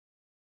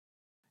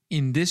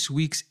In this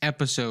week's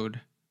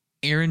episode,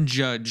 Aaron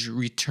Judge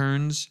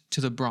returns to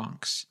the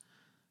Bronx.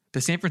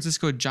 The San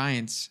Francisco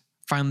Giants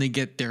finally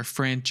get their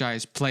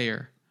franchise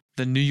player.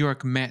 The New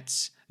York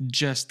Mets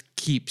just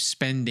keep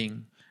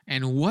spending.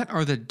 And what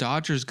are the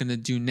Dodgers going to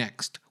do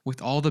next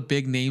with all the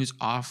big names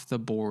off the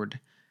board?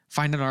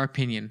 Find out our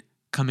opinion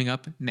coming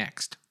up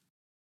next.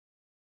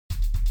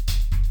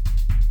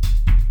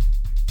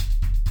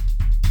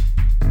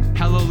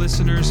 Hello,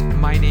 listeners.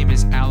 My name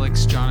is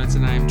Alex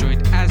Johnson. I am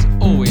joined, as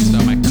always,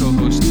 by my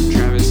co-host,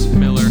 Travis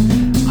Miller.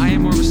 I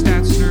am more of a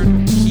stats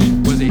nerd. He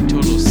was a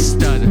total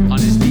stud on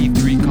his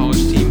D3 college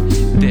team.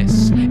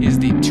 This is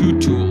the Two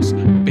Tools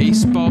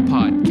Baseball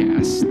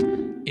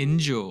Podcast.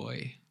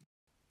 Enjoy.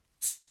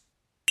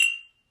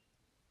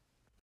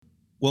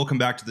 Welcome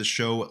back to the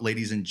show,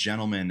 ladies and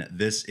gentlemen.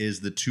 This is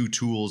the Two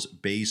Tools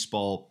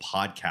Baseball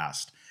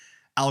Podcast.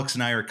 Alex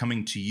and I are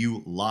coming to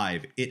you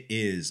live. It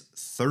is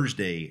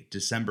Thursday,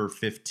 December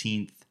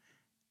 15th,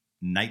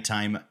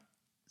 nighttime,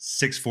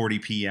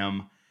 6:40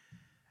 p.m.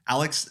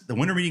 Alex, the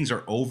winter meetings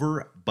are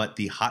over, but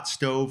the hot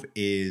stove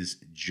is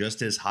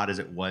just as hot as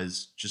it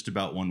was just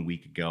about 1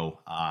 week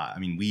ago.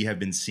 We have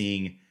been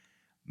seeing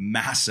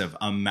massive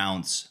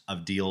amounts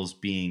of deals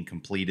being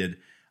completed.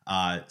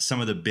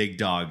 Some of the big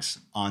dogs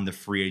on the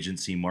free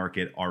agency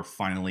market are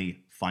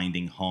finally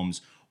finding homes.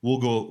 We'll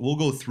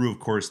go through, of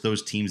course,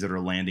 those teams that are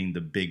landing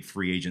the big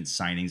free agent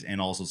signings and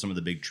also some of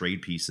the big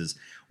trade pieces.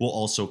 We'll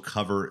also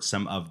cover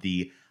some of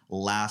the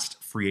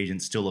last free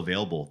agents still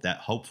available that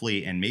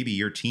hopefully, and maybe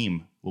your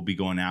team will be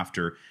going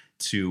after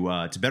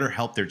to better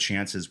help their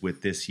chances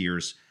with this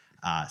year's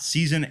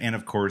season and,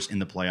 of course, in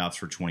the playoffs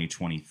for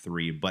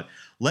 2023. But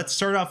let's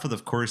start off with,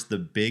 of course, the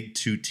big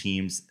two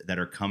teams that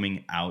are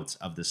coming out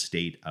of the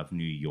state of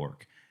New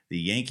York, the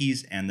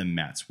Yankees and the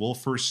Mets. We'll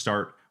first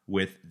start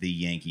with the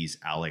Yankees,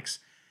 Alex.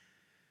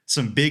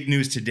 Some big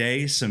news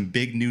today, some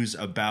big news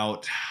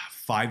about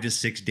 5 to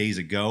 6 days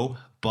ago,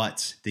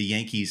 but the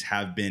Yankees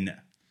have been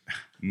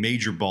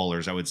major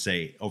ballers, I would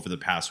say, over the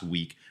past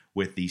week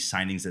with the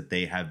signings that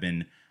they have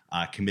been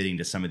committing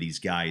to some of these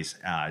guys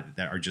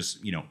that are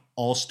just,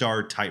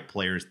 all-star type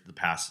players the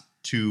past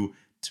two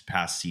to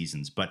past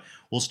seasons. But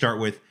we'll start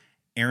with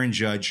Aaron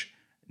Judge,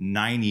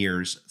 9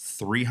 years,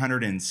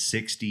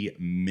 $360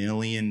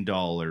 million to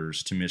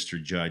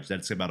Mr. Judge.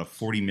 That's about a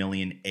 $40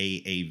 million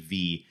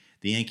AAV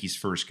the Yankees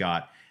first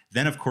got.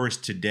 Then, of course,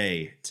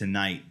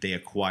 tonight, they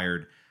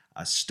acquired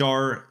a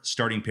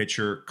starting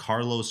pitcher,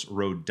 Carlos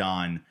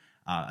Rodon,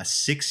 a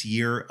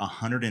 6-year,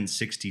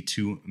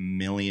 $162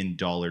 million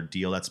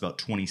deal. That's about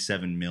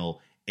 27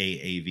 mil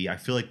AAV. I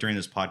feel like during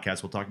this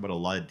podcast, we'll talk about a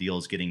lot of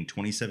deals getting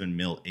 27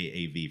 mil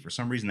AAV. For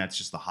some reason, that's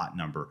just the hot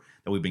number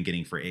that we've been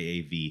getting for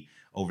AAV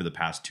over the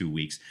past 2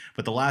 weeks.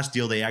 But the last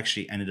deal they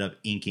actually ended up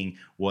inking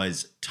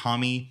was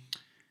Tommy.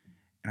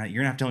 You're going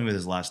to have to tell me what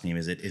his last name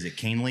is. Is it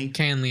Kahnle?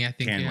 Kahnle, I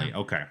think. Kahnle, yeah.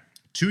 Okay.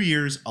 2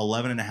 years,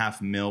 11.5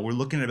 mil. We're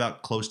looking at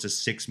about close to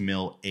 6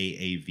 mil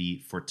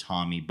AAV for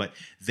Tommy. But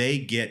they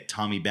get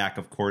Tommy back,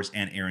 of course,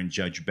 and Aaron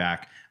Judge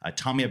back.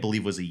 Tommy, I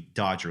believe, was a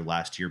Dodger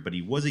last year, but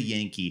he was a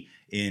Yankee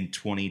in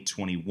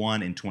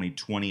 2021 and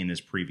 2020 in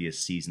his previous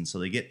season. So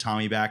they get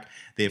Tommy back.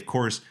 They, of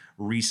course,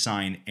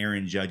 re-sign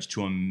Aaron Judge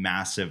to a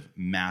massive,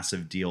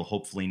 massive deal.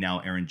 Hopefully now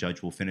Aaron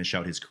Judge will finish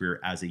out his career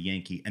as a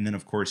Yankee. And then,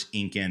 of course,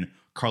 ink in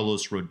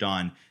Carlos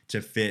Rodon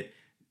to fit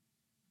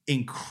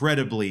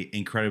incredibly,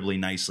 incredibly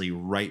nicely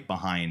right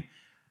behind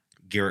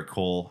Garrett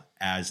Cole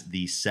as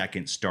the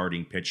second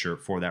starting pitcher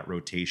for that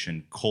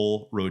rotation.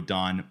 Cole,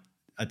 Rodon,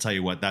 I tell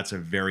you what, that's a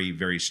very,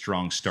 very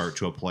strong start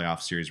to a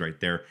playoff series right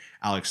there.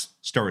 Alex,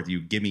 start with you.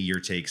 Give me your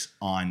takes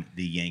on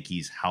the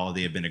Yankees, how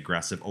they have been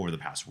aggressive over the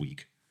past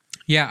week.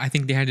 Yeah, I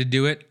think they had to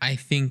do it. I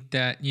think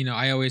that,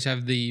 I always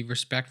have the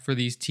respect for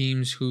these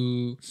teams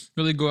who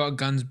really go out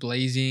guns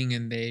blazing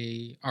and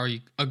they are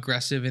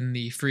aggressive in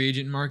the free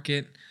agent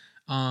market.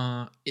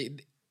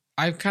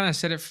 I've kind of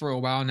said it for a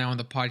while now on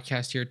the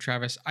podcast here,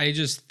 Travis. I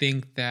just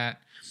think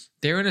that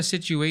they're in a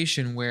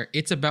situation where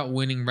it's about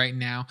winning right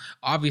now.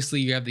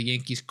 Obviously, you have the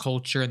Yankees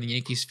culture and the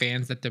Yankees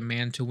fans that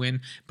demand to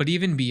win. But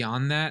even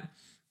beyond that,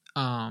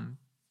 I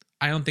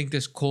don't think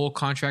this Cole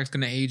contract's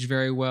going to age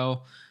very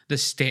well. The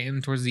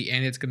Stanton towards the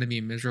end, it's going to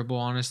be miserable,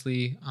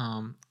 honestly.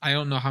 I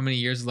don't know how many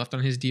years left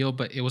on his deal,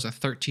 but it was a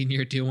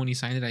 13-year deal when he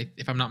signed it,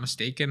 if I'm not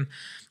mistaken.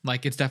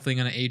 It's definitely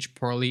going to age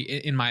poorly,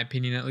 in my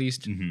opinion, at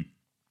least. Mm-hmm.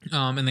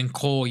 And then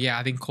Cole,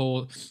 I think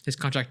Cole, his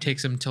contract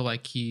takes him till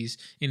he's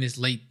in his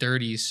late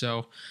 30s.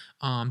 So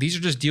these are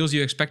just deals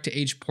you expect to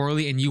age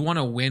poorly, and you want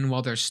to win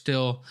while they're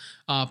still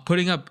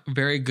putting up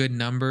very good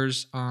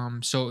numbers.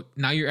 So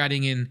now you're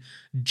adding in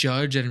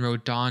Judge and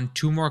Rodon,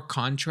 2 more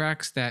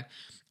contracts that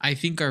I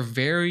think are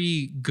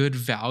very good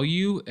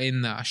value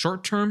in the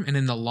short term, and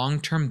in the long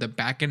term, the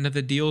back end of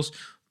the deals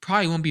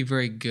probably won't be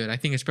very good. I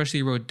think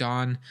especially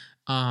Rodon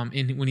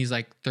when he's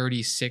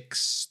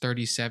 36,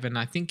 37.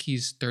 I think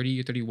he's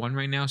 30 or 31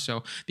 right now.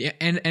 So the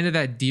end of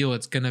that deal,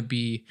 it's going to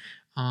be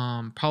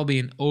probably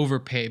an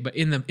overpay. But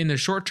in the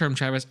short term,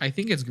 Travis, I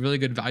think it's really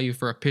good value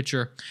for a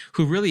pitcher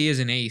who really is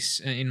an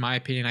ace, in my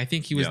opinion. I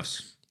think he was.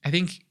 Yes. I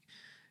think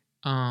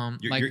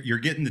You're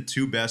getting the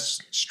two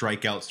best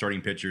strikeout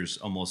starting pitchers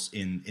almost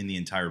in the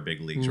entire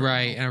big leagues,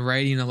 right, and a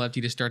righty and a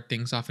lefty to start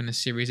things off in a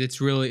series.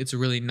 It's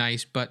really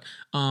nice. But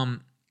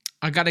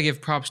I got to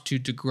give props to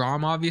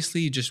DeGrom,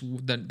 obviously, just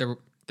the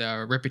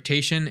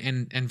reputation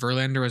and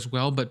Verlander as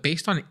well. But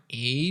based on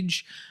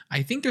age,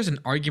 I think there's an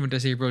argument to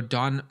say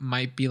Rodon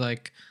might be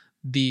like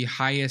the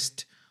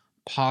highest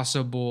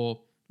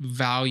possible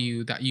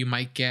value that you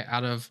might get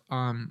out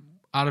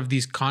of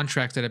these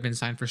contracts that have been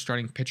signed for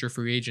starting pitcher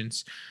free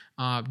agents.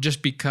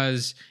 Just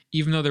because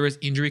even though there is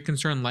injury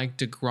concern like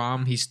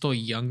DeGrom, he's still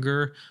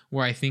younger,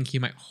 where I think he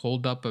might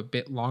hold up a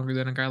bit longer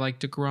than a guy like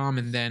DeGrom.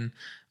 And then,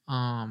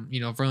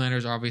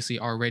 Verlander's obviously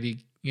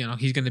already,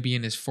 he's going to be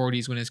in his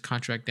 40s when his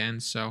contract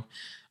ends. So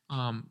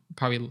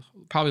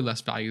probably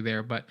less value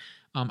there. But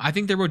I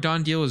think the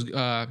Rodon deal is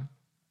a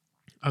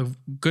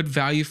good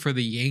value for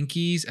the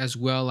Yankees, as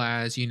well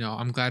as,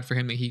 I'm glad for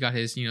him that he got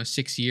his,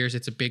 6 years.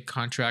 It's a big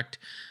contract.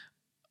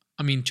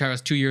 I mean, Travis,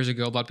 2 years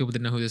ago, a lot of people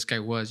didn't know who this guy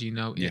was.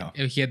 Yeah.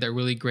 He had that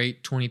really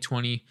great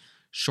 2020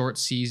 short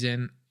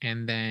season,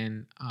 and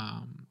then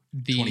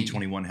the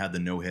 2021 had the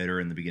no hitter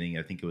in the beginning.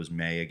 I think it was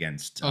May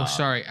against.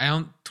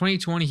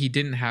 2020 he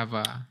didn't have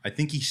I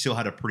think he still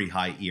had a pretty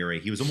high ERA.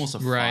 He was almost a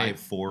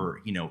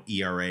 5.4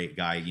 ERA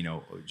guy.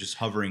 Just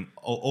hovering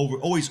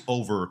always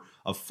over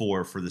a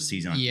 4 for the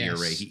season on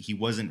ERA. He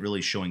wasn't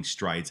really showing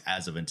strides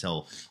as of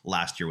until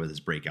last year with his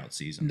breakout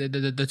season. The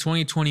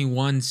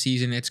 2021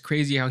 season, it's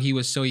crazy how he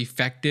was so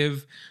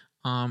effective,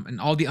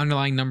 and all the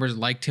underlying numbers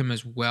liked him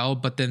as well.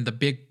 But then the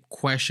big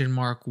question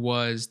mark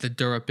was the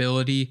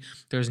durability.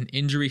 There's an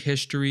injury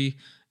history,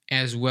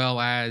 as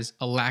well as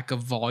a lack of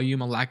volume,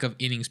 a lack of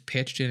innings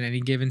pitched in any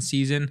given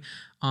season.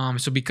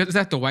 So because of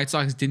that, the White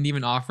Sox didn't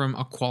even offer him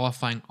a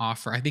qualifying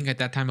offer. I think at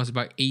that time it was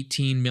about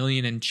 $18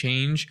 million and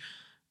change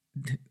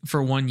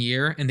for 1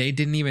 year, and they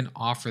didn't even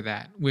offer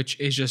that, which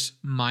is just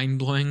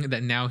mind-blowing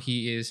that now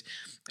he is,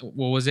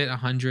 what was it,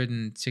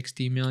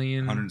 160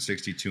 million?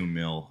 162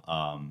 mil.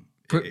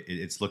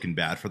 It's looking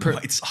bad for the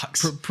White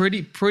Sox.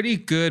 Pretty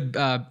good.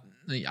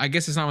 I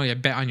guess it's not really a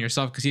bet on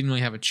yourself because he didn't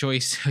really have a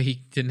choice.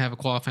 He didn't have a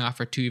qualifying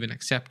offer to even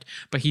accept,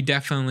 but he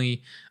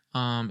definitely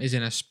is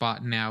in a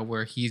spot now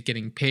where he's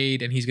getting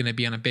paid and he's going to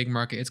be on a big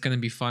market. It's going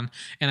to be fun.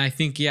 And I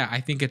think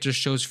it just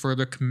shows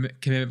further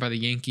commitment by the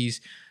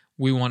Yankees.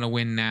 We want to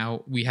win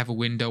now. We have a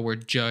window where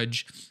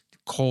Judge,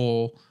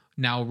 Cole,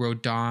 now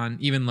Rodon,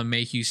 even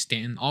LeMahieu,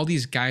 Stanton, all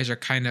these guys are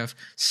kind of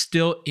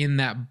still in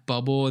that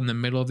bubble in the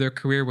middle of their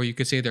career where you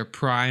could say they're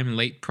prime,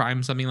 late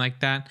prime, something like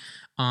that.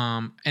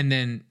 And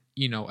then,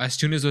 as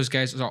soon as those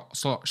guys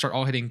start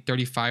all hitting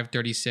 35,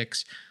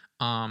 36,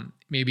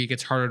 maybe it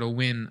gets harder to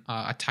win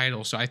a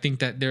title. So I think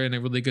that they're in a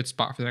really good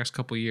spot for the next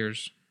couple of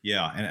years.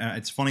 Yeah, and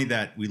it's funny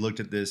that we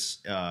looked at this.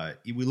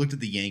 We looked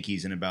at the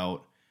Yankees, and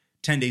about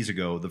 10 days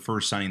ago, the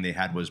first signing they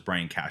had was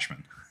Brian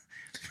Cashman.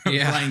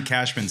 Yeah. Brian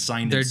Cashman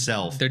signed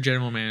himself. Their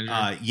general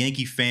manager.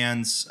 Yankee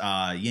fans,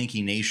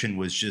 Yankee Nation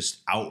was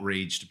just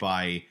outraged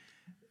by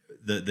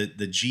the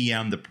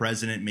GM, the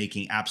president,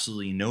 making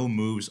absolutely no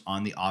moves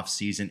on the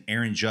offseason.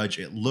 Aaron Judge,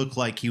 it looked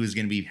like he was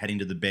going to be heading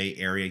to the Bay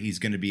Area. He's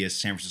going to be a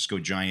San Francisco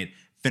Giant,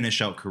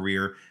 finish out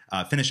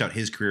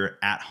his career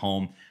at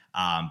home.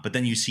 But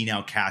then you see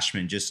now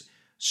Cashman just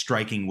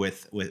striking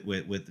with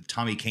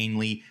Tommy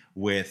Kahnle,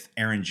 with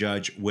Aaron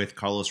Judge, with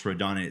Carlos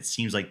Rodon, and it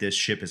seems like this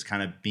ship is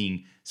kind of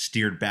being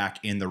steered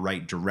back in the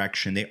right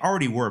direction. They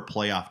already were a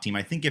playoff team.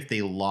 I think if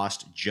they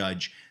lost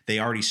Judge, they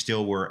already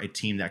still were a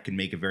team that could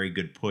make a very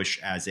good push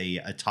as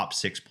a top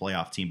 6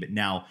 playoff team. But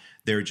now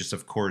they're just,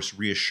 of course,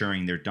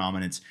 reassuring their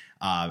dominance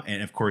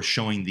and, of course,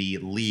 showing the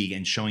league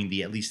and showing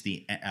at least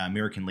the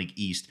American League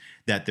East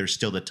that they're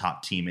still the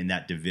top team in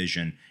that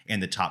division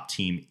and the top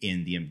team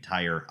in the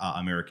entire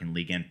American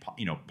League and,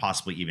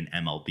 possibly even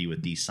MLB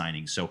with these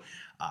signings. So,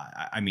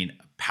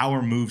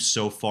 power moves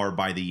so far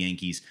by the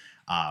Yankees.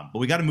 But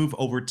we got to move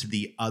over to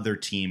the other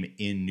team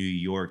in New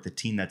York, the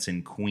team that's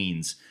in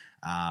Queens.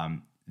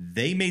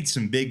 They made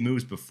some big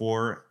moves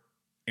before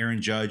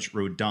Aaron Judge,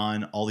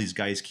 Rodon, all these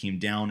guys came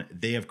down.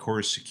 They, of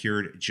course,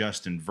 secured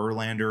Justin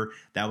Verlander.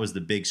 That was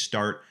the big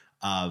start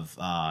of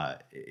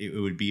it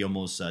would be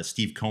almost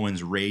Steve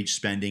Cohen's rage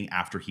spending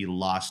after he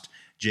lost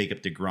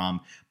Jacob deGrom.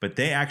 But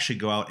they actually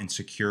go out and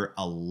secure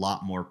a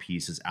lot more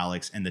pieces,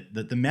 Alex. And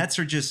the Mets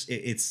are just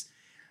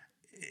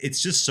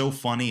it's just so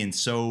funny and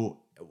so,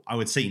 I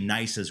would say,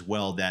 nice as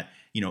well that,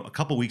 a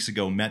couple weeks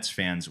ago, Mets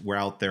fans were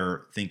out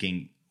there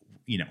thinking,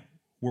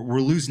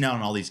 we're losing out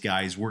on all these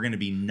guys. We're going to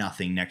be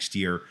nothing next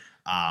year.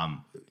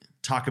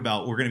 Talk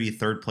about we're going to be a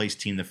third place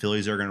team. The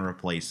Phillies are going to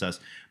replace us.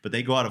 But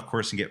they go out, of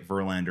course, and get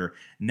Verlander.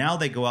 Now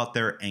they go out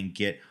there and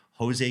get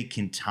Jose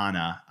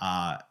Quintana,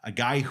 a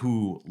guy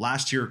who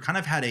last year kind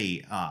of had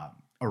a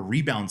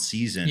rebound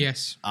season.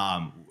 Yes.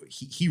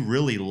 He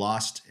really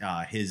lost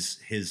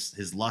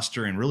his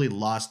luster and really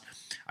lost.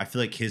 I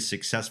feel like his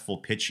successful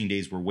pitching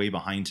days were way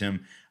behind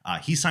him.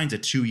 He signs a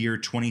 2-year,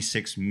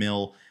 $26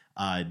 million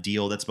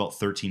deal. That's about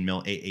 $13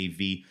 million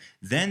AAV.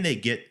 Then they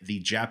get the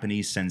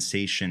Japanese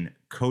sensation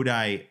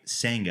Kodai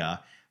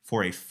Senga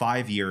for a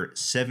 5-year,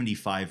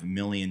 $75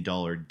 million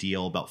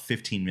deal, about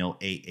 15 mil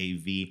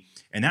AAV.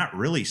 And that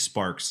really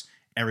sparks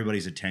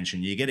everybody's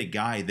attention. You get a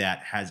guy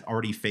that has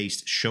already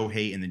faced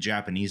Shohei in the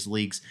Japanese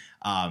leagues,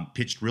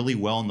 pitched really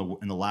well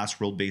in the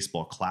last World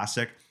Baseball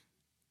Classic.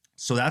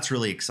 So that's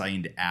really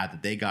exciting to add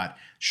that they got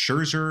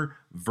Scherzer,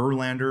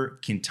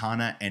 Verlander,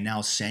 Quintana, and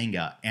now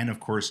Senga, and of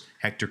course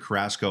Hector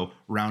Carrasco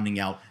rounding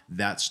out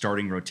that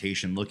starting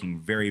rotation, looking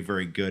very,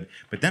 very good.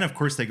 But then of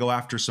course they go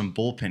after some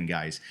bullpen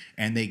guys,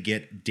 and they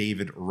get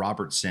David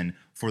Robertson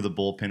for the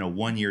bullpen, a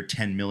 1-year,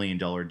 $10 million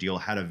deal.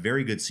 Had a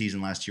very good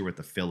season last year with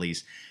the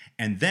Phillies.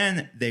 And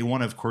then they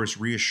want to, of course,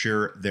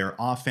 reassure their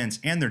offense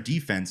and their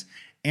defense.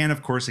 And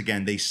of course,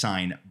 again, they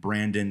sign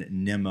Brandon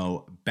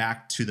Nimmo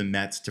back to the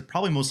Mets to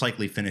probably most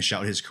likely finish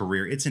out his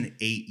career. It's an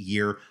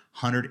 8-year,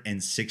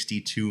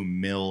 $162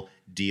 million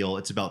deal.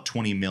 It's about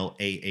 20 mil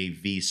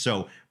AAV.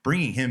 So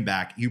bringing him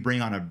back, you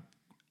bring on a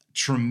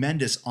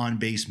tremendous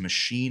on-base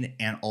machine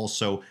and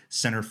also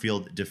center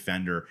field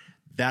defender.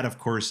 That, of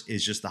course,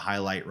 is just the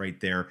highlight right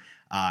there.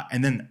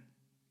 And then,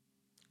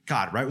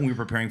 God, right when we were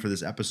preparing for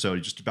this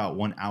episode, just about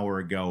 1 hour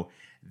ago,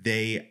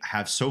 they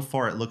have so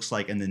far, it looks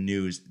like in the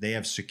news, they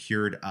have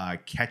secured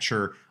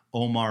catcher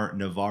Omar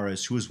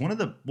Narvaez, who is one of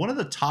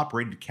the top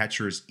rated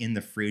catchers in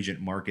the free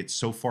agent market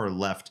so far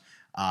left,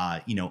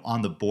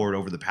 on the board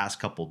over the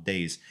past couple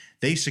days.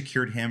 They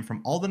secured him.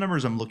 From all the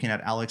numbers I'm looking at,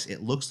 Alex,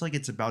 it looks like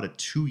it's about a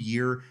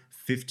 2-year,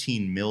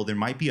 15 mil. There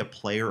might be a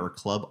player or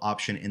club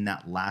option in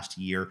that last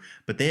year,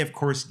 but they of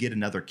course get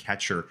another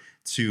catcher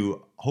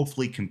to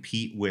hopefully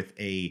compete with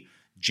a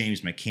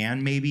James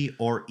McCann maybe,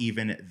 or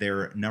even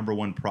their number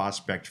one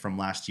prospect from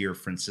last year,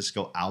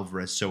 Francisco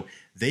Alvarez. So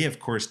they, of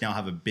course, now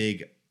have a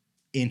big,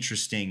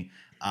 interesting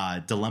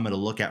dilemma to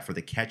look at for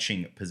the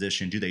catching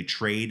position. Do they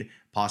trade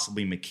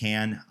possibly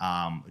McCann?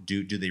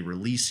 Do they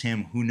release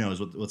him? Who knows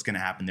what's going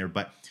to happen there?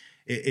 But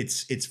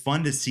it's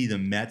fun to see the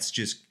Mets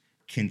just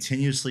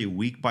continuously,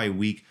 week by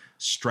week,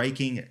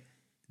 striking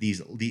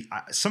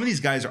some of these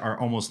guys are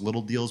almost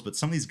little deals, but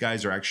some of these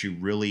guys are actually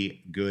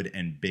really good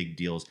and big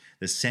deals.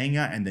 The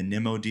Senga and the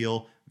Nimmo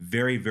deal,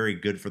 very, very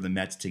good for the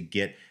Mets to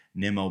get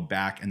Nimmo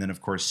back. And then,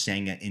 of course,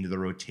 Senga into the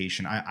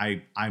rotation.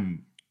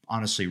 I'm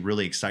honestly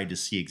really excited to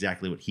see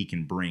exactly what he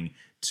can bring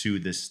to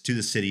the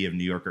city of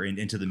New York, or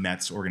into the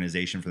Mets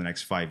organization for the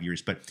next 5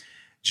 years. But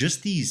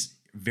just these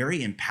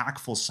very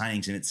impactful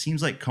signings, and it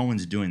seems like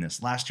Cohen's doing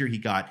this. Last year, he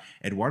got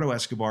Eduardo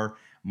Escobar,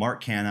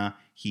 Mark Canha,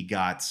 he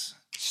got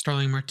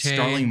Starling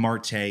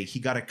Marte. He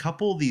got a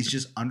couple of these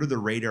just under the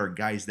radar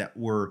guys that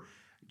were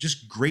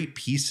just great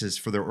pieces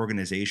for their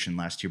organization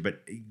last year.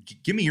 But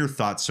give me your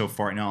thoughts so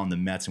far now on the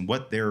Mets and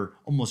what they're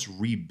almost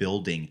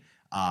rebuilding.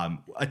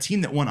 A team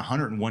that won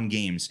 101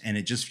 games, and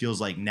it just feels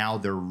like now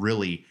they're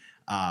really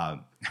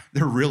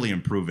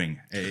improving,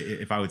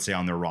 if I would say,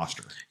 on their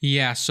roster.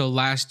 Yeah, so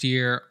last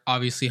year,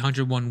 obviously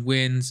 101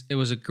 wins. It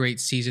was a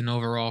great season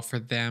overall for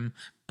them.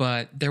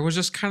 But there was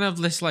just kind of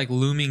this like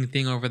looming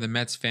thing over the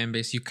Mets fan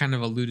base. You kind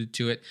of alluded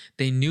to it.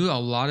 They knew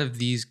a lot of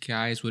these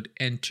guys would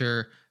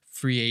enter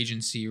free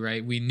agency,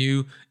 right? We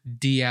knew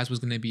Diaz was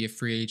going to be a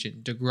free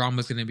agent. DeGrom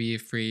was going to be a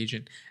free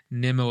agent.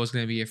 Nimmo was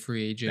going to be a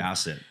free agent.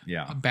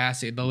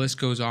 Bassett. The list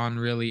goes on,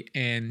 really.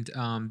 And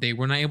they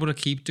were not able to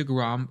keep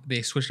DeGrom.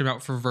 They switched him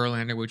out for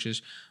Verlander, which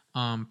is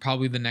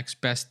probably the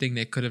next best thing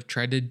they could have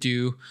tried to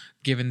do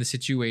given the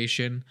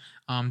situation.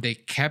 They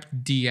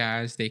kept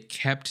Diaz. They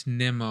kept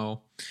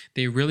Nimmo.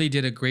 They really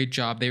did a great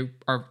job. They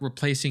are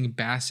replacing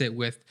Bassett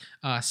with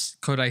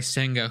Kodai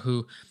Senga,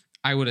 who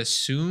I would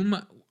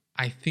assume,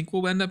 I think,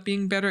 will end up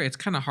being better. It's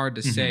kind of hard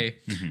to say.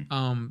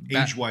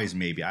 Age-wise,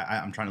 maybe.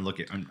 I'm trying to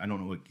look at. I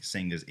don't know what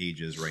Senga's age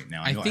is right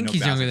now. I think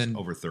he's younger than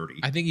over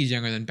 30. I think he's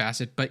younger than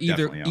Bassett. But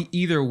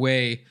either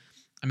way,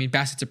 I mean,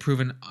 Bassett's a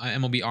proven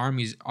MLB arm.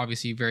 He's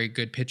obviously a very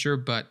good pitcher,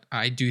 but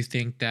I do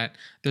think that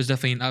there's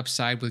definitely an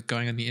upside with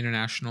going on the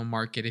international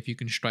market if you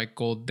can strike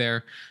gold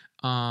there.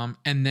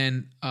 And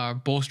then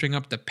bolstering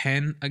up the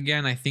pen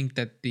again. I think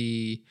that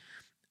the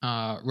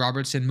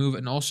Robertson move,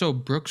 and also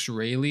Brooks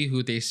Raley,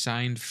 who they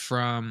signed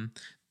from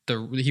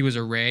he was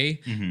a Ray,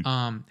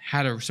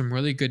 had some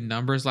really good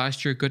numbers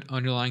last year, good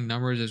underlying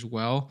numbers as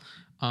well.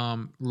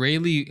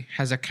 Raley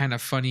has a kind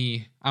of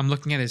funny, I'm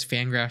looking at his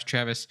Fangraphs,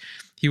 Travis.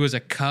 He was a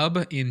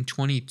Cub in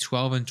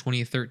 2012 and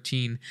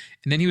 2013,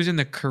 and then he was in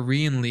the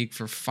Korean League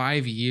for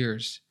 5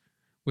 years,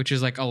 which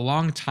is like a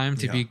long time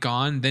to be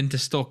gone, then to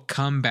still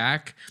come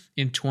back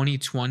in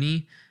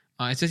 2020.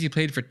 It says he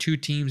played for 2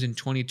 teams in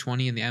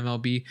 2020 in the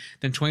MLB.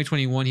 Then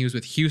 2021, he was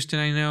with Houston,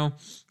 I know.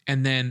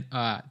 And then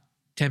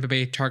Tampa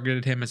Bay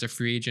targeted him as a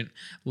free agent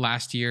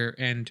last year.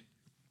 And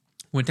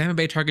when Tampa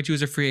Bay targets you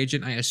as a free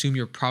agent, I assume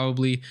you're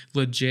probably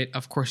legit.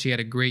 Of course, he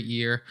had a great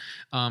year.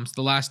 So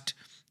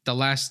the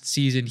last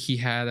season, he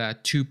had a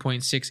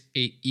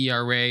 2.68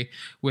 ERA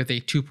with a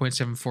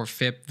 2.74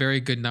 FIP. Very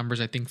good numbers,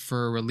 I think,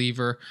 for a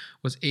reliever.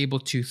 Was able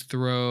to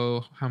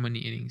throw how many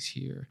innings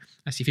here?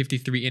 I see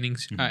 53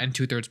 innings and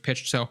 2/3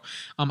 pitched. So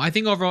I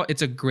think overall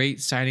it's a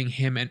great signing,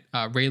 him and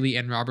Raley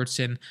and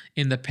Robertson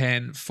in the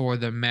pen for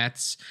the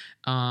Mets.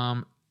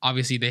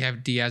 obviously they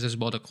have Diaz as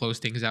well to close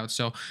things out.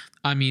 So,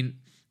 I mean,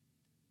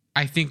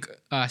 I think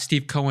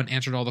Steve Cohen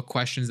answered all the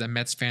questions that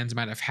Mets fans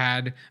might have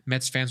had.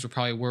 Mets fans were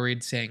probably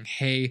worried, saying,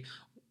 hey,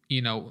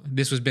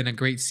 this has been a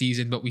great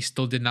season, but we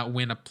still did not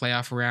win a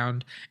playoff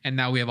round. And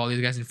now we have all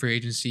these guys in free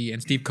agency.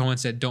 And Steve Cohen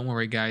said, don't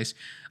worry, guys.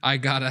 I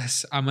got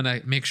us. I'm going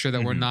to make sure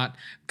that we're not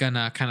going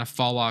to kind of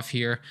fall off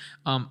here.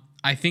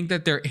 I think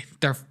that their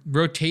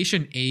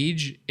rotation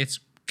age, it's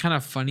kind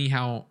of funny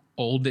how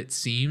old it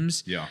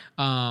seems. Yeah.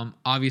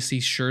 Obviously,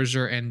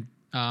 Scherzer and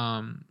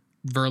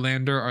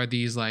Verlander are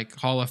these like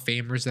Hall of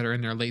Famers that are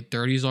in their late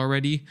 30s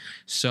already.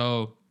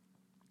 So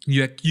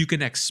you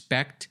can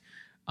expect,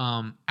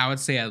 I would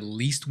say, at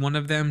least one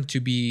of them to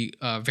be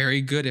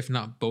very good, if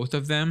not both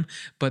of them.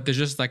 But there's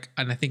just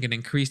and I think an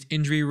increased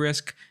injury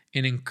risk,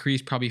 an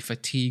increased probably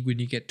fatigue when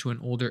you get to an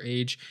older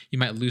age. You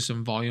might lose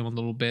some volume a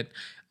little bit.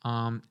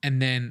 And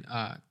then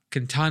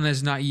Quintana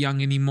is not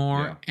young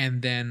anymore. Yeah.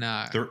 And then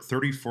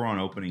 34 on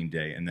opening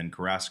day, and then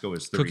Carrasco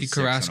is 36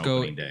 Cookie Carrasco on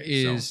opening day.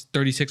 Is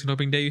 36 on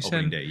opening day, you said?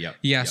 Opening day, yep.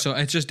 Yeah, yep. So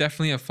it's just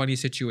definitely a funny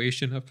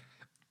situation of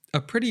a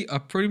pretty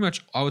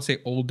much, I would say,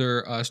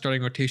 older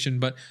starting rotation,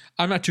 but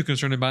I'm not too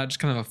concerned about it. Just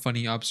kind of a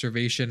funny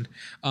observation.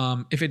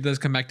 If it does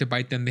come back to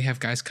bite them, they have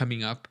guys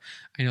coming up.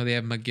 I know they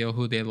have McGill,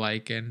 who they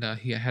like, and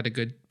he had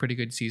a pretty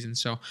good season.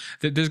 So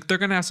they're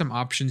going to have some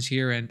options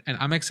here, and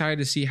I'm excited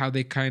to see how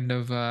they kind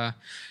of,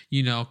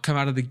 come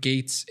out of the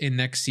gates in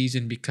next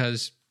season,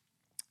 because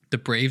the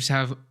Braves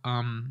have,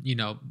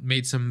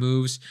 made some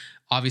moves.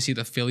 Obviously,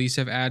 the Phillies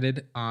have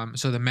added.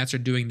 So the Mets are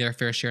doing their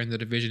fair share in the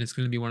division. It's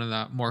going to be one of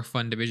the more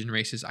fun division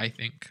races, I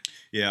think.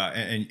 Yeah,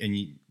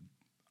 and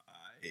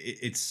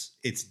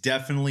it's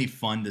definitely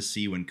fun to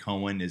see when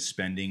Cohen is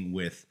spending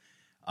with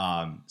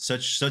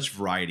such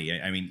variety.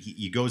 I mean,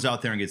 he goes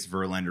out there and gets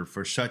Verlander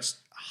for such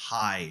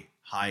high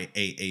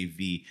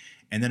AAV.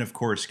 And then, of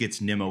course, gets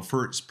Nimmo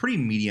for it's pretty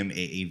medium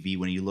AAV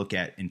when you look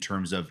at in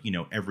terms of,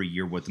 every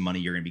year what the money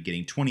you're going to be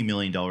getting, $20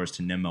 million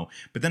to Nimmo.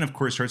 But then, of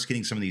course, starts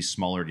getting some of these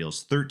smaller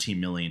deals, $13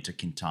 million to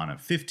Quintana,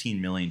 $15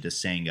 million to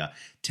Senga,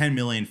 $10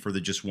 million for the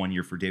just 1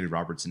 year for David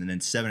Robertson, and then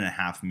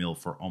 $7.5 million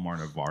for Omar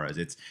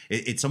Narvaez.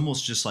 It's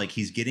almost just like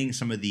he's getting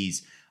some of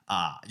these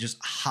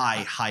just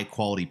high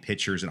quality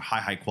pitchers and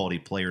high quality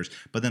players,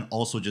 but then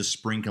also just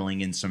sprinkling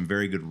in some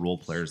very good role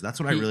players. That's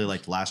what I really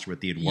liked last year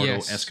with the Eduardo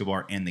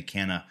Escobar and the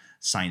Canna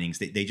signings.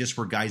 They just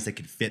were guys that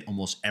could fit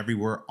almost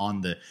everywhere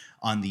on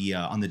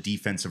the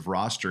defensive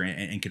roster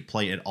and could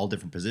play at all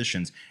different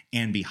positions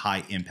and be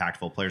high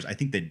impactful players. I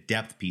think the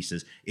depth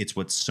pieces, it's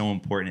what's so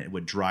important.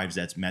 What drives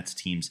that Mets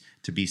teams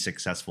to be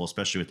successful,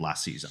 especially with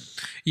last season.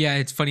 Yeah,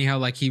 it's funny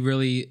how he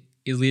really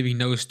is leaving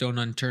no stone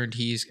unturned.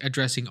 He's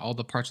addressing all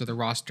the parts of the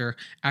roster.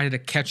 Added a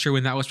catcher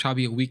when that was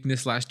probably a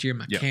weakness last year.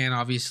 McCann,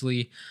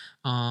 obviously,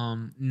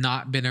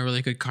 not been a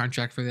really good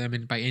contract for them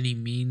and by any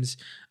means.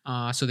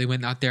 So they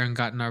went out there and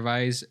got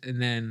Narvaez,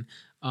 and then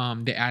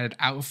they added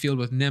outfield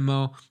with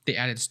Nimmo. They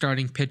added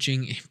starting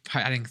pitching,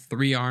 adding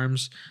 3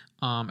 arms.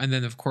 And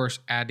then, of course,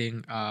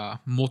 adding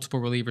multiple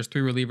relievers,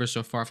 3 relievers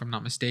so far, if I'm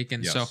not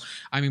mistaken. Yes. So,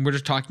 I mean, we're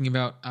just talking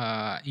about,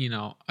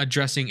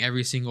 addressing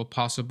every single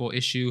possible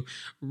issue,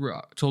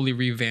 totally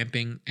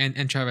revamping.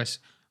 And Travis,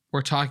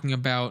 we're talking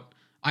about,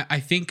 I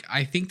think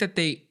that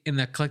they, in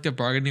the collective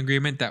bargaining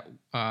agreement that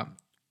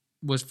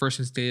was first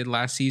instated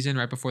last season,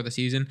 right before the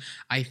season,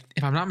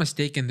 if I'm not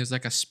mistaken, there's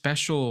a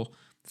special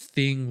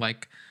thing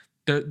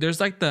there's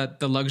the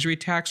luxury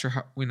tax, or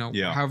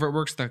however it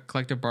works, the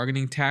collective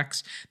bargaining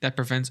tax that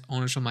prevents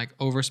owners from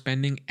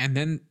overspending. And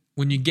then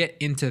when you get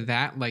into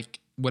that,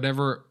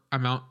 whatever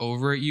amount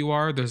over it you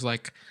are, there's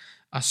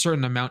a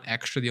certain amount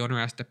extra the owner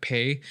has to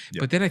pay. Yep.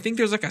 But then I think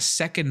there's a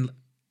second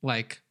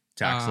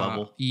tax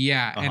level.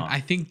 Yeah. And I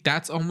think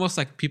that's almost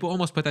people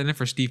almost put that in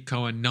for Steve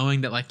Cohen,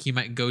 knowing that he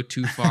might go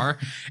too far.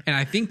 And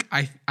I think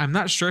I'm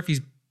not sure if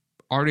he's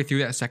already through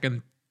that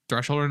second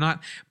threshold or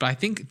not, but I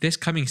think this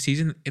coming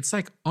season it's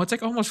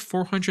almost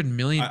 400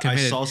 million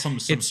committed. I saw some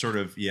sort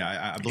of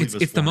I believe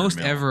it's the most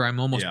million. ever. I'm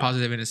almost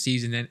positive in a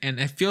season, and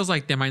it feels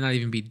like they might not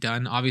even be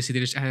done. Obviously,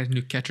 they just added a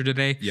new catcher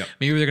today. Yep.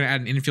 Maybe they're gonna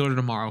add an infielder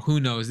tomorrow. Who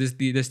knows?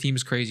 This team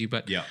is crazy,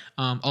 but a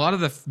lot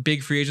of the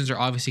big free agents are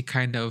obviously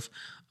kind of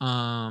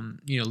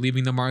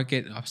leaving the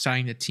market,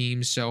 signing the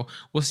teams. So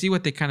we'll see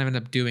what they kind of end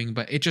up doing,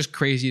 but it's just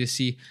crazy to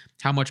see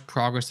how much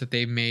progress that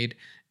they've made.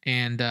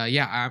 And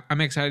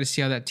I'm excited to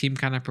see how that team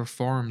kind of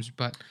performs.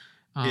 But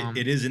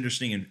it is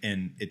interesting,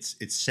 and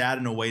it's sad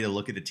in a way to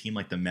look at a team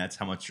like the Mets,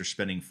 how much they're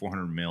spending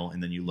 $400 million,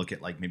 and then you look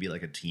at maybe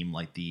a team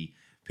like the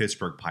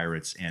Pittsburgh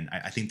Pirates, and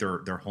I think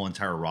their whole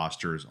entire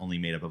roster is only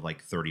made up of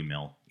 $30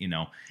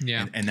 million.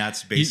 Yeah, and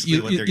that's basically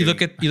what they're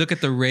getting. You look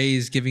at the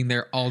Rays giving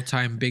their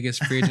all-time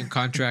biggest free agent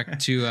contract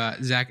to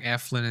Zach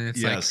Eflin, and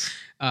it's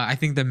I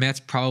think the Mets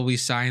probably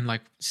signed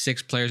like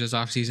 6 players this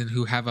offseason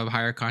who have a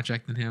higher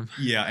contract than him.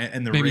 Yeah,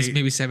 and the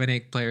maybe 7,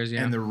 8 players.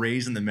 Yeah, and the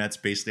Rays and the Mets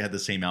basically had the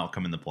same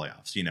outcome in the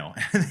playoffs.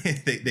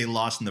 They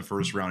lost in the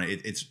first round.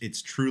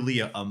 It's truly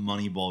a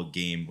Moneyball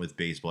game with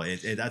baseball.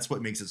 That's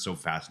what makes it so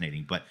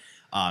fascinating. But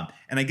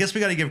and I guess we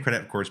got to give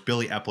credit, of course.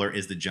 Billy Epler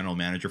is the general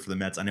manager for the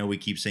Mets. I know we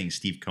keep saying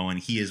Steve Cohen.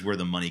 He is where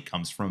the money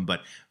comes from,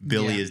 but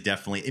Billy is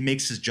definitely. It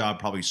makes his job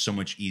probably so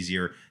much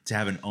easier to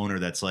have an owner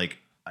that's like,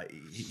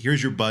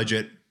 here's your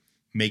budget,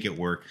 make it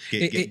work.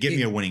 Get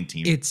me a winning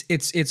team.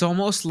 It's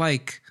almost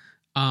like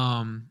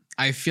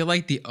I feel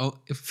like it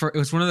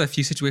was one of the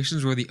few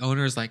situations where the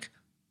owner is like,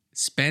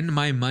 spend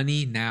my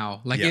money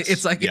now. Like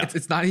it's like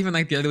it's not even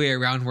like the other way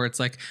around where it's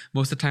like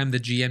most of the time the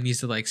GM needs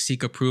to like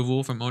seek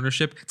approval from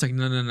ownership. It's like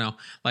no.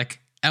 Like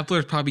Epler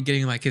is probably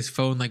getting like his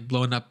phone like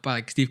blown up by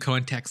like Steve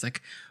Cohen texts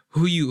like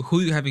who you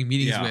having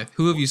meetings with?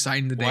 Who have you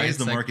signed today? Why is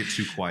the market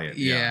too quiet?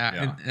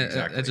 Yeah,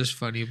 exactly. That's just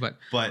funny.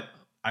 But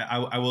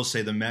I will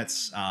say the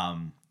Mets.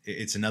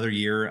 It's another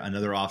year,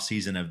 another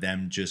offseason of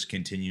them just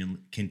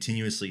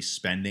continuously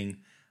spending.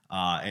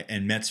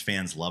 And Mets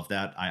fans love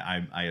that.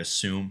 I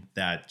assume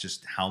that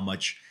just how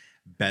much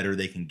better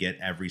they can get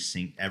every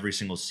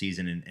single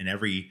season and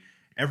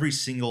every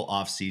single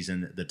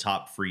offseason, the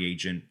top free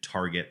agent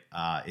target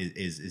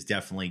is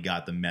definitely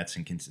got the Mets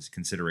in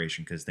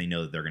consideration because they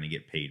know that they're going to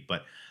get paid.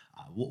 But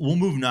we'll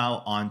move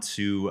now on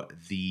to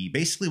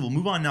we'll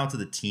move on now to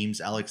the teams,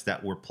 Alex,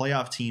 that were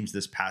playoff teams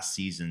this past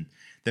season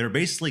that are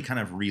basically kind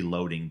of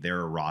reloading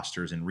their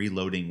rosters and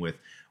reloading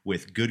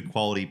with good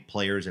quality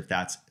players, if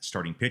that's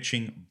starting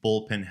pitching,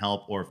 bullpen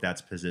help, or if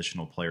that's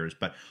positional players.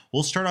 But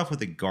we'll start off with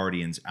the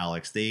Guardians,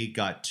 Alex. They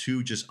got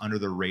 2 just under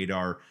the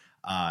radar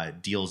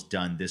deals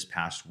done this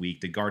past week.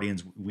 The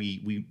Guardians,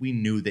 we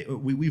knew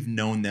we've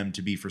known them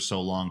to be for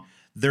so long.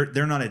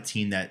 They're not a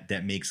team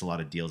that makes a lot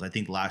of deals. I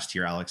think last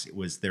year, Alex, it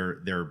was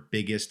their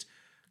biggest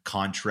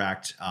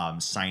contract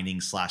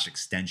signing /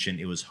 extension.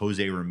 It was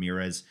Jose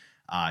Ramirez.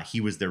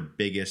 He was their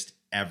biggest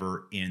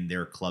ever in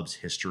their club's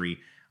history.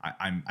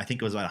 I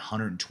think it was about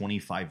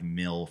 125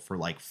 mil for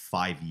like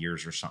 5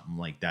 years or something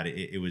like that.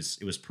 It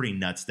was pretty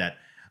nuts that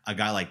a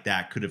guy like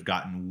that could have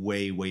gotten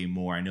way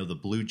more. I know the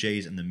Blue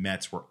Jays and the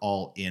Mets were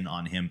all in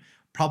on him.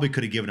 Probably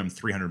could have given him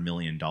 $300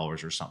 million or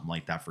something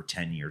like that for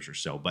 10 years or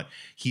so. But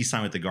he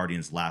signed with the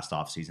Guardians last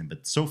offseason.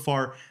 But so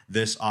far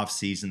this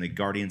offseason, the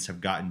Guardians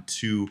have gotten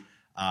 2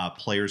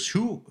 players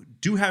who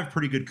do have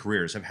pretty good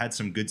careers, have had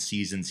some good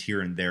seasons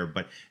here and there.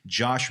 But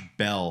Josh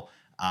Bell,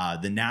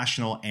 the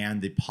National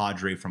and the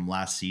Padre from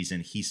last season,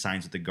 he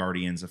signs with the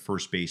Guardians, a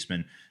first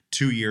baseman,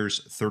 2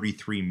 years,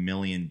 $33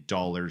 million.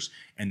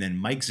 And then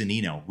Mike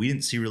Zunino, we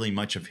didn't see really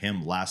much of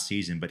him last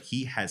season, but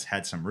he has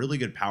had some really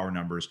good power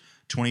numbers,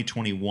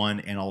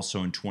 2021 and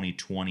also in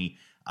 2020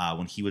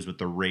 when he was with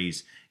the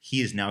Rays.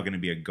 He is now going to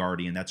be a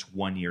Guardian. That's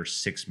 1 year,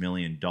 $6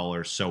 million.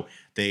 So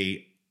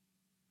they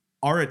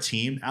are a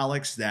team,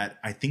 Alex, that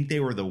I think they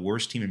were the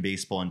worst team in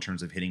baseball in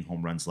terms of hitting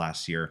home runs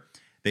last year.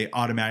 They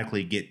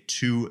automatically get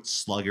 2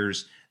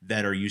 sluggers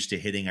that are used to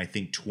hitting, I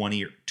think,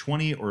 20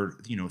 or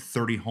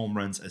 30 home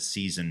runs a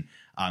season.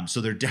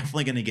 So they're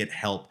definitely going to get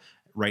help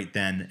right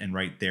then and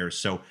right there.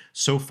 So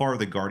far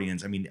the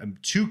Guardians, I mean,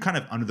 2 kind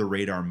of under the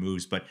radar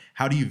moves, but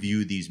how do you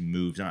view these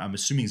moves? I'm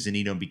assuming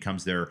Zunino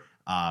becomes their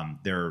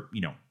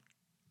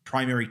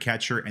primary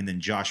catcher, and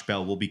then Josh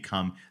Bell will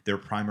become their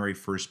primary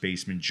first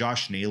baseman.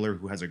 Josh Naylor,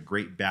 who has a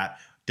great bat,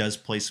 does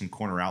play some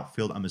corner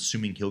outfield. I'm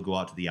assuming he'll go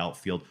out to the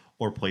outfield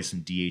or play some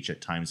DH at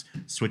times,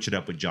 switch it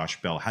up with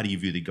Josh Bell. How do you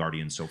view the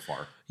Guardians so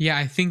far? Yeah,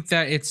 I think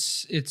that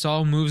it's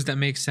all moves that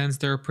make sense.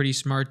 They're a pretty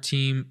smart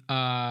team.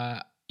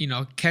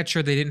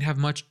 Catcher, they didn't have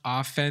much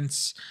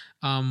offense.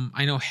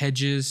 I know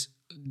Hedges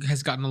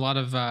has gotten a lot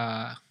of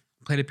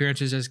plate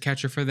appearances as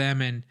catcher for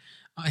them, and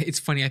it's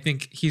funny. I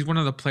think he's one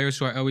of the players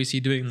who I always see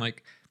doing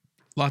like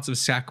lots of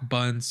sack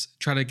bunts,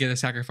 try to get a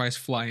sacrifice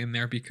fly in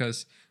there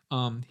because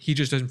he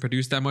just doesn't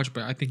produce that much,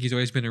 but I think he's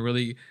always been a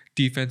really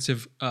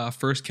defensive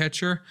first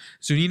catcher.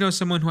 Zunino is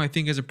someone who I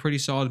think is a pretty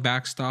solid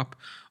backstop.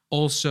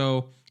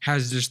 Also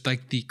has just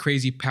like the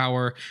crazy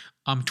power.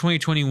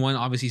 2021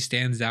 obviously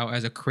stands out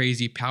as a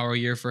crazy power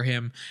year for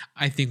him.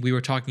 I think we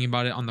were talking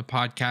about it on the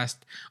podcast,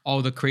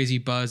 all the crazy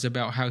buzz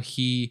about how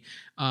he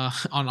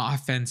on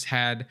offense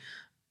had,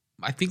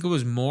 I think it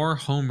was more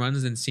home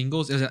runs than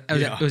singles. It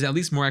was at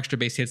least more extra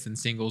base hits than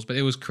singles, but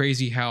it was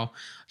crazy how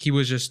he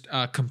was just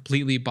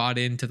completely bought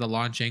into the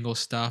launch angle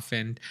stuff,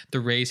 and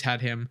the Rays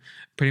had him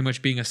pretty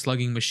much being a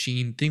slugging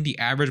machine. I think the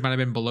average might have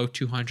been below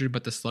 200,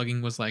 but the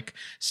slugging was like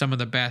some of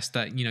the best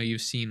that you've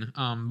seen.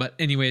 But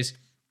anyways,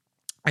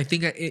 I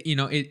think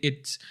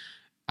it's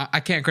I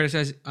can't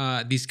criticize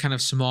these kind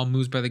of small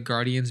moves by the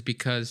Guardians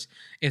because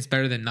it's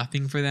better than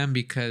nothing for them,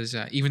 because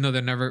even though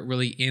they're never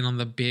really in on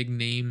the big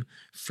name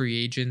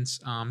free agents,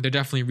 they're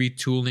definitely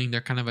retooling.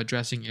 They're kind of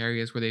addressing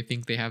areas where they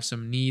think they have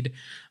some need.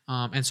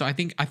 And so I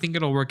think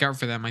it'll work out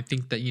for them. I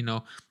think that,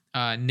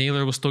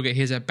 Naylor will still get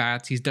his at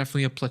bats. He's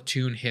definitely a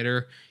platoon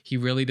hitter. He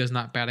really does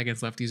not bat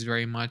against lefties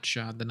very much.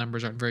 The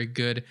numbers aren't very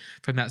good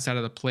from that side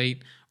of the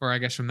plate, or I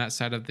guess from that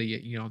side of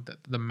the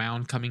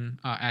mound coming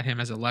at him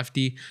as a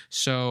lefty.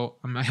 So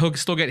he'll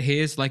still get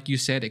his. Like you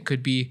said, it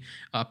could be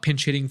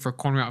pinch hitting for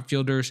corner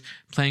outfielders,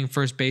 playing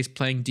first base,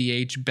 playing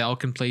DH. Bell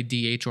can play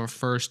DH or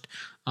first.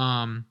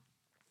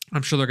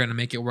 I'm sure they're going to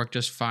make it work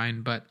just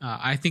fine, but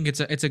I think it's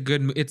a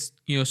good,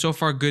 so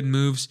far good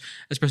moves,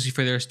 especially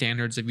for their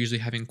standards of usually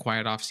having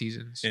quiet off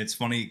seasons. And it's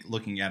funny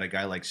looking at a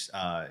guy like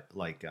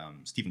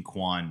Stephen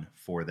Kwan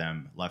for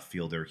them, left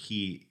fielder.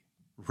 He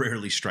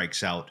rarely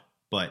strikes out,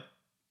 but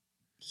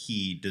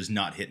he does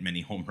not hit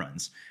many home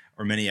runs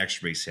or many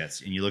extra base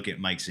hits. And you look at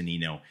Mike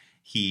Zunino,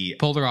 he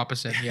polar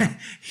opposite. Yeah,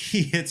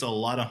 he hits a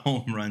lot of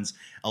home runs,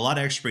 a lot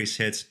of extra base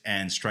hits,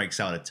 and strikes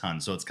out a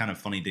ton. So it's kind of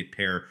funny to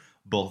pair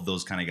both of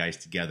those kind of guys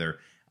together.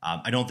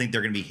 I don't think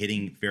they're going to be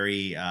hitting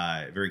very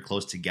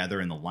close together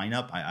in the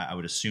lineup. I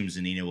would assume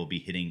Zunino will be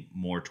hitting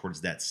more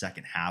towards that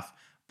second half,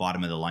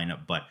 bottom of the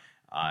lineup. But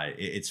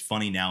it's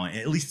funny now.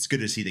 At least it's good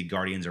to see the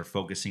Guardians are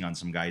focusing on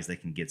some guys that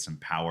can get some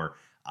power,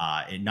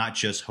 and not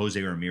just Jose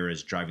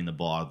Ramirez driving the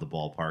ball out of the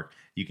ballpark.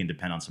 You can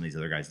depend on some of these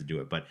other guys to do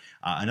it. But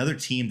another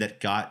team that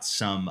got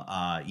some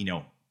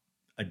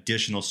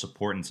additional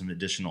support and some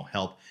additional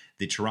help,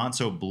 the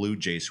Toronto Blue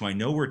Jays, who I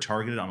know were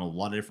targeted on a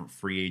lot of different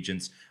free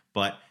agents,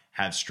 but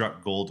have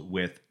struck gold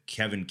with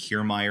Kevin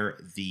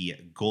Kiermaier, the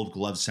Gold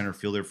Glove center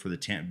fielder for the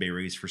Tampa Bay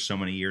Rays for so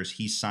many years.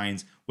 He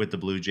signs with the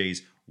Blue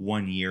Jays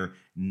 1 year,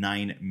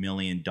 $9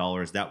 million.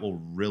 That will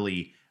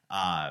really,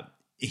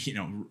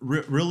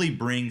 really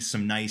bring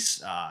some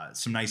nice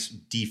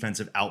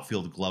defensive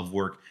outfield glove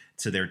work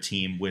to their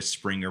team, with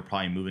Springer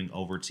probably moving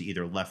over to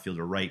either left field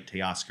or right.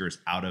 Teoscar is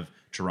out of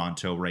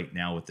Toronto right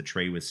now with the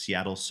trade with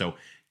Seattle. So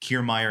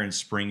Kiermaier and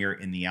Springer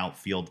in the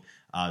outfield,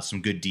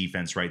 some good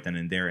defense right then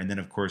and there. And then,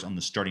 of course, on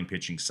the starting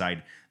pitching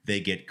side,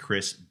 they get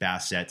Chris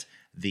Bassitt,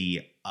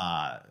 the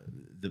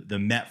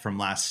Met from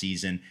last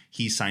season.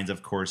 He signs,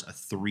 of course, a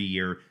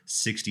 3-year,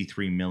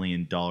 $63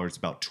 million,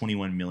 about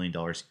 $21 million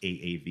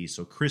AAV.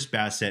 So Chris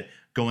Bassitt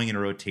going in a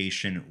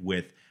rotation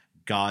with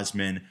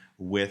Gausman,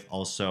 with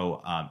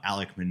also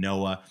Alek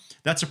Manoah.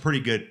 That's a pretty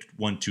good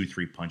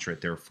 1-2-3 punch right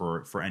there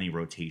for any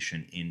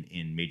rotation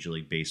in Major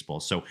League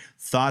Baseball. So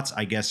thoughts,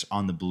 I guess,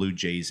 on the Blue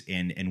Jays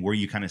and where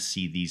you kind of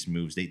see these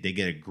moves. They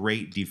get a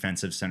great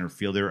defensive center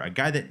fielder, a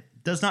guy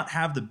that does not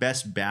have the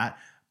best bat,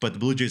 but the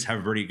Blue Jays have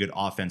a very good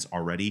offense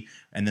already.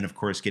 And then, of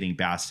course, getting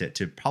Bassitt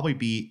to probably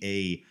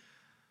be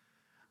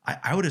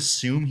I would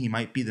assume he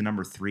might be the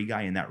number 3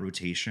 guy in that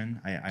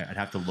rotation. I'd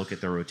have to look at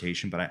their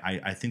rotation, but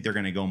I think they're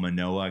going to go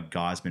Manoah,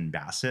 Gausman,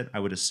 Bassitt, I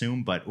would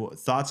assume. But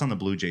thoughts on the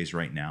Blue Jays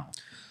right now?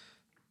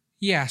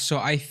 Yeah, so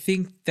I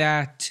think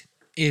that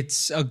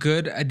it's a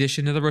good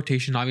addition to the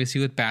rotation, obviously,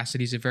 with Bassitt.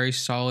 He's a very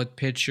solid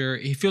pitcher.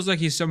 He feels like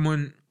he's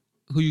someone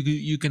who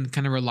you can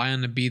kind of rely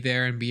on to be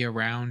there and be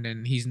around.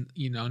 And he's,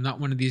 not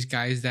one of these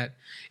guys that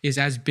is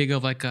as big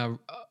of like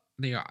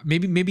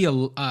maybe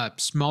a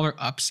smaller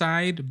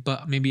upside,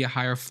 but maybe a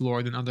higher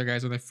floor than other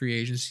guys on the free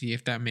agency,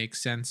 if that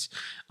makes sense.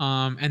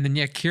 And then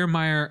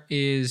Kiermaier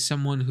is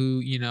someone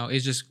who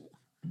is just.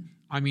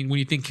 I mean, when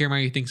you think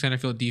Kiermaier, you think center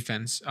field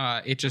defense.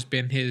 It's just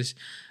been his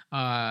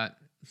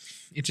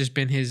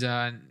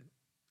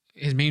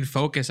main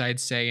focus, I'd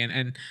say.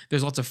 And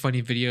there's lots of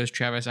funny videos,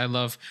 Travis. I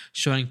love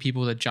showing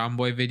people the John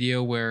Boy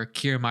video where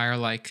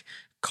Kiermaier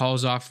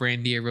calls off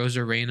Randy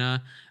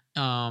Arozarena.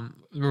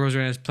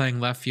 Arozarena is playing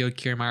left field,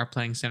 Kiermaier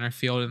playing center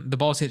field, and the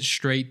ball's hit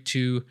straight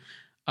to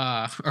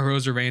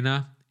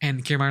Arozarena,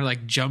 and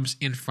Kiermaier jumps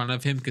in front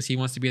of him because he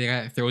wants to be the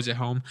guy that throws it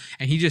home.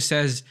 And he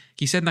said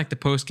in the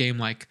post game,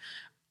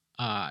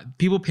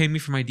 people pay me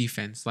for my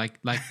defense.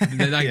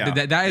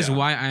 That is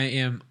why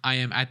I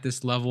am at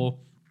this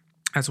level.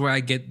 That's where I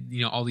get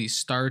all these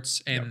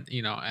starts and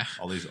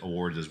all these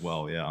awards as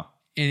well. Yeah.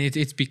 And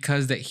it's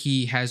because that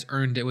he has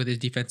earned it with his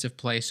defensive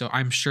play. So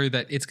I'm sure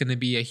that it's going to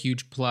be a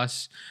huge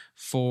plus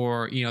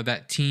for,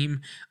 that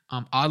team.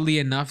 Oddly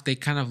enough, they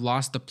kind of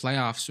lost the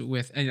playoffs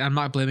and I'm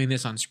not blaming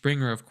this on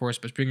Springer, of course,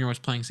 but Springer was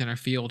playing center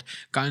field,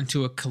 got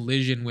into a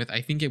collision with,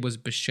 I think it was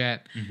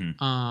Bichette.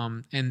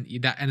 Mm-hmm. And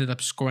that ended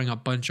up scoring a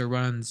bunch of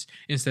runs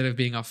instead of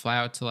being a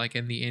flyout to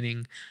end the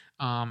inning.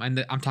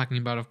 I'm talking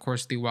about, of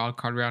course, the wild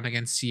card round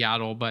against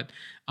Seattle, but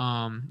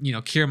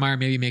Kiermaier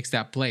maybe makes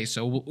that play.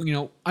 So,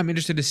 I'm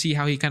interested to see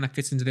how he kind of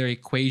fits into their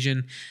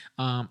equation.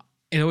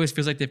 It always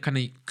feels like they've kind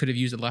of could have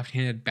used a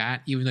left-handed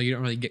bat, even though you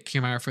don't really get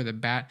Kiermaier for the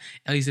bat.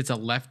 At least it's a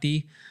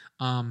lefty.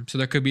 So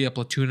there could be a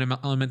platoon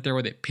element there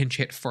where they pinch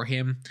hit for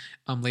him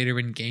later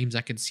in games.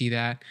 I could see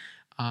that.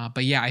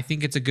 But yeah, I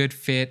think it's a good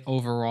fit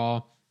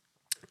overall.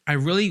 I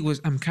like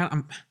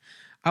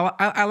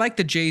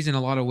the Jays in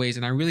a lot of ways,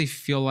 and I really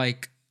feel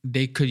like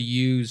they could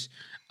use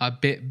a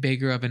bit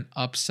bigger of an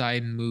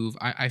upside move.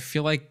 I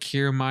feel like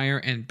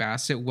Kiermaier and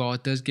Bassitt, while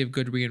it does give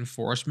good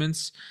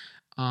reinforcements,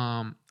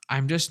 I'm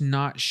just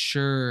not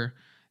sure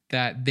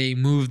that they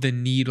move the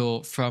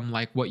needle from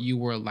like what you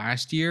were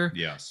last year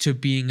Yes. to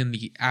being in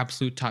the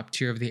absolute top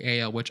tier of the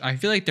AL, which I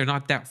feel like they're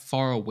not that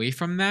far away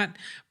from that,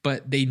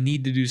 but they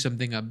need to do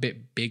something a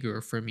bit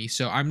bigger for me.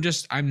 So I'm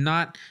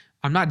not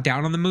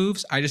down on the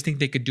moves. I just think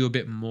they could do a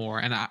bit more,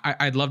 and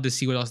I'd love to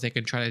see what else they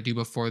can try to do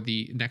before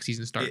the next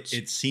season starts.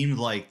 It seemed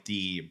like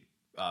the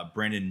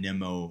Brandon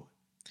Nimmo,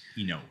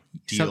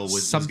 deal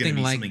was going to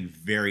be something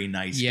very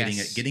nice.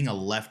 Yes. Getting a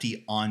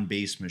lefty on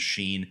base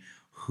machine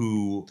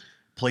who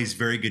plays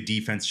very good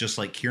defense, just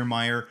like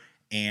Kiermaier,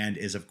 and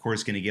is of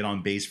course going to get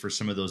on base for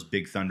some of those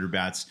big Thunder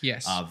bats.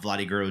 Yes.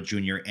 Vladdy Guerrero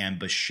Jr. and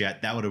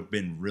Bichette. That would have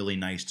been really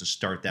nice to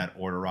start that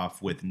order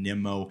off with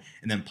Nimmo,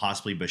 and then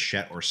possibly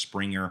Bichette or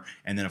Springer,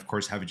 and then of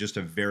course have just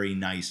a very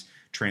nice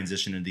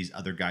transition of these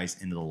other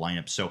guys into the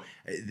lineup. So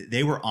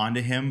they were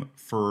onto him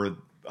for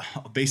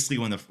basically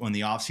when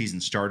the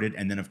offseason started,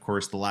 and then of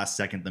course the last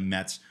second the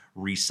Mets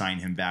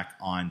re-signed him back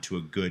onto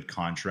a good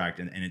contract,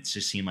 and it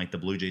just seemed like the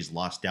Blue Jays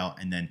lost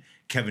out, and then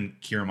Kevin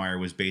Kiermaier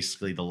was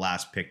basically the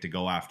last pick to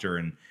go after,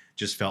 and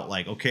just felt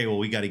like, okay, well,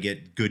 we got to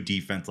get good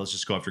defense. Let's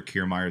just go after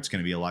Kiermaier. It's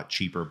going to be a lot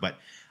cheaper. But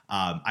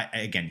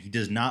again, he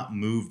does not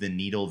move the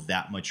needle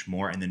that much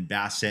more. And then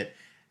Bassitt,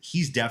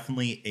 he's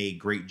definitely a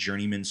great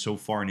journeyman so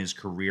far in his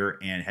career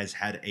and has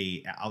had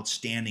a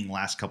outstanding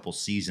last couple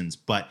seasons.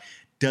 But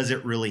does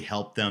it really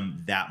help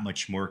them that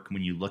much more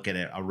when you look at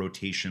a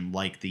rotation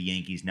like the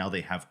Yankees? Now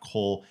they have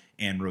Cole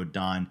and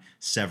Rodon,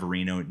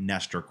 Severino,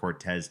 Nestor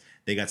Cortez.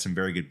 They got some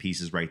very good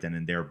pieces right then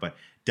and there, but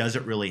does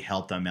it really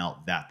help them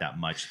out that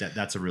much?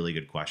 That's a really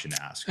good question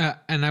to ask.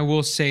 And I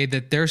will say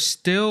that there's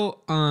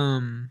still,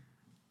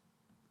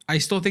 I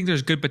still think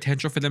there's good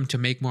potential for them to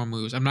make more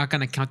moves. I'm not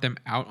going to count them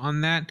out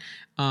on that.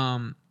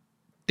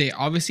 They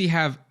obviously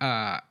have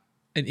an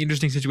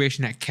interesting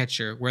situation at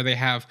catcher where they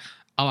have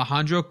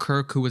Alejandro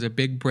Kirk, who was a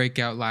big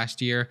breakout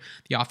last year.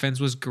 The offense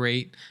was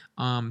great.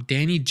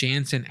 Danny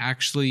Jansen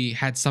actually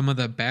had some of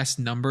the best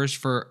numbers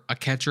for a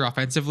catcher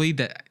offensively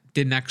that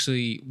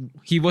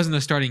he wasn't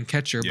a starting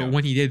catcher, but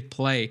when he did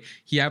play,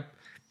 he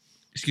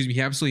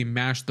absolutely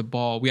mashed the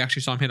ball. We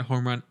actually saw him hit a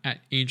home run at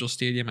Angel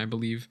Stadium, I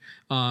believe.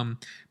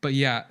 But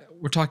yeah,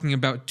 we're talking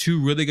about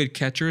two really good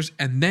catchers.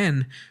 And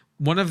then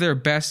one of their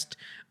best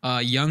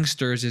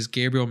youngsters is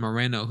Gabriel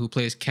Moreno, who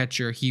plays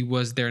catcher. He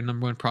was their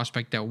number one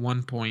prospect at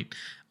one point.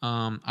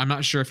 I'm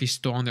not sure if he's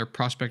still on their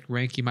prospect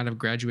rank. He might have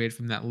graduated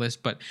from that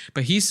list, but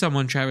he's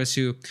someone, Travis,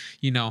 who,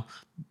 you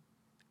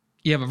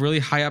have a really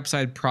high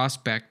upside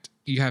prospect.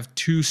 You have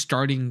two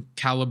starting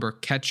caliber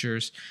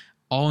catchers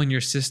all in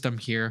your system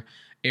here.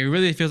 It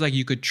really feels like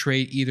you could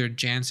trade either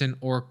Jansen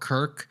or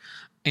Kirk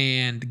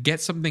and get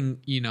something,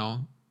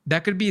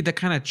 that could be the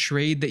kind of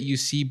trade that you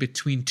see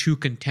between two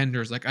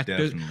contenders. Like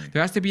there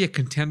has to be a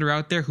contender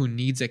out there who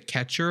needs a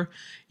catcher.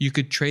 You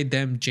could trade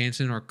them,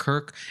 Jansen or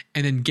Kirk,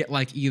 and then get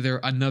like either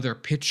another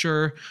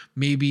pitcher.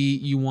 Maybe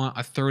you want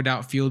a third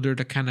outfielder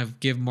to kind of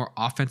give more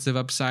offensive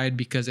upside,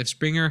 because if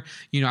Springer,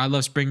 I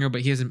love Springer,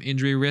 but he has some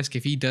injury risk.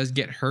 If he does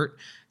get hurt,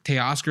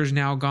 Teoscar's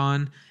now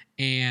gone,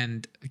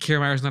 and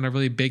Kiermaier's not a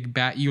really big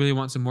bat. You really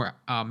want some more,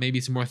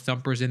 maybe some more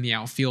thumpers in the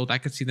outfield. I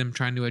could see them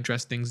trying to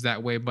address things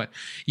that way. But,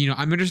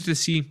 I'm interested to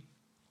see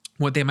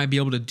what they might be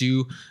able to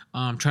do,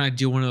 trying to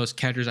deal one of those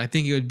catchers. I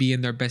think it would be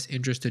in their best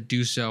interest to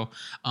do so,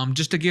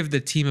 just to give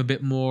the team a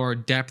bit more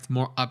depth,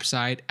 more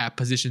upside at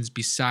positions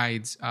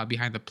besides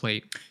behind the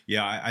plate.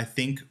 Yeah, I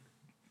think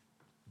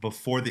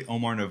before the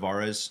Omar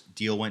Narvaez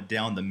deal went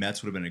down, the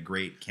Mets would have been a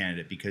great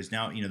candidate, because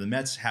now, the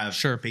Mets have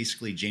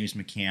basically James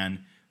McCann,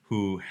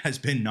 who has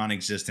been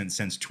non-existent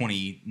since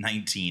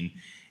 2019.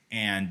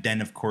 And then,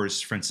 of course,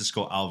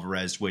 Francisco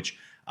Alvarez, which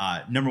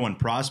number one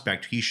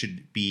prospect, he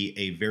should be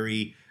a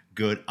very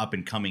good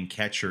up-and-coming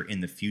catcher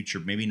in the future.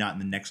 Maybe not in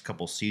the next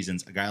couple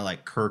seasons. A guy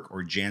like Kirk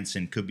or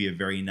Jansen could be a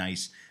very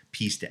nice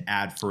piece to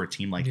add for a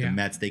team like the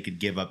Mets. They could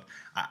give up.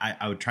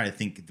 I would try to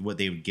think what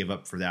they would give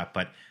up for that,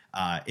 but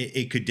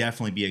it could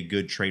definitely be a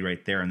good trade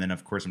right there. And then,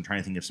 of course, I'm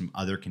trying to think of some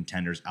other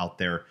contenders out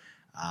there.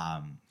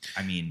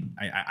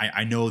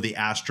 I know the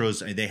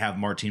Astros, they have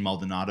Martin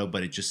Maldonado,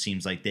 but it just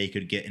seems like they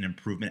could get an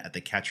improvement at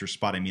the catcher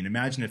spot. I mean,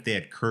 imagine if they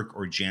had Kirk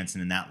or Jansen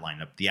in that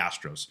lineup, the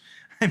Astros.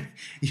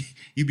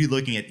 You'd be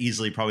looking at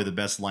easily probably the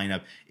best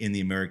lineup in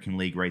the American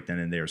League right then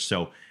and there.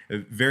 So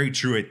very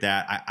true at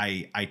that.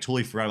 I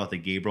totally forgot about the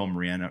Gabriel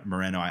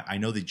Moreno. I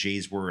know the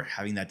Jays were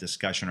having that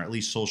discussion, or at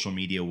least social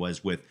media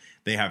was, with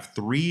they have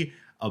three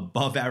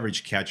above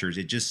average catchers.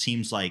 It just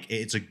seems like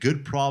it's a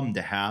good problem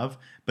to have,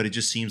 but it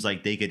just seems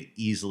like they could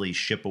easily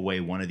ship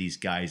away one of these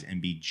guys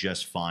and be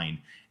just fine.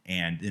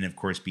 And then, of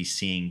course, be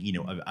seeing,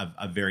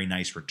 a very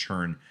nice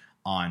return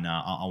on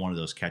one of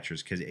those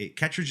catchers, because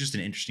catcher is just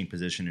an interesting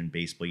position in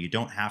baseball. You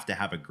don't have to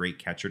have a great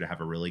catcher to have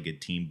a really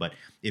good team, but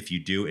if you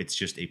do, it's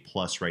just a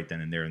plus right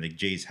then and there. And the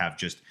Jays have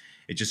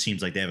it just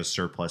seems like they have a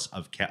surplus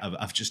of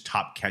just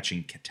top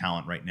catching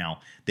talent right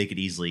now. They could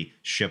easily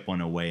ship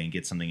one away and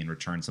get something in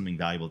return, something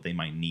valuable that they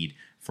might need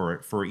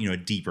for a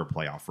deeper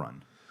playoff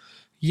run.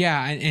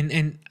 Yeah,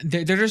 and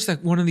they're just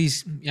like one of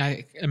these.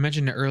 I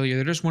mentioned it earlier.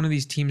 They're just one of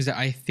these teams that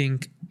I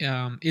think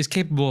is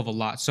capable of a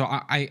lot. So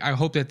I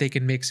hope that they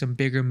can make some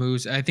bigger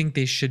moves. I think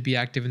they should be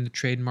active in the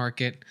trade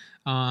market.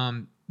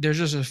 There's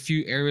just a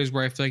few areas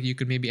where I feel like you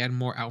could maybe add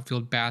more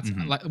outfield bats.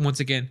 Like, once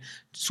again,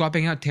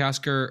 swapping out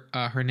Teoscar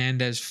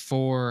Hernandez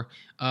for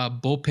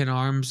bullpen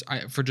arms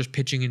for just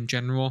pitching in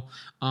general.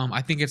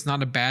 I think it's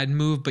not a bad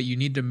move, but you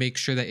need to make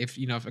sure that if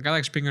a guy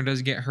like Springer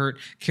does get hurt,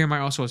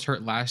 Kiermaier also was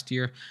hurt last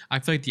year. I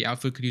feel like the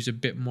outfield could use a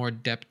bit more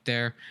depth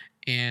there.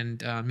 And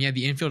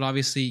the infield,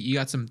 obviously, you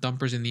got some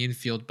thumpers in the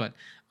infield, but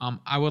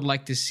I would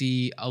like to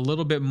see a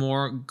little bit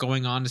more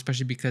going on,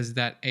 especially because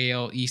that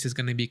AL East is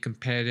going to be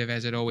competitive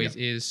as it always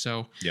is.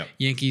 So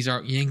Yankees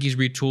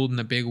retooled in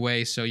a big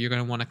way, so you're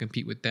going to want to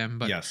compete with them.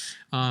 But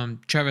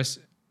Travis,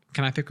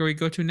 can I pick where we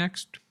go to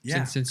next?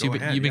 Yeah, since you've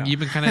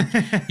been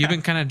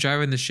kind of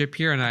driving the ship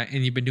here,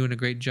 and you've been doing a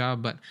great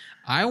job. But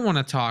I want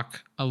to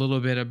talk a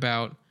little bit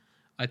about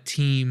a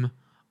team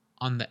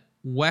on the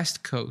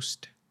West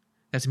Coast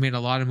that's made a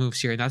lot of moves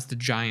here, and that's the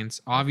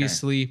Giants.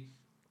 Obviously,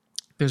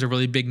 there's a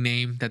really big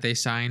name that they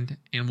signed,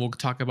 and we'll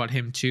talk about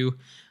him too.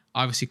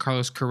 Obviously,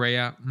 Carlos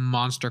Correa,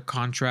 monster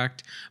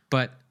contract,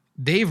 but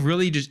they've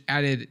really just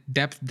added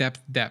depth.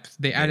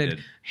 They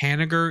added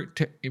Haniger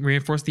to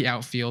reinforce the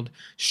outfield,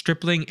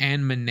 Stripling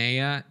and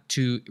Manaea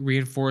to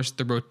reinforce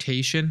the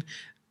rotation.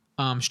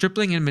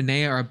 Stripling and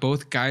Manaea are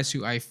both guys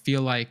who I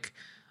feel like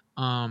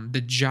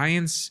the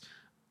Giants,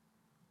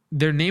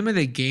 their name of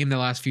the game the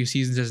last few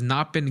seasons has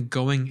not been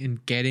going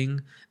and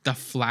getting the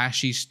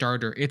flashy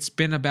starter. It's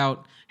been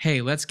about,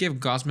 hey, let's give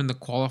Gausman the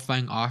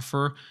qualifying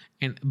offer,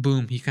 and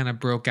boom, he kind of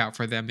broke out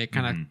for them. They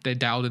they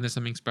dialed into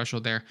something special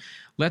there.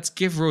 Let's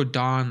give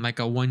Rodon like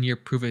a 1-year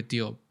prove-it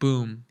deal.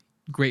 Boom,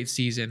 great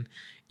season.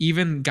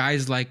 Even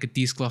guys like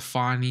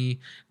DeSclafani,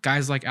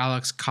 guys like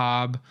Alex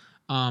Cobb,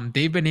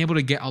 they've been able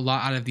to get a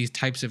lot out of these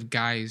types of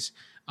guys.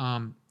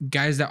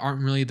 Guys that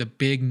aren't really the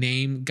big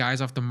name guys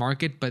off the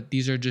market, but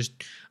these are just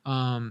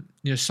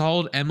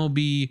solid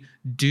MLB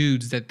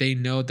dudes that they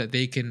know that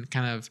they can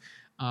kind of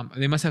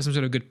they must have some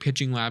sort of good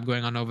pitching lab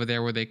going on over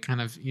there where they kind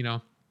of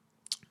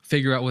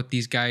figure out what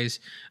these guys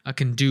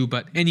can do.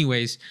 But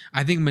anyways,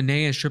 I think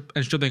Manaea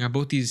and Stripling are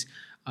both these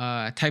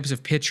types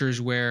of pitchers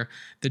where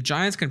the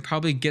Giants can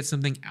probably get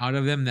something out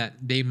of them that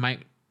they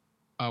might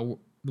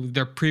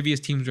their previous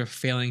teams were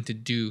failing to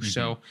do.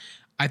 So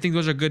I think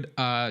those are good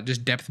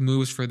just depth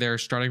moves for their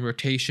starting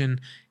rotation.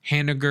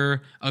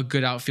 Haniger, a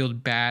good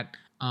outfield bat.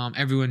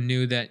 Everyone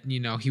knew that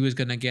he was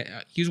going to get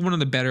he was one of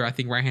the better, I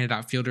think, right-handed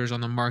outfielders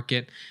on the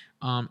market.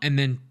 And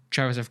then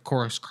Travis, of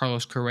course,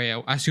 Carlos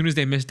Correa. As soon as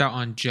they missed out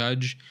on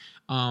Judge,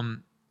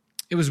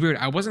 it was weird.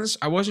 I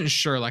wasn't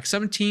sure. Like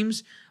some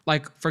teams,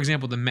 like for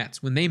example the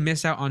Mets, when they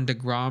miss out on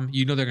DeGrom,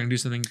 they're going to do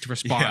something to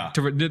respond.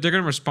 They're going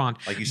to respond.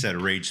 Like you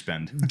said, rage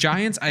spend.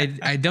 Giants, I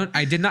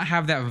did not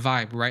have that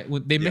vibe. Right,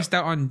 when they missed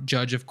out on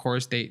Judge. Of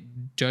course,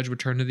 Judge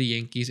returned to the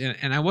Yankees,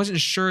 and I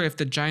wasn't sure if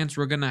the Giants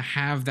were going to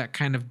have that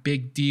kind of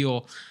big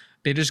deal.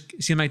 They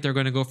just seem like they're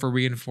going to go for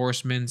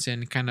reinforcements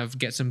and kind of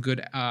get some good,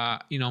 a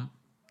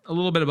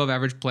little bit above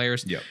average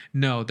players.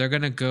 No, they're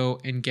going to go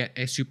and get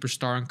a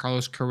superstar in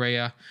Carlos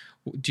Correa.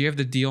 Do you have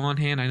the deal on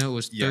hand? I know it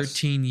was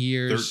 13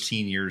 years.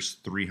 13 years,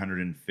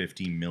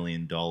 $350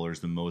 million,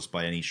 the most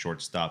by any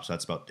shortstop. So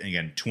that's about,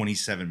 again,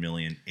 $27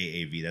 million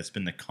AAV. That's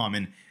been the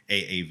common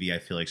AAV, I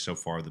feel like, so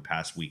far the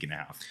past week and a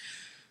half.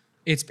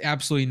 It's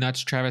absolutely nuts,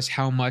 Travis,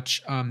 how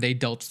much they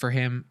dealt for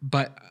him.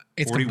 But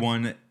it's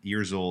 41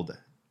 years old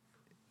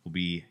will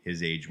be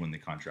his age when the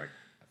contract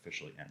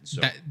officially ends.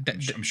 So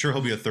I'm sure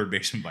he'll be a third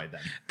baseman by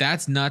then.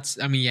 That's nuts.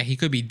 I mean, he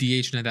could be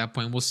DHing at that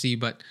point. We'll see.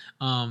 But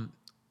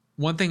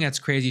one thing that's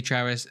crazy,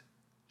 Travis,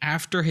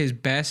 after his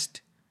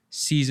best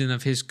season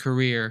of his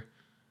career,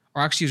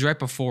 or actually it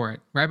was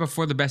right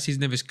before the best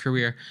season of his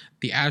career,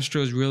 the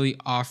Astros really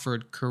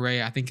offered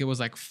Correa, I think it was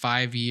like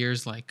 5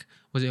 years, like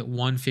was it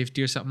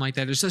 150 or something like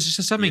that? It's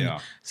just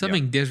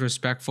something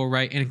disrespectful,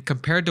 right? And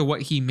compared to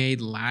what he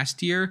made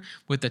last year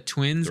with the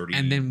Twins, 30,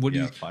 and then what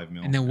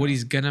what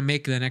he's gonna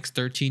make in the next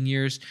 13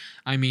 years,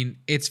 I mean,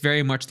 it's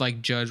very much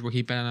like Judge, where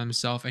he bet on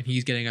himself and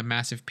he's getting a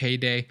massive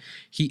payday.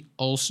 He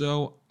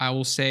also, I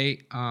will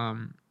say,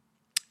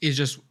 is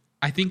just,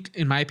 I think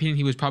in my opinion,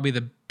 he was probably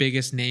the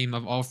biggest name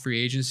of all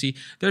free agency.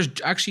 There's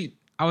actually,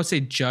 I would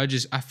say Judge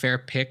is a fair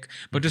pick,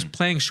 but just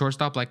playing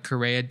shortstop like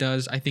Correa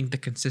does, I think the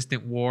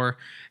consistent WAR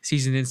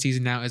season in,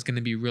 season out is going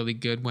to be really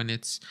good when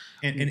it's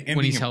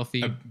when he's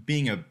healthy.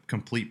 Being a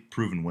complete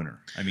proven winner.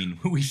 I mean,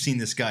 we've seen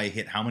this guy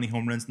hit how many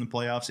home runs in the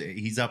playoffs?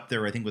 He's up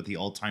there, I think, with the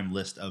all-time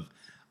list of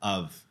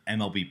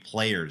MLB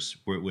players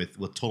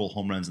with total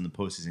home runs in the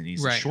postseason.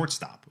 He's a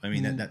shortstop. I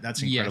mean,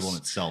 that's incredible in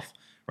itself,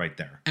 right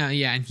there.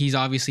 And he's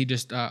obviously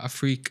just a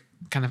freak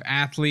kind of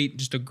athlete,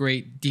 just a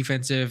great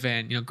defensive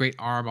and great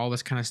arm, all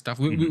this kind of stuff.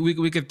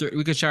 We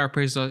could shower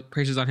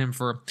praises on him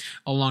for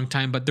a long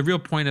time, but the real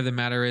point of the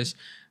matter is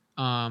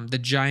the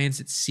Giants,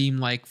 it seemed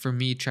like, for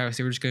me, Travis,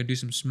 they were just going to do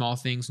some small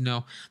things.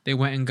 No, they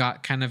went and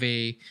got kind of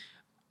a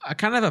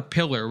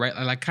pillar, right?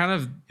 Like kind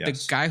of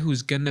the guy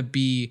who's going to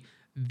be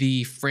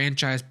the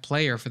franchise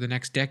player for the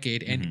next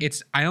decade. And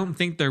I don't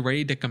think they're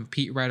ready to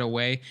compete right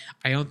away.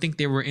 I don't think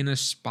they were in a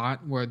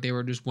spot where they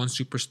were just one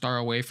superstar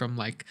away from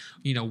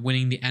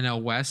winning the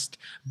NL West.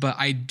 But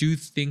I do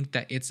think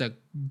that it's a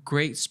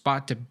great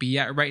spot to be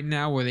at right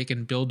now where they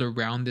can build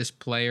around this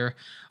player.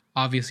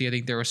 Obviously, I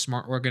think they're a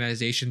smart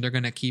organization. They're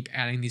going to keep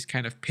adding these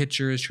kind of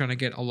pitchers, trying to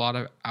get a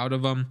lot out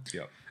of them.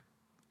 Yep.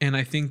 And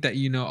I think that,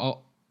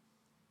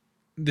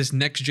 this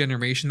next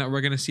generation that we're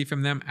going to see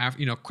from them,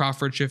 after,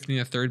 Crawford shifting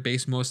to third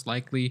base most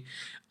likely,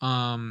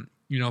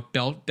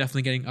 Belt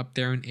definitely getting up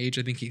there in age.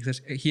 I think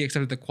he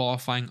accepted the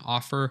qualifying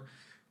offer.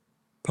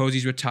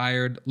 Posey's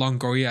retired.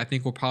 Longoria, I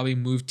think, will probably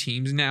move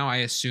teams now, I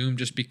assume,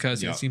 just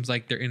because it seems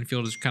like their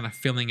infield is kind of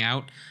filling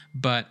out.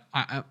 But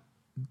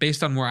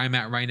based on where I'm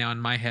at right now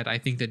in my head, I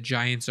think the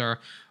Giants are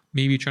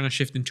maybe trying to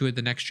shift into it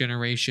the next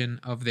generation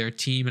of their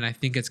team, and I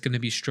think it's going to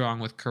be strong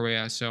with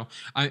Correa. So,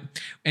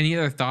 any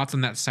other thoughts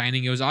on that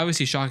signing? It was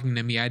obviously shocking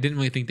to me. I didn't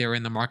really think they were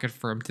in the market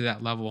for him to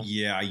that level.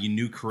 Yeah, you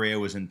knew Correa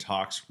was in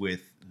talks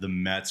with the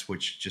Mets,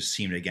 which just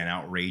seemed, again,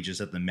 outrageous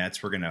that the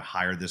Mets were going to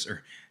hire this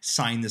or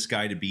sign this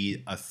guy to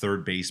be a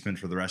third baseman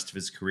for the rest of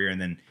his career. And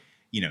then,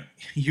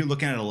 you're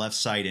looking at a left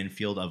side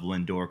infield of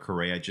Lindor,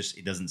 Correa.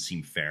 It doesn't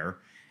seem fair.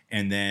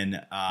 And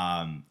then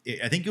I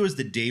think it was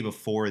the day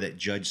before that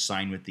Judge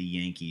signed with the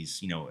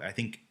Yankees. I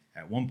think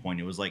at one point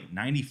it was like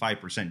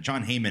 95%.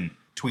 John Heyman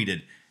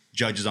tweeted,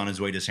 Judge is on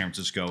his way to San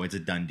Francisco. It's a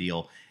done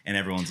deal. And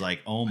everyone's like,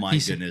 oh my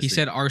goodness. He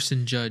said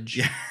arson Judge.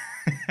 Yeah.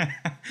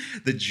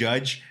 The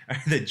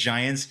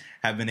Giants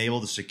have been able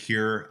to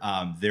secure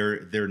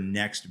their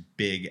next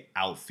big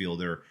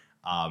outfielder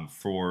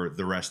for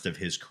the rest of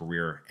his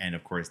career. And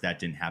of course, that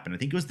didn't happen. I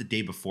think it was the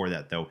day before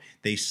that, though.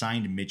 They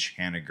signed Mitch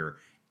Haniger.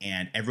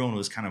 And everyone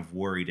was kind of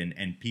worried.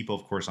 And people,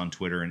 of course, on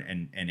Twitter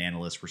and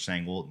analysts were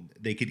saying, well,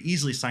 they could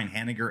easily sign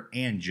Haniger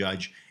and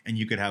Judge, and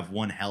you could have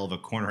one hell of a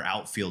corner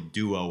outfield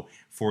duo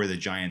for the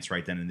Giants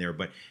right then and there.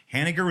 But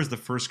Haniger was the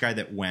first guy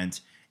that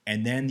went.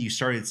 And then you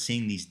started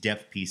seeing these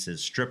depth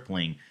pieces,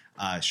 Stripling,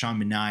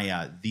 Sean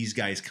Manaea, these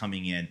guys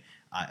coming in.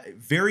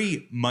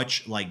 Very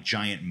much like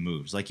Giant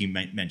moves, like you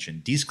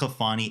mentioned.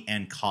 DeSclafani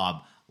and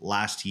Cobb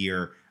last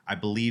year. I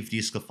believe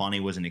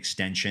DeSclafani was an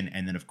extension.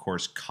 And then, of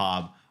course,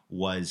 Cobb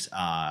was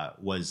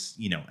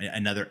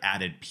another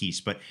added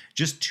piece, but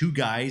just two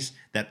guys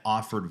that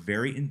offered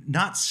very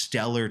not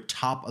stellar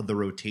top of the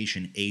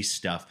rotation ace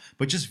stuff,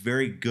 but just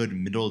very good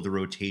middle of the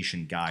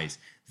rotation guys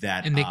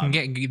that and they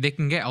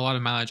can get a lot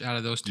of mileage out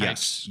of those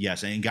types.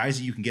 Yes, and guys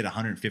that you can get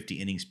 150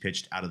 innings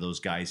pitched out of those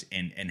guys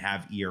and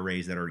have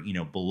ERAs that are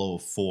below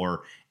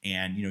 4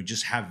 and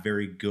just have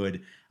very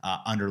good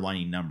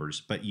underlining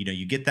numbers. But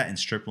you get that in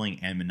Stripling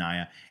and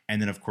Manaea,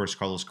 and then of course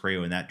Carlos Correa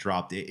when that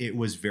dropped, it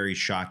was very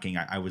shocking.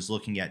 I was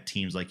looking at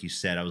teams like you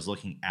said. I was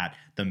looking at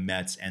the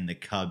Mets and the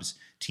Cubs,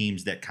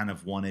 teams that kind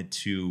of wanted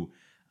to.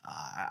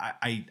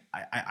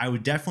 I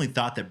would definitely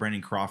thought that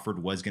Brandon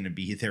Crawford was going to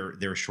be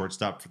their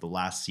shortstop for the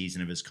last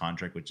season of his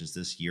contract, which is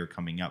this year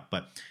coming up.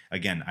 But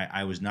again,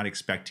 I was not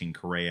expecting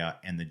Correa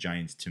and the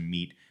Giants to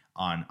meet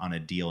on a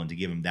deal and to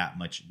give him that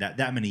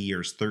many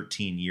years,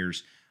 13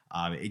 years.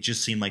 It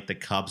just seemed like the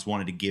Cubs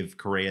wanted to give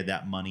Correa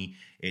that money.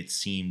 It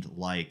seemed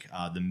like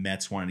the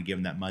Mets wanted to give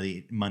him that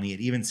money. It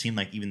even seemed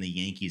like even the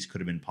Yankees could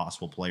have been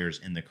possible players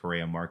in the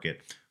Correa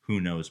market. Who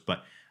knows?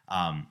 But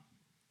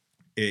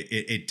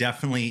it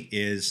definitely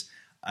is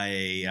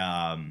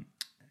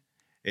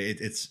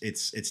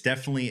it's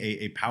definitely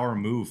a power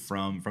move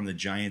from the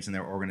Giants and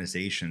their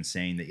organization,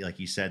 saying that, like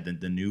you said,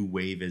 the new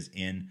wave is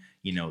in.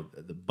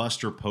 The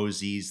Buster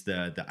Posies,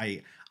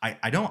 I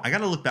got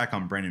to look back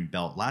on Brandon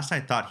Belt. Last I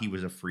thought he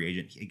was a free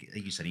agent.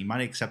 Like you said, he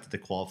might have accepted the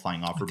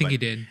qualifying offer. I think he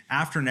did.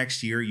 After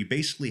next year, you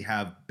basically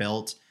have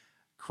Belt,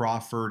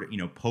 Crawford,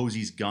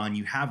 Posey's gone.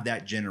 You have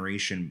that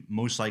generation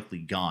most likely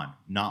gone,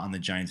 not on the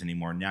Giants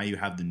anymore. Now you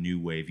have the new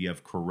wave. You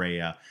have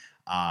Correa,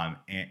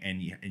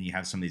 and you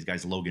have some of these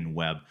guys, Logan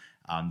Webb,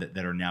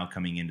 that are now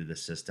coming into the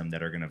system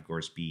that are going to, of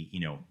course, be,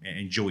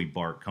 and Joey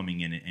Bart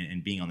coming in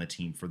and being on the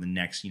team for the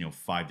next,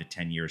 5 to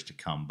 10 years to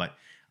come. But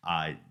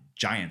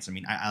Giants, I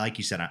mean, I like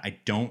you said, I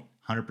don't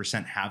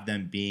 100% have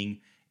them being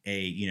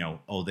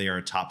they are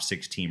a top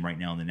 6 team right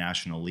now in the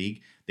National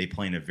League. They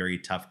play in a very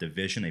tough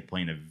division. They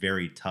play in a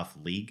very tough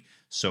league.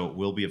 So it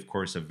will be, of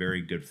course, a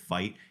very good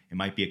fight. It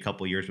might be a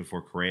couple years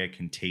before Correa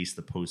can taste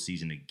the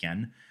postseason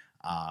again.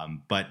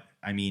 But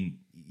I mean,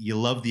 you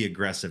love the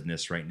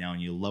aggressiveness right now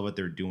and you love what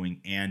they're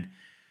doing. And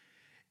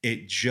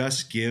it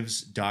just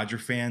gives Dodger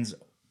fans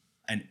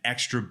an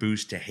extra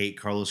boost to hate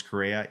Carlos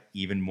Correa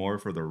even more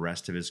for the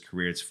rest of his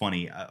career. It's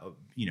funny,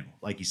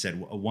 like you said,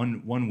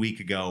 one week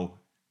ago,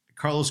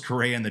 Carlos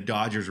Correa and the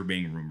Dodgers were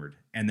being rumored.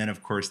 And then,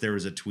 of course, there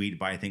was a tweet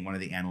by, I think, one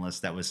of the analysts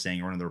that was saying,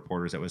 or one of the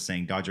reporters that was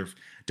saying,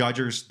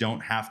 Dodgers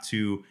don't have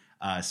to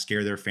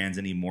scare their fans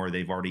anymore.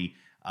 They've already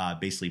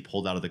basically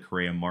pulled out of the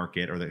Correa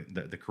market or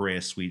the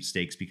Correa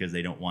sweepstakes because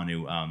they don't want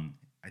to,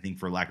 I think,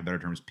 for lack of better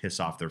terms, piss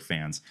off their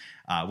fans,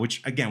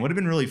 which, again, would have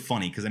been really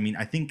funny because, I mean,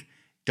 I think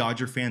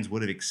Dodger fans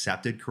would have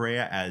accepted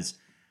Correa as,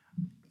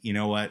 you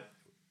know what,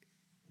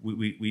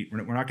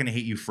 we're not going to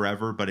hate you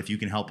forever, but if you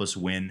can help us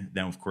win,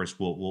 then of course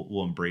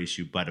we'll embrace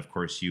you. But of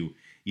course you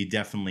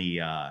definitely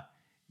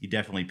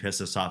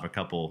pissed us off a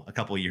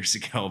couple years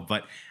ago.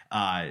 But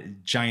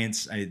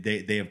Giants,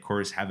 they of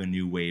course have a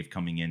new wave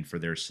coming in for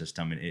their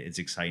system, and it's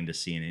exciting to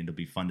see, and it'll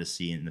be fun to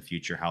see in the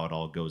future how it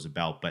all goes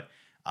about. But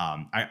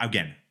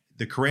again,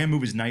 the Correa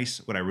move is nice.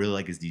 What I really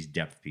like is these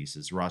depth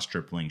pieces: Ross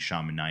Stripling,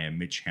 Sean Manaea,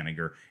 Mitch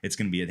Haniger. It's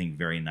going to be, I think,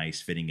 very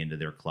nice fitting into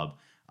their club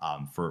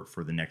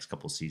for the next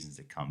couple seasons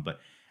to come.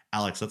 But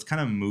Alex, let's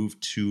kind of move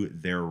to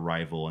their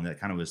rival, and that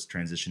kind of was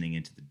transitioning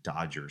into the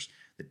Dodgers.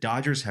 The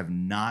Dodgers have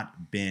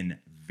not been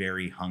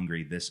very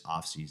hungry this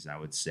offseason, I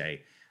would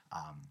say.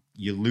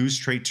 You lose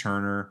Trey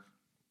Turner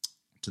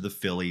to the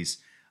Phillies.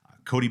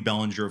 Cody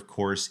Bellinger, of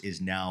course, is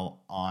now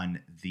on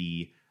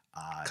the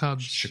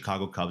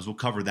Chicago Cubs. We'll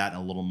cover that in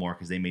a little more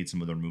because they made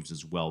some of their moves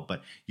as well.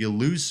 But you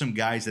lose some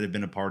guys that have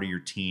been a part of your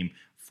team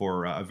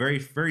for a very,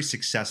 very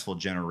successful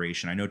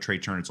generation. I know Trey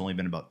Turner, it's only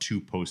been about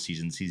 2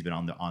 postseasons he's been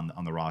on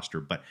the roster,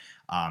 but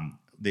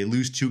they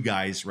lose 2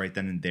 guys right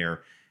then and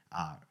there.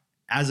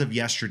 As of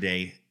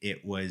yesterday,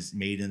 it was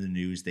made in the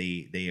news.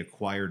 They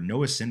acquired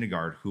Noah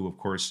Syndergaard, who of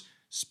course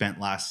spent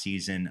last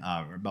season,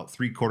 about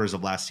 3/4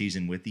 of last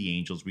season with the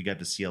Angels. We got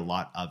to see a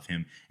lot of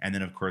him, and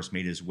then of course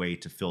made his way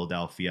to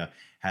Philadelphia.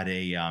 Had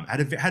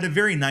a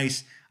very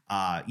nice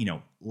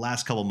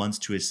last couple months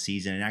to his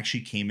season, and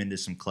actually came into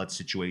some clutch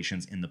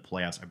situations in the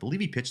playoffs. I believe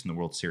he pitched in the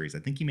World Series. I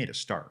think he made a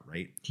start,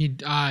 right? He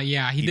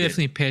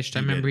definitely pitched. I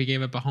remember he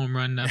gave up a home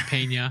run to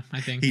Pena,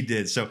 I think. He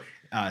did. So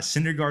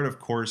Syndergaard, of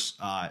course,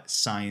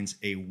 signs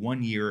a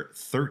 1-year,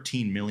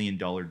 $13 million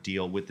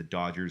deal with the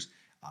Dodgers.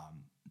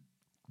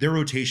 Their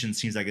rotation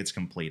seems like it's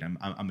complete.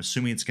 I'm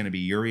assuming it's going to be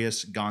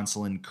Urias,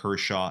 Gonsolin,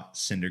 Kershaw,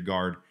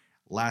 Syndergaard.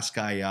 Last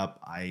guy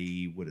up,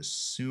 I would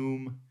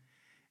assume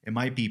it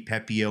might be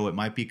Pepio. It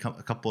might be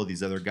a couple of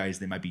these other guys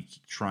they might be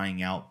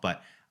trying out.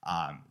 But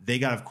they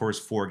got, of course,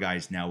 4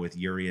 guys now with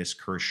Urias,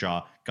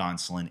 Kershaw,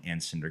 Gonsolin,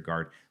 and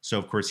Syndergaard. So,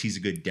 of course, he's a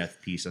good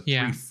depth piece, a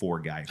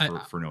 3-4 guy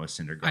for Noah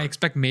Syndergaard. I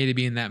expect May to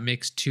be in that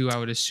mix, too, I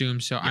would assume.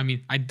 So, yeah. I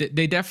mean,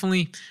 they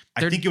definitely...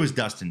 I think it was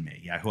Dustin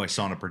May, who I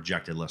saw on a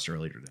projected list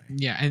earlier today.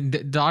 Yeah, and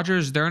the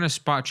Dodgers, they're in a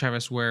spot,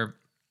 Travis, where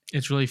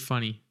it's really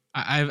funny.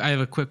 I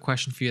have a quick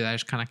question for you that I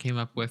just kind of came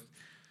up with.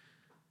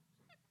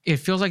 It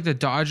feels like the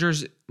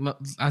Dodgers,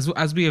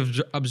 as we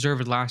have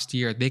observed last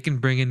year, they can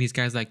bring in these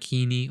guys like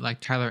Heaney, like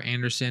Tyler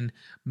Anderson,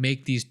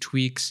 make these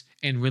tweaks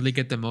and really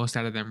get the most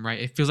out of them, right?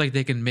 It feels like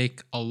they can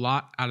make a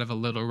lot out of a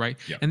little, right?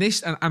 Yep.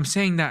 And I'm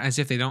saying that as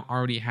if they don't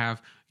already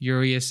have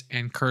Urias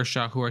and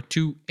Kershaw, who are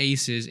 2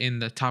 aces in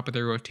the top of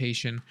their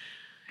rotation.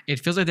 It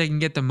feels like they can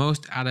get the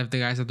most out of the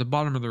guys at the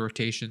bottom of the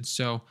rotation.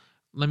 So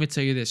let me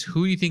tell you this: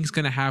 who do you think is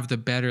going to have the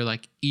better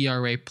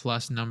ERA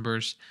plus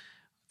numbers?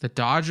 The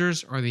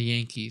Dodgers or the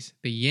Yankees?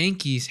 The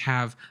Yankees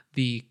have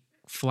the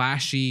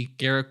flashy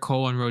Garrett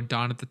Cole and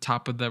Rodon at the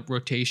top of the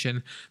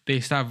rotation. They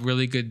still have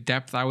really good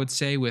depth, I would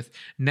say, with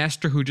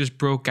Nestor, who just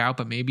broke out,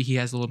 but maybe he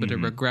has a little bit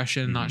of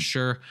regression. Not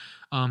sure.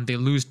 They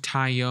lose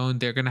Tyone.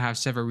 They're going to have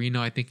Severino,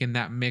 I think, in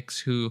that mix,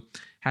 who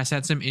has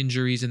had some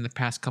injuries in the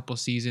past couple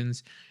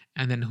seasons.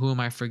 And then who am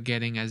I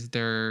forgetting as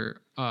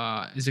their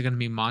is it going to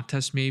be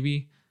Montes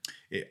maybe?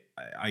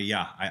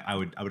 I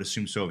would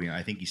assume so.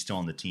 I think he's still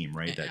on the team,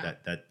 right?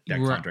 That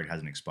contract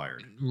hasn't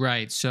expired.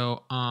 Right.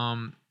 So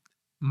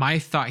my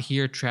thought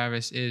here,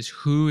 Travis, is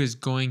who is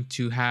going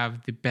to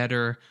have the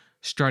better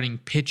starting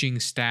pitching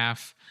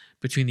staff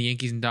between the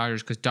Yankees and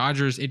Dodgers? Because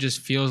Dodgers, it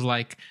just feels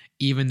like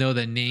even though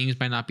the names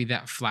might not be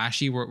that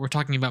flashy, we're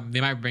talking about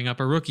they might bring up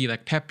a rookie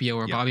like Pepio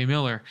or Bobby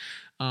Miller.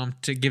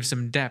 To give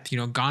some depth.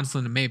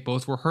 Gonsolin and May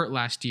both were hurt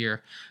last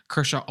year.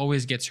 Kershaw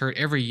always gets hurt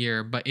every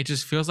year, but it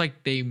just feels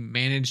like they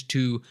managed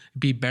to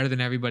be better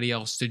than everybody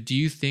else. So do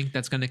you think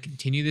that's going to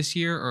continue this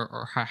year,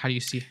 or how do you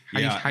see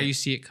how do you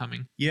see it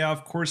coming? Yeah,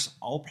 of course,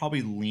 I'll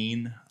probably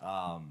lean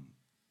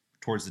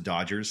towards the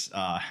Dodgers.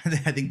 I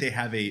think they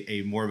have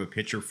a more of a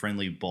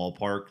pitcher-friendly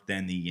ballpark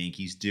than the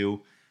Yankees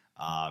do.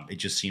 It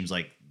just seems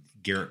like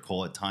Garrett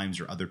Cole at times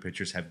or other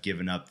pitchers have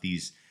given up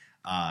these,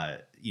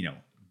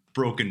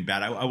 broken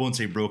bat. I won't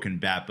say broken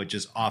bat, but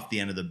just off the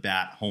end of the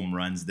bat home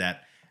runs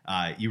that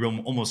you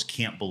almost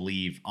can't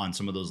believe on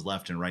some of those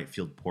left and right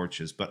field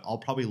porches. But I'll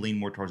probably lean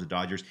more towards the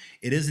Dodgers.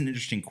 It is an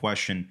interesting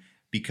question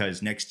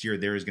because next year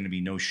there is going to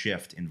be no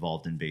shift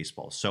involved in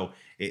baseball. So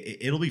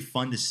it'll be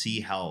fun to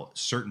see how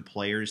certain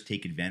players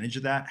take advantage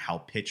of that, how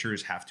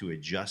pitchers have to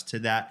adjust to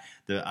that.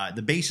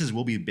 The bases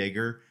will be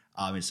bigger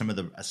in some of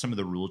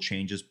the rule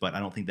changes, but I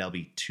don't think that'll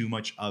be too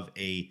much of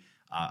a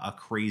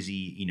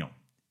crazy,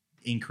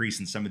 increase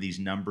in some of these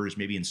numbers.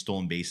 Maybe in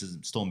stolen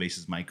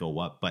bases might go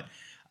up, but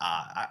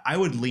I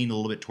would lean a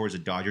little bit towards the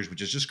Dodgers,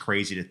 which is just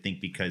crazy to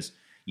think because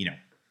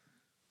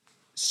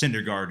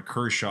Syndergaard,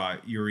 Kershaw,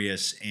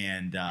 Urias,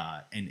 and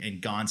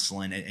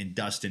Gonsolin and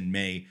Dustin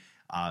May,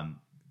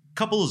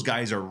 couple of those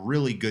guys are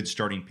really good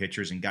starting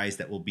pitchers and guys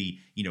that will be,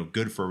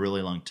 good for a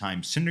really long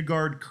time.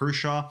 Syndergaard,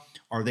 Kershaw,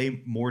 are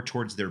they more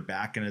towards their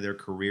back end of their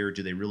career?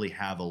 Do they really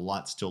have a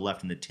lot still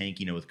left in the tank?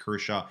 With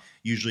Kershaw,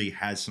 usually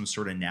has some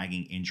sort of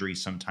nagging injury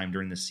sometime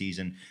during the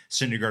season.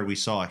 Syndergaard, we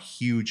saw a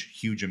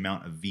huge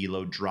amount of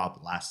velo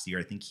drop last year.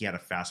 I think he had a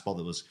fastball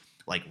that was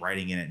like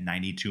riding in at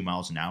 92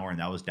 miles an hour, and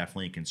that was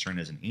definitely a concern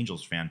as an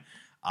Angels fan.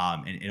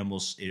 And it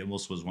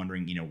almost was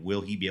wondering,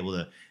 will he be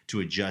able to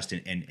adjust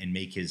and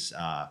make his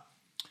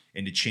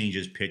and to change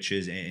his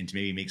pitches and to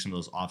maybe make some of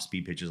those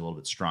off-speed pitches a little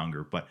bit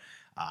stronger. But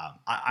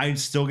I'm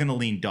still going to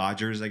lean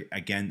Dodgers.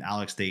 Again,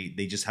 Alex, they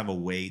just have a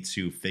way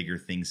to figure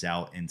things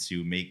out and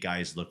to make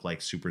guys look like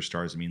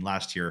superstars. I mean,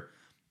 last year,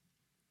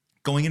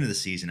 going into the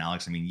season,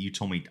 Alex, I mean, you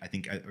told me, I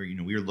think,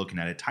 we were looking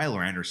at it.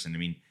 Tyler Anderson, I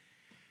mean,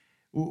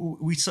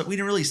 we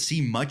didn't really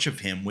see much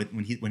of him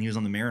when he was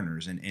on the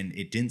Mariners, and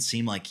it didn't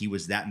seem like he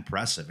was that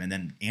impressive. And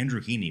then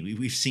Andrew Heaney,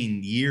 we've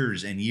seen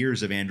years and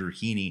years of Andrew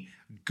Heaney,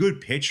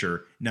 good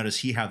pitcher. Now, does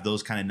he have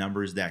those kind of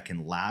numbers that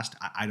can last?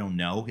 I don't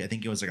know. I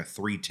think it was like a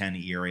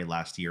 3.10 ERA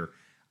last year.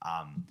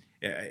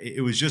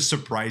 It was just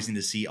surprising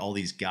to see all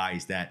these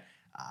guys that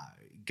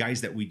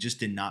we just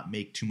did not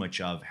make too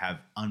much of have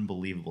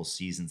unbelievable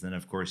seasons. And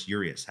of course,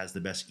 Urias has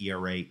the best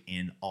ERA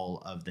in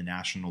all of the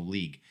National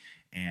League.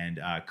 And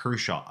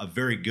Kershaw, a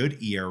very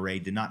good ERA,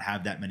 did not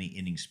have that many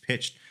innings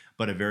pitched,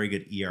 but a very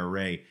good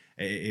ERA.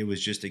 It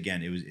was just,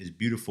 again, it was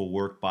beautiful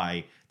work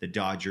by the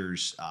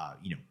Dodgers,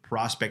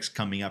 prospects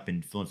coming up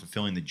and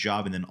fulfilling the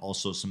job, and then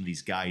also some of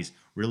these guys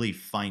really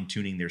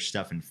fine-tuning their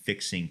stuff and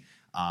fixing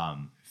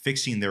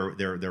their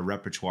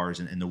repertoires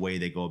and the way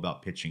they go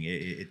about pitching.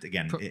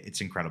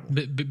 It's incredible.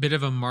 Bit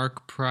of a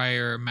Mark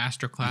Prior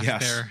masterclass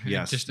there.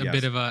 Yes, just a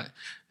bit of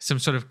some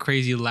sort of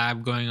crazy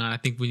lab going on. I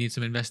think we need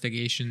some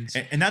investigations.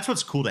 And that's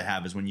what's cool to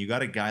have is when you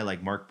got a guy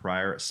like Mark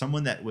Prior,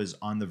 someone that was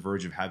on the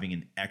verge of having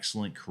an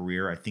excellent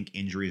career. I think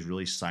injuries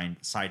really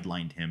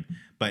sidelined him,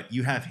 but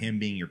you have him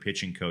being your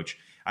pitching coach.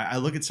 I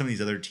look at some of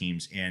these other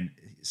teams, and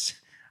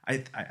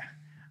I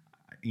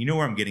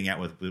where I'm getting at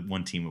with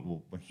one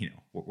team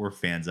we're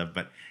fans of,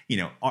 but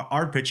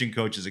our pitching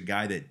coach is a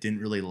guy that didn't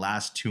really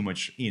last too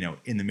much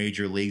in the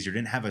major leagues or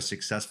didn't have a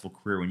successful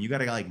career. When you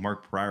got a guy like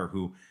Mark Prior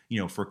who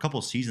for a couple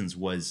of seasons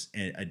was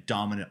a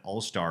dominant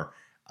all-star,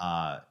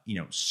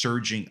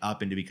 surging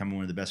up into becoming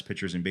one of the best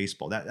pitchers in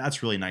baseball,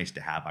 that's really nice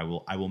to have. I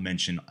will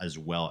mention as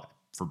well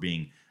for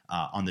being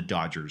on the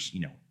Dodgers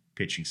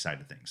pitching side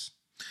of things.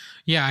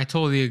 Yeah, I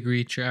totally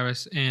agree,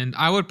 Travis. And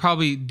I would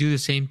probably do the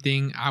same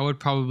thing. I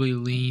would probably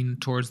lean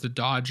towards the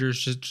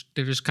Dodgers.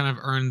 They've just kind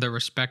of earned the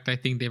respect. I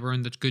think they've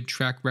earned the good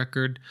track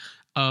record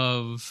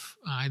of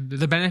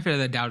the benefit of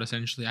the doubt,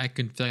 essentially. I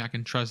can feel like I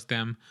can trust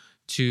them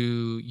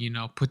to,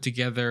 put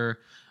together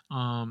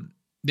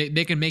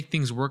they can make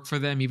things work for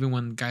them even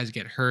when guys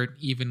get hurt,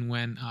 even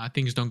when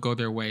things don't go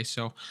their way.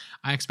 So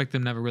I expect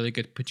them to have a really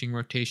good pitching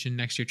rotation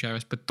next year,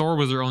 Travis. But Thor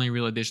was their only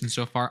real addition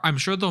so far. I'm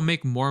sure they'll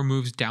make more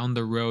moves down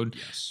the road.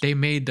 Yes. They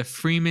made the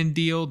Freeman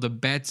deal, the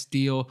Betts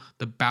deal,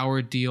 the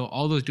Bauer deal.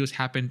 All those deals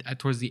happened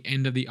towards the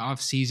end of the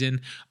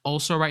offseason.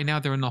 Also, right now,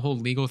 they're in the whole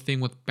legal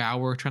thing with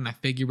Bauer, trying to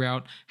figure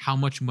out how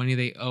much money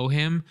they owe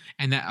him,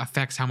 and that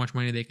affects how much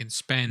money they can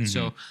spend.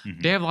 So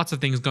they have lots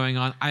of things going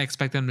on. I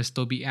expect them to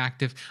still be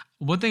active.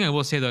 One thing I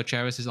will say though,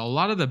 Travis, is a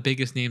lot of the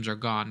biggest names are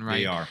gone,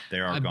 right? They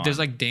are gone. There's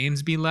like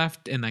Dansby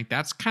left, and like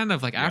that's kind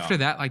of like after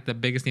that, like the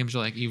biggest names are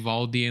like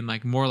Eovaldi and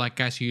like more like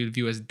guys who you'd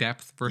view as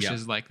depth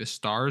versus like the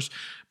stars.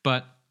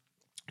 But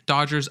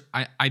Dodgers,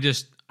 I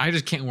just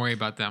can't worry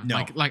about them. No,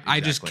 exactly. I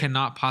just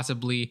cannot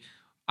possibly.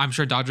 I'm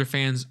sure Dodger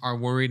fans are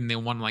worried and they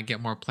want to like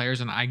get more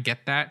players, and I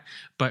get that.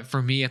 But for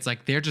me, it's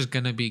like they're just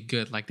gonna be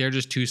good. Like they're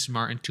just too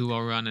smart and too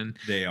well run, and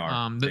they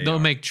are. They'll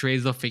make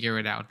trades. They'll figure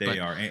it out. They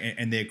are,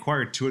 and they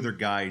acquired two other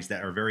guys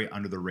that are very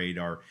under the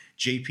radar.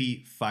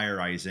 JP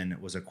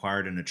Feyereisen was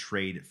acquired in a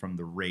trade from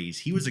the Rays.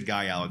 He was a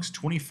guy, Alex,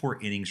 24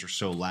 innings or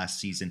so last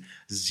season,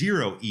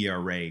 0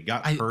 ERA,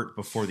 got hurt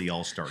before the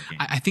All-Star game.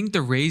 I think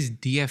the Rays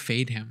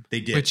DFA'd him.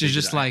 They did. Which is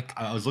just like...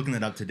 I was looking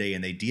that up today,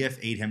 and they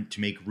DFA'd him to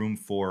make room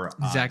for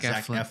Zach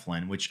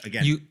Eflin, which,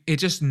 again...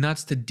 It's just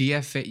nuts to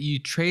DFA. You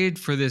traded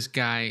for this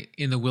guy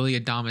in the Willy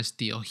Adames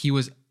deal. He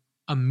was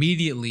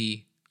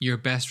immediately... your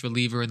best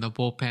reliever in the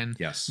bullpen,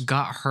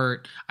 got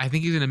hurt. I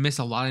think he's going to miss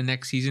a lot of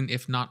next season,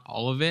 if not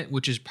all of it,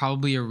 which is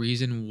probably a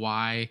reason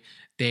why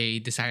they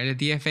decided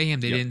to DFA him.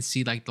 They didn't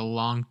see like the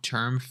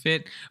long-term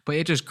fit, but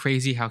it's just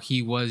crazy how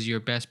he was your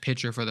best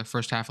pitcher for the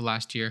first half of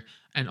last year.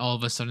 And all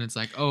of a sudden it's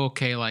like, oh,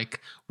 okay,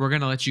 like we're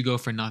going to let you go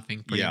for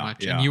nothing pretty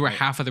much. And you were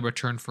half of the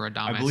return for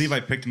Adames. I believe I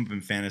picked him up in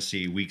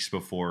fantasy weeks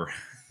before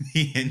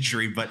the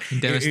injury, but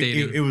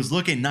devastating. It was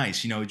looking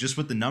nice, just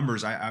with the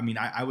numbers. I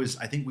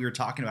think we were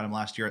talking about him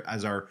last year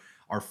as our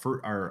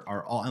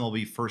all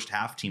MLB first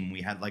half team.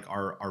 We had like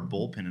our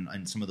bullpen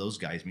and some of those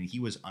guys. I mean,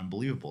 he was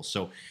unbelievable.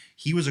 So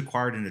he was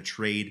acquired in a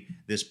trade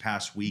this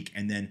past week.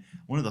 And then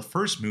one of the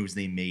first moves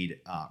they made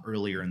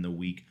earlier in the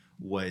week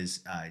was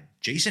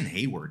Jason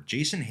Hayward.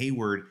 Jason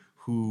Hayward,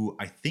 who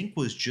I think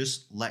was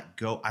just let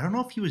go. I don't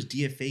know if he was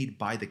DFA'd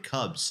by the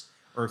Cubs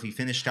or if he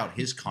finished out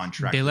his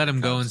contract. They with let the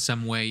him go Cubs. in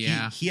some way,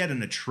 yeah. He had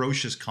an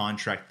atrocious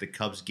contract the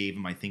Cubs gave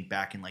him, I think,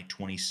 back in like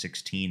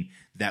 2016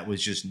 that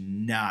was just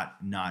not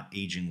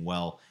aging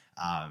well.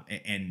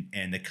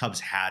 And the Cubs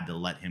had to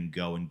let him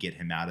go and get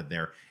him out of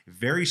there.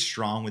 Very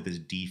strong with his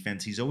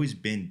defense. He's always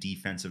been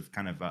defensive,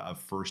 kind of a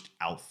first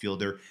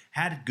outfielder.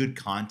 Had good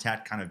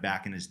contact kind of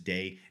back in his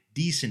day.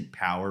 Decent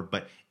power,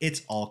 but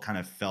it's all kind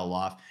of fell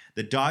off.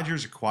 The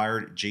Dodgers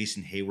acquired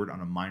Jason Hayward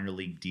on a minor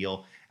league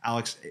deal.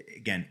 Alex,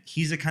 again,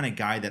 he's the kind of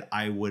guy that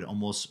I would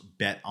almost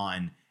bet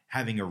on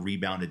having a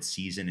rebounded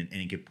season and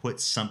he could put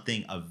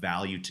something of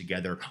value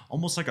together,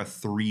 almost like a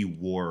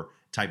 3-WAR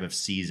type of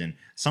season.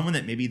 Someone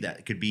that maybe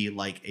that could be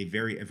like a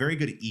very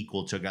good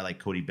equal to a guy like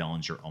Cody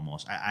Bellinger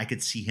almost. I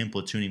could see him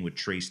platooning with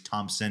Trace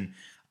Thompson.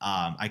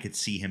 I could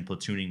see him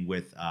platooning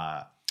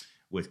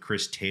with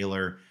Chris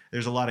Taylor.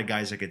 There's a lot of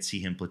guys I could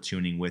see him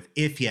platooning with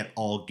if he at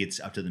all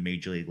gets up to the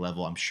major league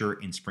level. I'm sure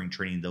in spring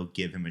training they'll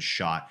give him a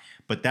shot.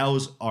 But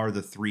those are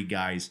the 3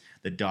 guys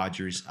the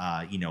Dodgers,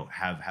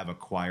 have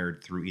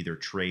acquired through either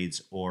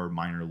trades or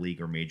minor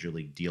league or major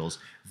league deals.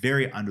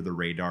 Very under the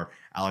radar.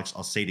 Alex,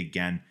 I'll say it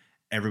again.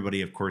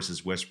 Everybody, of course,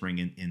 is whispering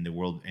in the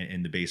world,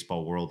 in the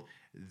baseball world,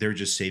 they're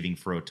just saving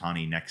for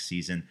Ohtani next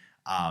season.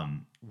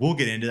 We'll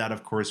get into that,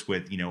 of course,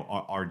 with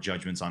our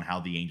judgments on how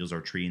the Angels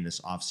are treating this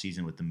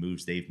offseason with the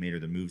moves they've made or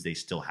the moves they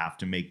still have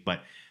to make.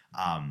 But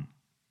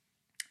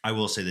I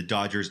will say the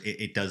Dodgers,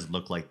 it does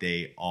look like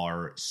they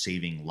are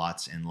saving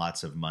lots and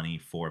lots of money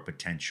for a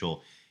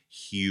potential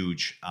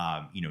huge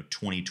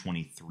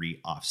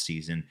 2023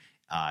 offseason.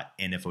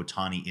 And if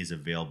Ohtani is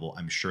available,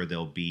 I'm sure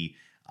they'll be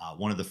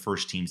one of the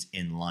first teams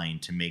in line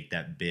to make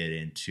that bid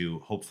and to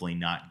hopefully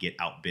not get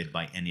outbid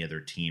by any other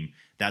team.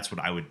 That's what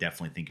I would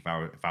definitely think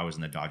if I was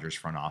in the Dodgers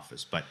front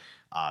office. But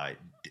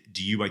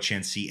do you by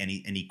chance see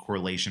any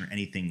correlation or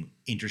anything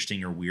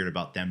interesting or weird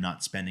about them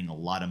not spending a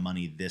lot of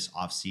money this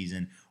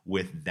offseason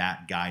with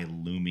that guy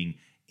looming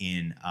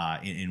in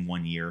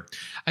 1 year?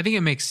 I think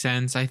it makes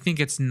sense. I think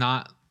it's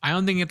not. I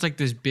don't think it's like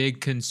this big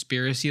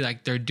conspiracy,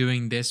 like they're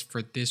doing this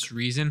for this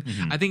reason.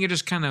 Mm-hmm. I think it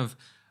just kind of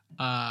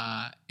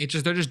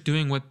they're just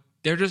doing what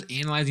they're just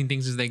analyzing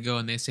things as they go,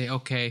 and they say,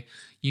 okay,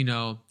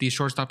 these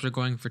shortstops are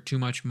going for too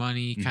much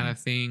money, kind of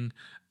thing.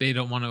 They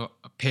don't want to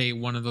pay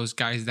one of those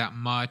guys that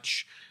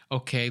much.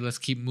 Okay, let's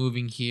keep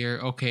moving here.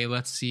 Okay,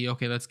 let's see.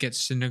 Okay, let's get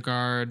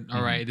Syndergaard.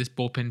 All right, this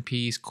bullpen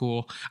piece,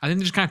 cool. I think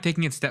they're just kind of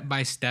taking it step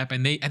by step,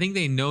 and I think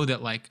they know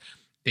that like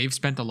they've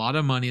spent a lot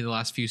of money the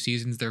last few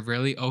seasons. They're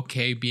really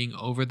okay being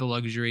over the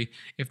luxury.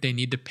 If they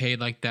need to pay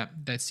like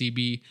that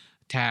CB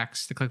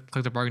tax, the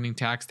collective bargaining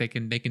tax, they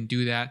can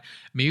do that.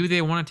 Maybe they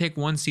want to take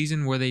one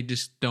season where they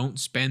just don't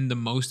spend the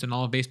most in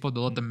all of baseball.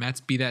 They'll let the Mets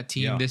be that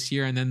team this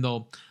year, and then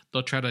they'll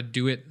try to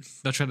do it.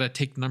 They'll try to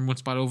take the number 1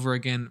 spot over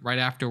again right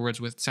afterwards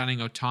with signing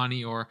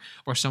Ohtani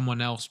or someone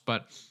else.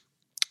 But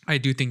I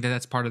do think that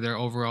that's part of their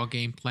overall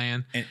game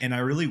plan. And I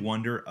really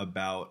wonder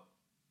about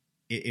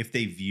if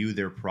they view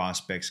their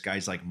prospects,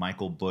 guys like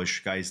Michael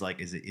Busch, guys like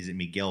is it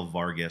Miguel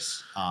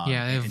Vargas? They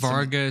have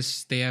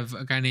Vargas. They have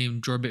a guy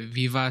named Jorbit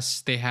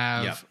Vivas. They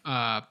have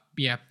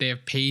they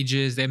have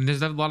Pages.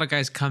 There's a lot of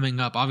guys coming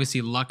up. Obviously,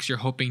 Lux, you're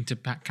hoping to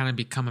kind of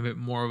become a bit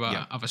more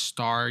of a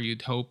star.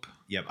 You'd hope.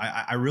 Yep.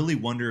 I really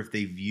wonder if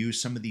they view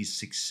some of these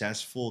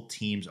successful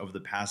teams over the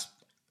past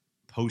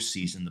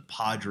postseason, the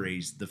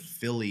Padres, the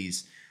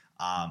Phillies.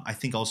 I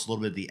think also a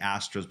little bit of the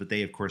Astros, but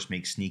they, of course,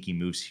 make sneaky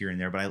moves here and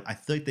there. But I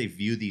feel like they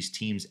view these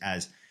teams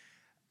as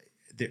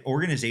the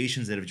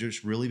organizations that have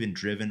just really been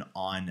driven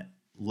on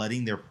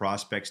letting their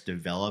prospects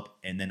develop.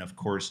 And then, of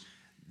course,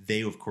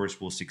 they, of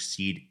course, will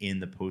succeed in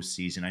the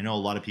postseason. I know a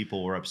lot of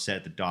people were upset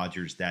at the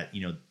Dodgers that,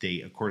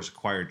 they, of course,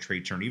 acquired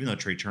Trey Turner, even though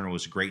Trey Turner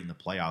was great in the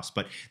playoffs.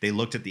 But they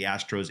looked at the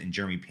Astros and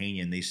Jeremy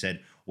Pena and they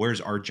said,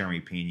 where's our Jeremy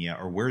Pena,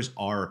 or where's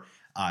our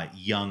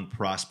young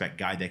prospect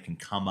guy that can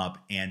come up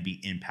and be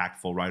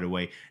impactful right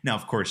away? Now,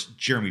 of course,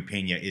 Jeremy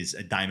Pena is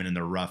a diamond in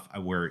the rough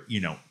where,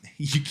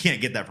 you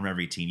can't get that from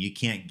every team. You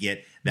can't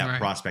get that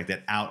prospect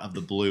that out of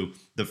the blue,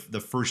 the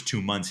first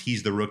 2 months,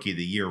 he's the rookie of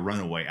the year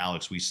runaway.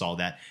 Alex, we saw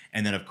that.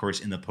 And then, of course,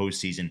 in the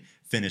postseason,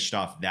 finished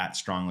off that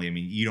strongly. I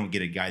mean, you don't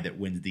get a guy that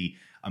wins the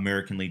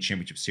American League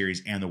Championship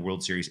Series and the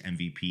World Series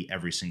MVP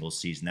every single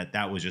season.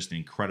 That was just an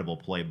incredible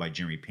play by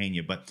Jeremy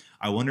Pena. But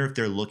I wonder if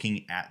they're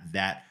looking at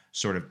that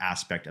sort of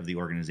aspect of the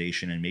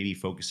organization and maybe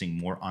focusing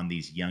more on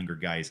these younger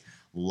guys,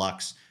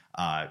 Lux,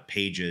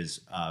 Pages,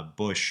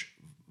 Busch,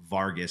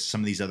 Vargas,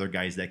 some of these other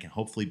guys that can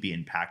hopefully be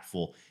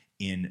impactful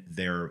in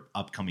their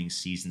upcoming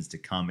seasons to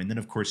come. And then,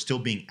 of course, still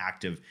being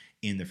active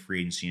in the free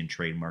agency and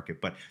trade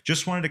market. But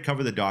just wanted to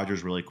cover the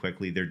Dodgers really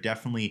quickly. They're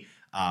definitely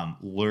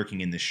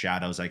lurking in the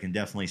shadows. I can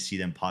definitely see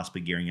them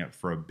possibly gearing up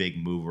for a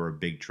big move or a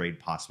big trade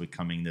possibly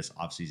coming this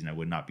offseason. I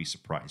would not be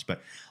surprised.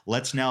 But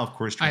let's now, of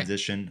course,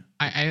 transition.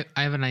 I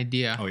have an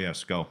idea. Oh,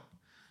 yes, go.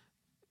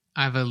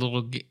 I have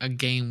a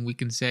game we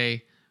can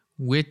say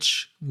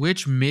which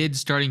mid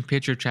starting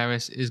pitcher,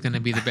 Travis, is going to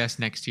be the best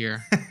next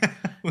year.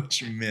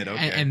 Which mid?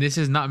 Okay. And this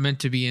is not meant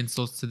to be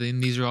insults to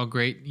them. These are all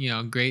great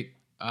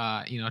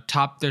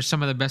there's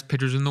some of the best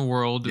pitchers in the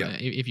world. Yeah.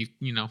 If you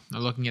are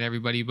looking at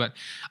everybody, but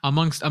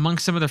amongst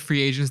some of the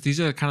free agents, these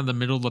are kind of the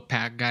middle of the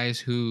pack guys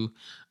who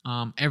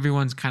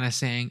everyone's kind of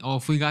saying, oh,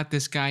 if we got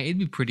this guy, it'd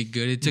be pretty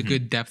good. It's a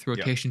good depth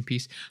rotation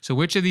piece. So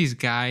which of these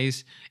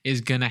guys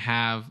is going to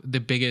have the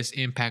biggest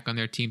impact on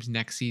their teams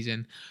next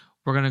season?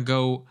 We're going to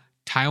go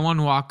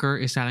Taijuan Walker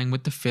is signing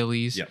with the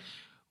Phillies. Yep.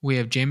 We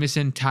have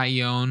Jameson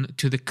Taillon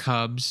to the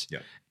Cubs.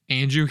 Yep.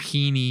 Andrew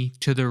Heaney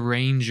to the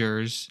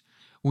Rangers.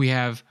 We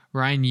have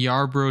Ryan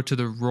Yarbrough to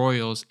the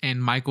Royals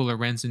and Michael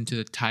Lorenzen to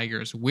the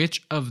Tigers.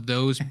 Which of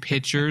those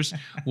pitchers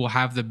will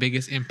have the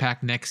biggest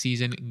impact next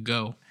season?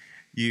 Go.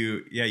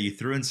 You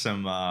threw in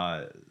some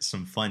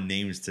fun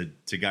names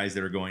to guys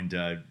that are going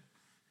to.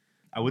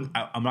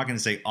 I'm not going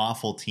to say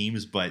awful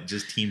teams, but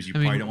just teams you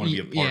probably don't want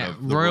to be a part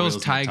of. The Royals,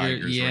 and the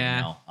Tigers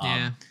right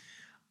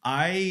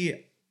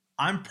now.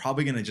 I'm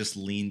probably going to just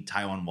lean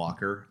Taijuan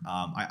Walker.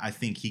 I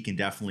think he can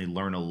definitely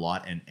learn a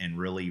lot and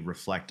really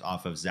reflect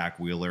off of Zach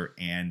Wheeler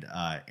and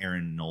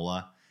Aaron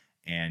Nola.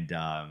 And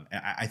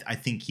I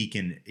think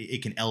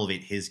it can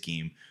elevate his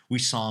game. We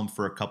saw him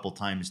for a couple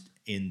times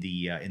in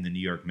the New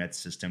York Mets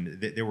system.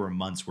 There were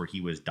months where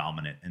he was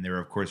dominant, and there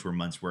of course were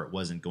months where it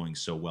wasn't going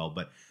so well.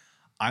 But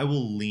I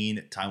will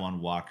lean Taijuan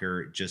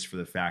Walker just for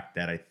the fact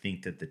that I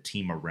think that the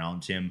team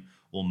around him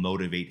will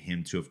motivate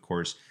him to, of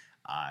course,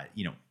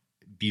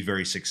 be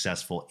very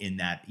successful in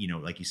that,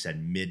 like you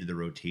said, mid the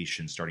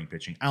rotation starting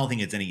pitching. I don't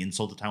think it's any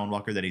insult to Taijuan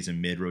Walker that he's a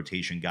mid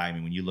rotation guy. I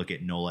mean, when you look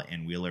at Nola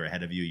and Wheeler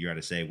ahead of you, you got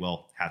to say,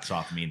 well, hats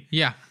off. I mean,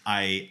 yeah,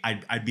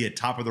 I'd be a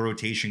top of the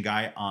rotation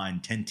guy on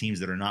 10 teams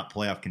that are not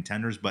playoff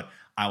contenders, but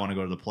I want to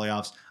go to the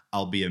playoffs.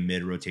 I'll be a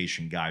mid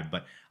rotation guy,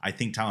 but I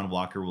think Taijuan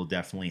Walker will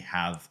definitely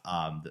have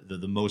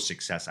the most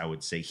success. I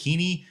would say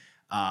Heaney.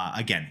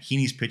 Again,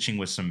 Heaney's pitching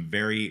with some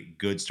very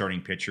good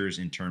starting pitchers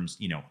in terms,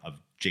 of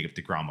Jacob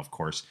deGrom, of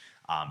course.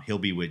 He'll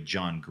be with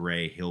John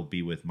Gray. He'll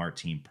be with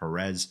Martin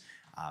Perez.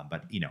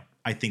 But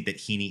I think that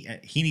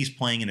Heaney's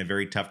playing in a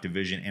very tough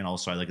division, and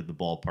also I look at the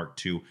ballpark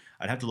too.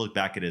 I'd have to look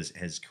back at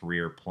his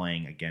career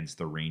playing against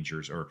the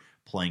Rangers or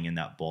playing in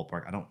that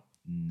ballpark. I don't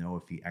know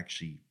if he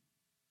actually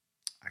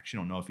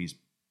don't know if he's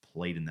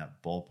played in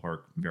that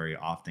ballpark very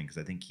often, because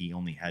I think he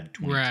only had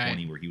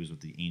 2020 where he was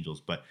with the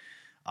Angels. But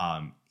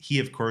he,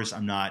 of course,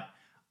 I'm not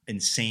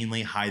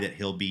insanely high that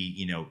he'll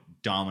be,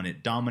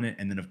 dominant.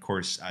 And then, of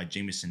course,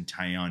 Jameson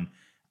Taillon.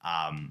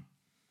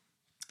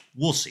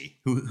 We'll see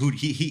who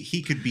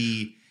he could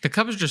be. The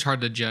Cubs are just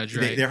hard to judge,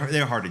 right?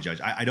 They're hard to judge.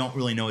 I don't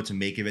really know what to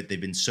make of it. They've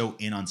been so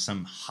in on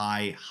some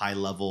high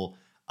level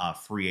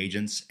free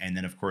agents, and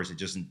then of course it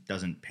just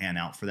doesn't pan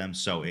out for them.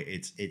 So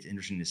it's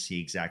interesting to see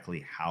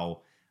exactly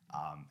how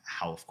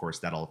of course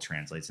that all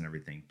translates and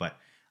everything. But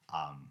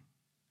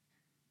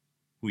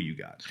who you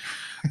got?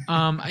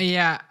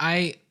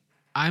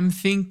 I'm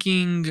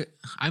thinking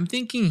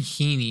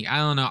Heaney. I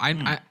don't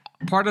know.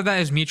 Part of that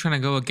is me trying to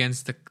go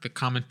against the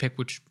common pick,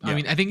 which I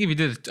mean, I think if you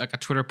did like a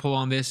Twitter poll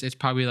on this, it's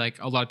probably like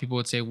a lot of people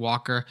would say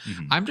Walker.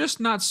 Mm-hmm. I'm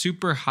just not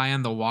super high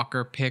on the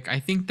Walker pick.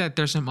 I think that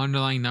there's some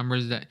underlying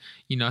numbers that,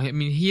 I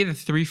mean, he had a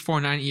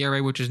 3.49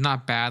 ERA, which is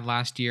not bad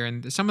last year,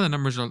 and some of the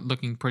numbers are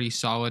looking pretty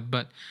solid,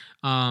 but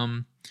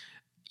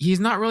he's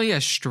not really a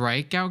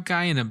strikeout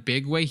guy in a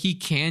big way. He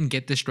can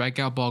get the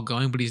strikeout ball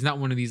going, but he's not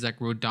one of these like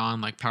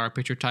Rodon, like power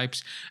pitcher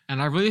types.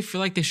 And I really feel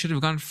like they should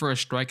have gone for a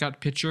strikeout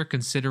pitcher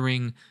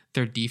considering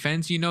their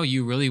defense.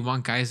 You really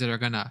want guys that are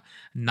going to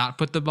not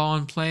put the ball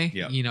in play,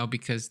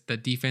 because the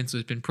defense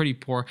has been pretty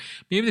poor.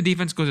 Maybe the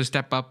defense goes a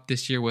step up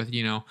this year with,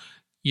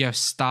 you have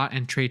Stott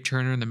and Trey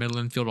Turner in the middle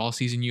infield all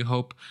season, you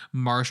hope.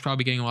 Marsh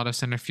probably getting a lot of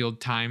center field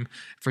time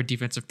for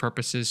defensive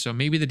purposes. So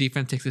maybe the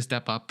defense takes a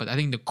step up, but I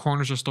think the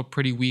corners are still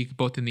pretty weak,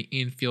 both in the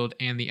infield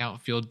and the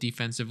outfield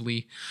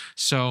defensively.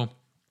 So,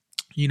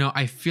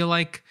 I feel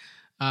like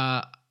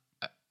a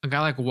guy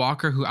like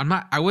Walker, who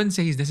I wouldn't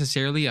say he's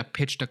necessarily a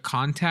pitch to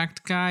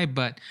contact guy,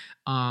 but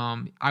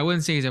I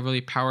wouldn't say he's a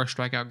really power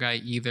strikeout guy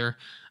either.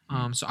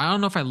 So I don't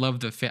know if I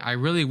love the fit. I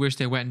really wish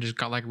they went and just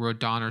got like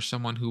Rodon or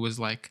someone who was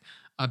like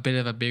a bit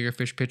of a bigger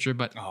fish pitcher,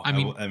 but I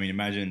mean,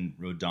 imagine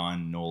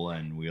Rodon, Nola,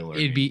 and Wheeler.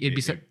 It'd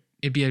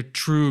be a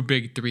true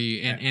big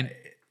three, and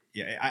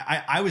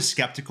I was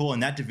skeptical,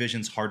 and that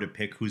division's hard to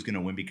pick who's going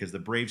to win because the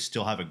Braves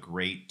still have a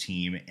great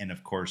team, and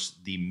of course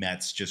the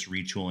Mets just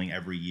retooling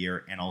every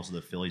year, and also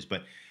the Phillies.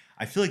 But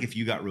I feel like if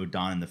you got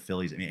Rodon and the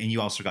Phillies, and you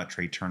also got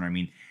Trey Turner, I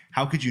mean,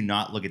 how could you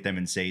not look at them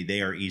and say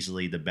they are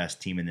easily the best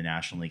team in the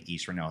National League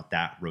East right now with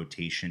that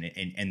rotation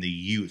and the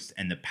youth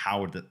and the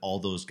power that all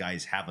those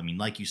guys have? I mean,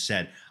 like you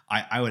said,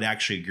 I would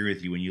actually agree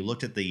with you. When you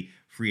looked at the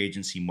free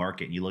agency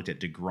market and you looked at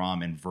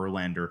DeGrom and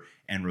Verlander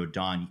and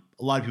Rodon,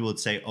 a lot of people would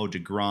say, oh,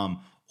 DeGrom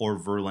or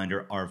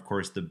Verlander are, of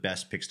course, the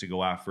best picks to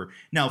go after.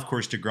 Now, of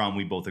course, DeGrom,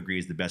 we both agree,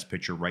 is the best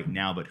pitcher right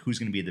now, but who's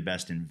going to be the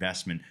best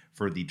investment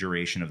for the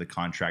duration of the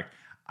contract?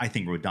 I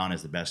think Rodon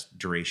is the best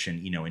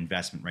duration,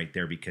 investment right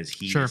there because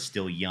he is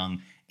still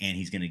young and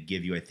he's going to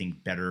give you, I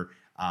think, better,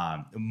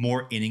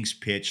 more innings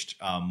pitched,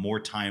 more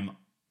time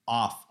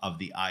off of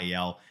the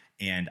IL.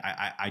 And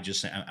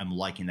I'm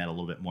liking that a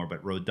little bit more.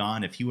 But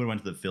Rodon, if he would have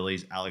went to the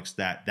Phillies, Alex,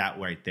 that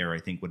right there, I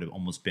think would have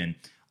almost been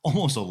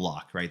almost a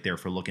lock right there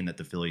for looking at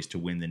the Phillies to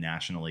win the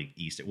National League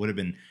East. It would have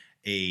been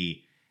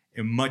a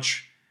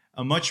much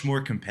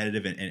more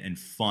competitive and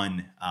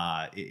fun,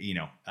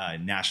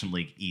 National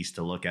League East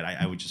to look at.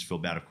 I would just feel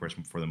bad, of course,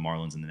 for the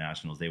Marlins and the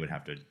Nationals. They would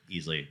have to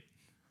easily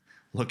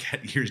look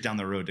at years down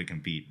the road to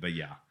compete. But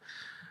yeah.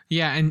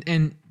 Yeah,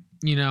 and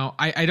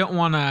I don't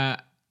want to,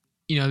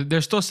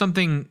 there's still some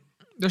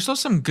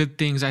good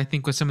things I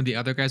think with some of the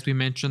other guys we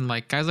mentioned,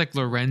 like guys like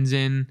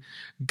Lorenzen,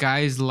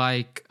 guys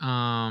like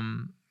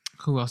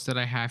who else did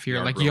I have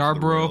here? Like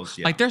Yarbrough. Royals,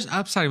 yeah. Like there's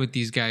upside with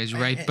these guys,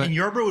 right? And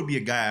Yarbrough would be a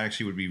guy I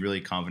actually would be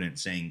really confident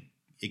saying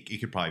it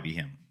could probably be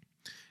him.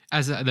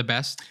 As the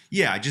best?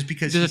 Yeah, just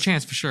because there's a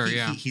chance for sure,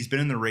 he's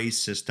been in the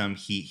Rays system.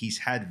 He's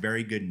had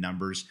very good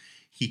numbers.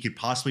 He could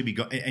possibly be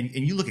and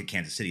you look at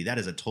Kansas City, that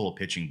is a total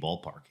pitching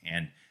ballpark.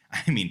 And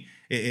I mean,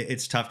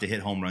 it's tough to hit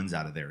home runs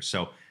out of there.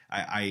 So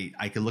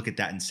I could look at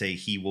that and say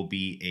he will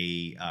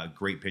be a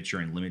great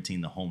pitcher in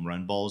limiting the home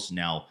run balls.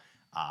 Now,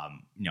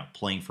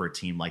 playing for a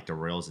team like the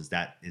Royals, is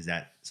that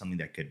something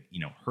that could,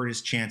 hurt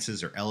his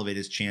chances or elevate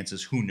his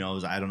chances? Who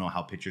knows? I don't know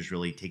how pitchers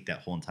really take that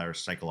whole entire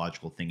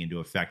psychological thing into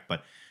effect,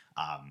 but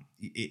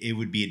it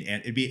would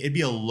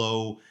be a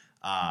low,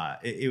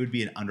 it would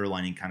be an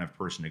underlining kind of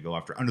person to go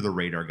after, under the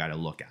radar guy to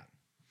look at.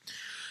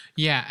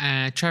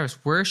 Yeah, Travis,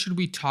 where should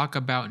we talk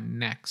about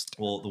next?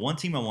 Well, the one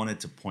team I wanted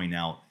to point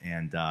out,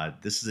 and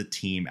this is a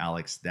team,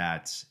 Alex,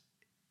 that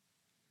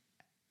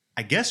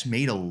I guess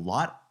made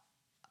almost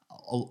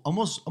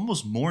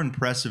more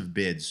impressive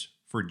bids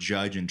for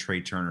Judge and Trey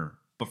Turner,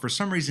 but for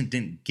some reason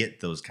didn't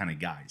get those kind of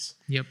guys.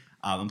 Yep.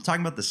 I'm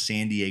talking about the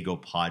San Diego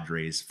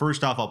Padres.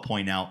 First off, I'll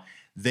point out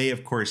they,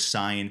 of course,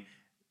 signed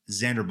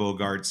Xander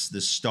Bogaerts,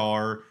 the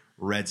star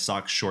Red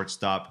Sox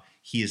shortstop.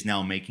 He is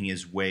now making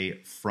his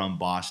way from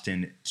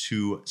Boston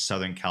to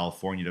Southern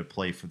California to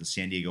play for the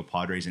San Diego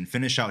Padres and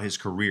finish out his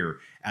career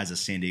as a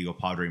San Diego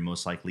Padre,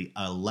 most likely.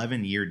 An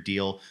 11-year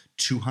deal,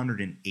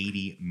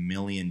 $280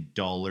 million.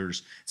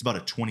 It's about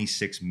a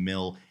 $26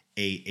 million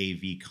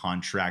AAV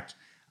contract.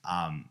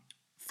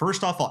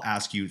 First off, I'll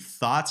ask you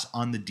thoughts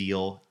on the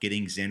deal,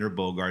 getting Xander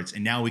Bogaerts,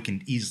 and now we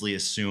can easily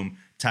assume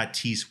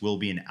Tatis will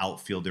be an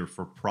outfielder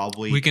for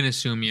probably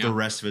the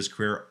rest of his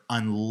career,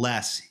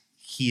 unless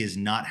he is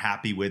not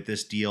happy with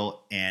this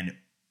deal. And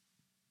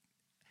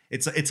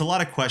it's a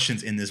lot of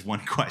questions in this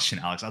one question,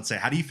 Alex. I'd say,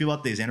 how do you feel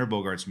about the Xander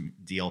Bogaerts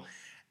deal?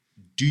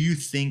 Do you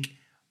think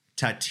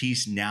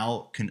Tatis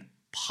now can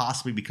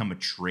possibly become a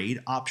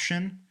trade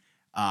option?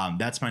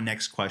 That's my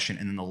next question.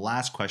 And then the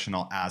last question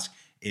I'll ask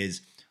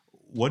is,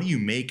 what do you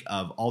make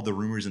of all the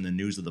rumors and the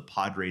news of the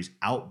Padres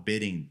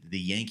outbidding the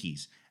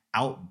Yankees,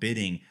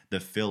 outbidding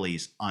the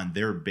Phillies on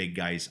their big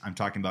guys? I'm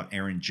talking about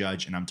Aaron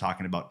Judge and I'm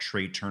talking about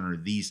Trey Turner,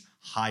 these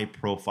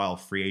high-profile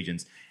free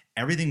agents.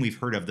 Everything we've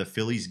heard of, the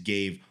Phillies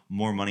gave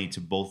more money to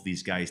both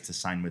these guys to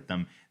sign with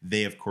them.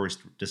 They, of course,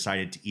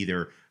 decided to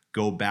either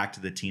go back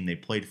to the team they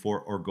played for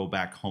or go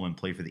back home and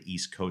play for the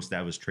East Coast.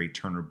 That was Trey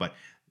Turner. But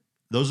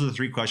those are the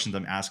three questions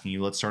I'm asking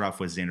you. Let's start off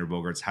with Xander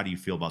Bogaerts. How do you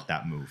feel about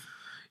that move?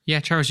 Yeah,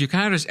 Travis, you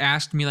kind of just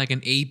asked me like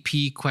an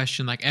AP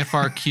question, like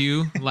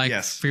FRQ, like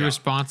yes, free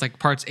response, like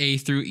parts A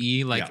through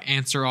E, like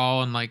answer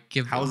all and like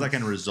give. How is that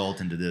going to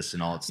result into this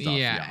and all that stuff?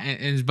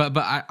 Yeah. But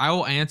I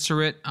will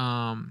answer it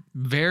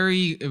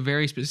very,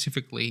 very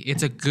specifically.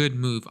 It's a good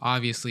move,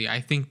 obviously. I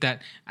think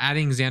that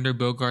adding Xander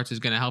Bogaerts is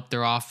going to help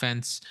their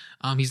offense.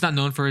 He's not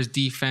known for his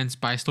defense,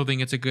 but I still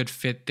think it's a good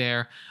fit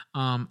there.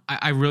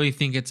 I really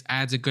think it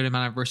adds a good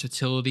amount of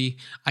versatility.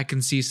 I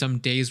can see some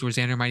days where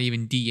Xander might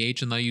even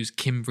DH and they'll use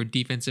Kim for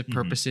defensive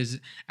purposes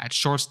at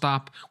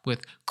shortstop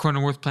with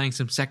Cronenworth playing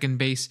some second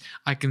base.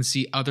 I can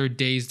see other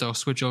days they'll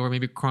switch over,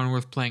 maybe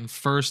Cronenworth playing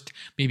first,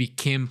 maybe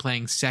Kim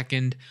playing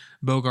second,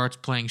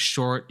 Bogaerts playing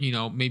short,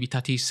 maybe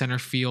Tatis center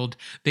field.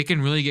 They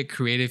can really get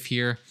creative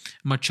here.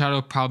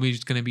 Machado probably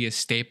is going to be a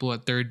staple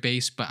at third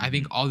base, but I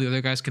think all the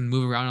other guys can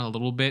move around a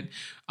little bit.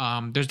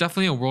 There's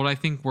definitely a world, I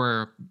think,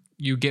 where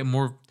you get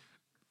more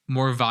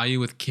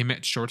value with Kim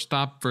at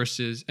shortstop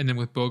and then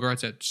with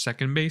Bogaerts at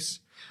second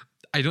base.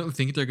 I don't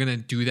think they're going to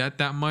do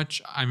that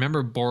much. I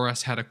remember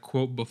Boras had a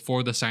quote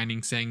before the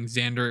signing saying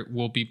Xander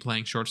will be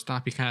playing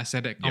shortstop. He kind of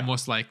said it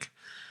almost like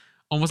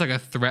a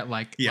threat,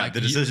 like the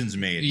decision's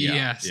made.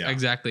 Yes,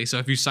 exactly. So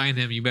if you sign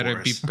him, you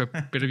better be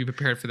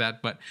prepared for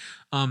that. But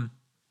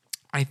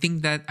I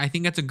think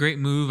that's a great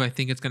move. I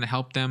think it's going to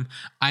help them.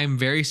 I'm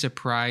very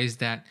surprised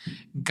that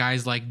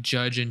guys like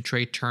Judge and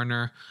Trey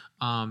Turner,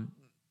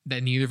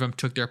 that neither of them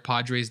took their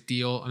Padres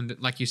deal. And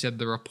like you said,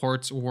 the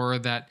reports were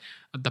that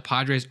the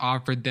Padres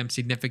offered them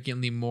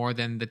significantly more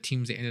than the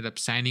teams they ended up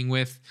signing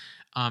with.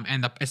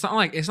 It's not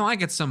like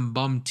it's some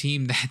bum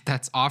team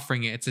that's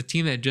offering it. It's a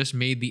team that just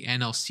made the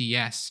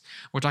NLCS.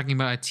 We're talking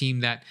about a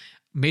team that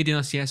made the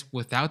NLCS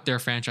without their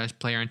franchise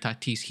player in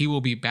Tatis. He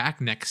will be back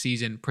next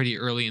season pretty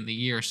early in the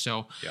year.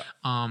 So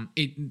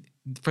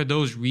for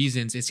those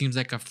reasons, it seems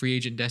like a free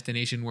agent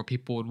destination where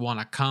people would want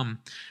to come.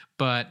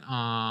 But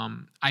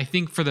I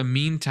think for the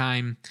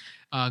meantime,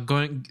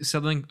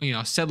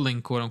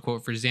 settling quote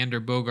unquote for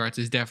Xander Bogaerts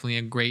is definitely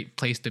a great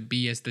place to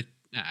be as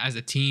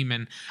a team,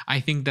 and I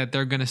think that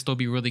they're gonna still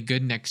be really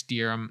good next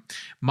year.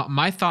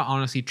 My thought,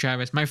 honestly,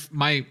 Travis,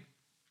 my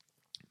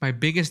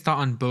biggest thought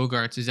on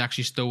Bogaerts is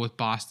actually still with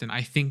Boston.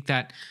 I think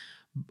that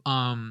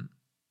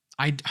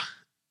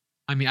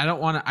I mean, I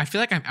don't want to. I feel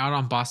like I'm out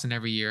on Boston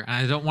every year, and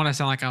I don't want to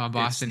sound like I'm a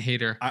Boston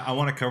hater. I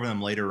want to cover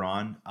them later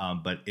on,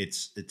 but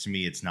to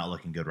me, it's not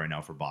looking good right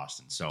now for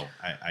Boston. So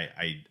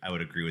I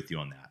would agree with you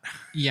on that.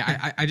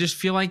 Yeah, I just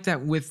feel like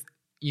that with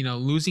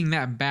losing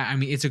that bat. I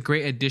mean, it's a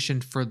great addition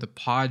for the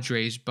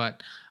Padres,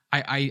 but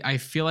I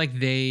feel like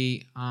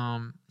they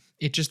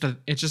it's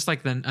just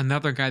like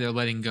another guy they're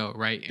letting go,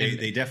 right?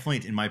 They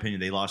definitely, in my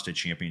opinion, they lost a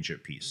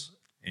championship piece.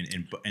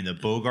 And the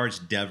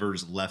Bogaerts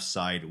Devers left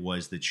side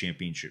was the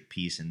championship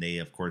piece, and they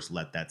of course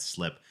let that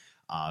slip.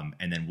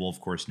 And then we'll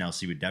of course now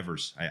see with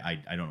Devers. I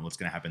don't know what's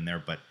going to happen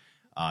there, but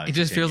it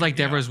just feels like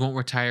Devers won't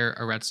retire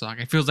a Red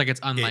Sox. It feels like it's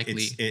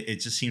unlikely. It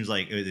just seems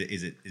like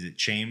is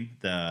it Chaim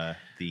the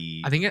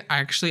I think it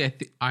actually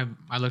I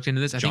looked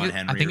into this. I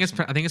think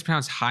it's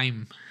pronounced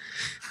Chaim.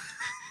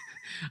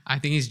 I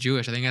think he's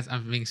Jewish.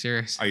 I'm being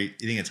serious. You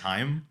think it's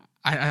Chaim?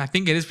 I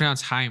think it is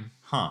pronounced Chaim.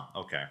 Huh.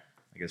 Okay.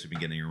 I guess we've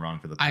been getting it wrong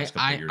for the past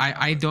couple of years.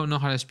 I don't know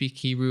how to speak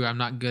Hebrew. I'm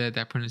not good at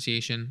that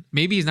pronunciation.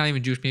 Maybe he's not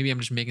even Jewish. Maybe I'm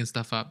just making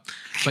stuff up.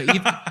 But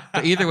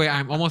either way,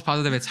 I'm almost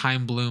positive it's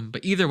Chaim Bloom.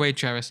 But either way,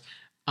 Travis,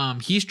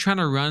 he's trying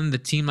to run the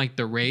team like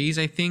the Rays,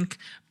 I think.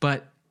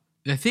 But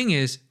the thing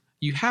is,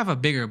 you have a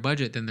bigger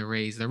budget than the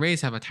Rays. The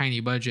Rays have a tiny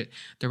budget.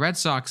 The Red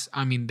Sox,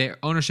 I mean, their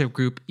ownership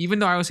group, even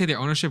though I would say their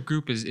ownership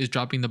group is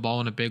dropping the ball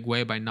in a big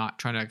way by not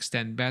trying to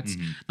extend Betts,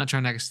 not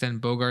trying to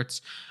extend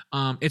Bogaerts.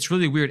 It's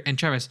really weird. And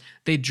Travis,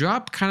 they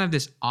dropped kind of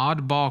this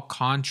oddball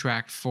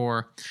contract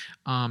for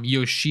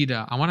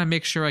Yoshida. I want to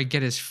make sure I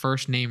get his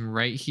first name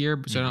right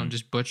here so I don't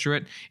just butcher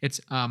it.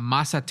 It's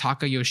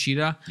Masataka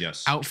Yoshida.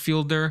 Yes.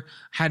 Outfielder.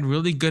 Had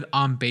really good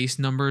on-base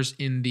numbers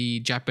in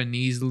the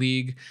Japanese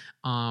league.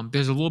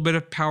 There's a little bit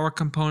of power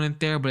component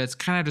there, but it's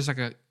kind of just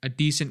like a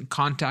decent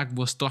contact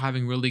while still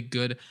having really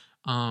good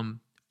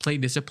plate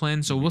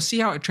discipline. So we'll see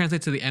how it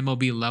translates to the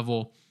MLB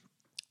level.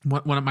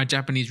 One of my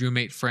Japanese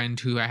roommate friend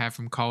who I have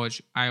from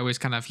college, I always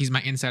he's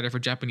my insider for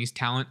Japanese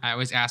talent. I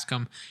always ask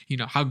him,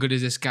 how good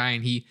is this guy?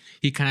 And he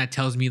kind of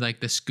tells me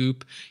like the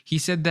scoop. He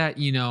said that,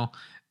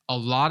 a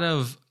lot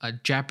of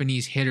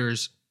Japanese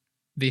hitters,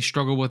 they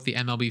struggle with the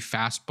MLB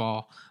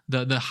fastball,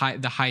 the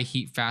high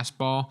heat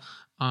fastball.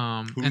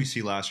 Who we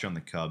see last year on the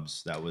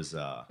Cubs? That was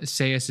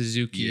Seiya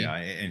Suzuki. Yeah,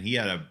 and he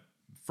had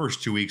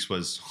first 2 weeks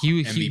was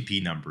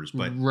MVP numbers,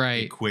 but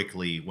it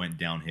quickly went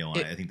downhill.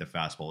 And I think the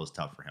fastball is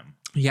tough for him.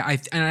 Yeah,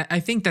 I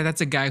think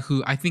that's a guy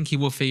who I think he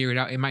will figure it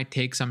out. It might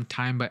take some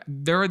time, but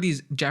there are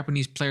these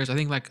Japanese players. I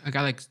think like a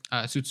guy like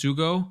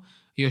Tsutsugo,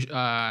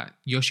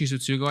 Yoshi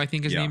Tsutsugo, I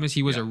think his name is.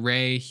 He was a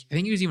Ray. I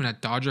think he was even a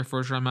Dodger for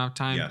a short amount of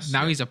time.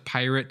 Now he's a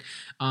Pirate.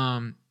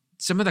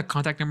 Some of the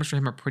contact numbers for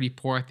him are pretty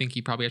poor. I think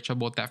he probably had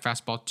trouble with that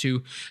fastball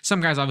too.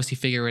 Some guys obviously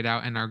figure it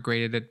out and are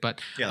great at it,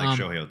 but like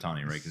Shohei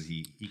Ohtani, right? Because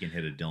he can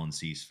hit a Dylan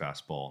Cease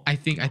fastball. I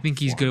think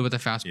he's good with the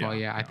fastball.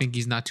 Yeah, I think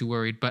he's not too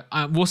worried. But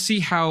we'll see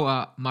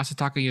how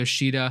Masataka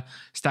Yoshida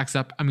stacks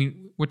up. I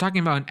mean, we're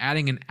talking about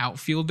adding an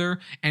outfielder,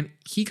 and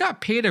he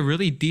got paid a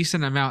really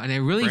decent amount, and it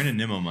really Brandon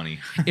Nimmo money.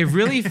 It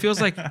really feels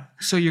like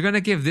so you're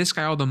gonna give this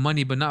guy all the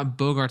money, but not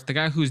Bogaerts, the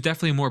guy who's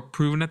definitely more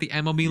proven at the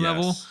MLB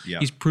level. Yeah.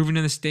 He's proven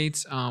in the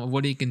States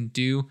what he can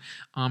do,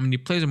 and he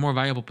plays a more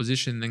valuable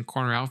position than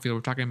corner outfield.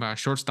 We're talking about a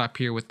shortstop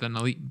here with an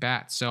elite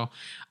bat. So,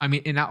 I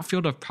mean, an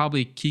outfield of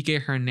probably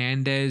Kike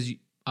Hernandez,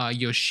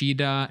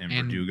 Yoshida,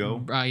 and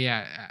Verdugo.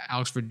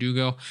 Alex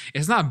Verdugo.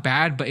 It's not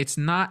bad, but it's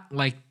not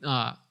like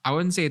I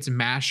wouldn't say it's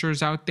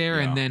mashers out there.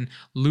 And then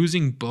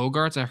losing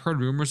Bogaerts, I've heard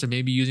rumors of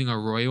maybe using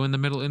Arroyo in the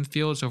middle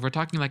infield. So if we're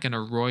talking like an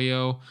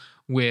Arroyo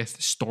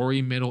with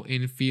Story middle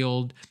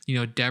infield,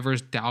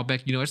 Devers,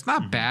 Dalbec, it's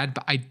not bad,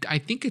 but I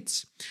think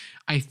it's.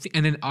 I think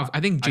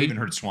I even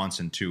heard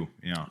Swanson too.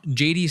 Yeah,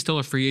 JD is still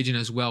a free agent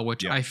as well,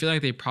 which I feel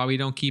like they probably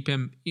don't keep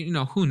him.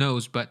 Who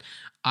knows? But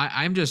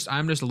I'm just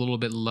a little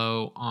bit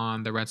low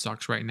on the Red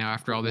Sox right now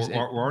after all this. We're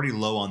already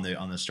low on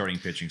the starting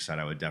pitching side,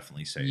 I would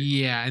definitely say.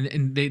 Yeah,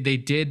 and they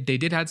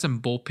did had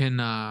some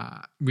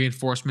bullpen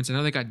reinforcements. I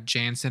know they got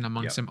Jansen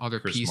among some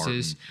other Chris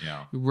pieces.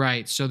 Martin,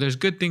 right. So there's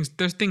good things.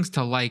 There's things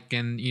to like,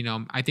 and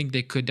I think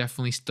they could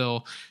definitely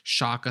still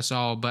shock us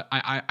all. But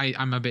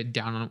I'm a bit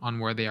down on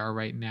where they are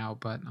right now.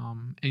 But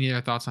any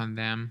other thoughts on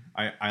them?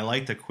 I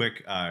like the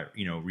quick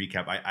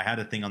recap. I had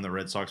a thing on the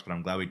Red Sox, but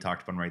I'm glad we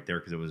talked about them right there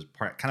because it was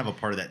kind of a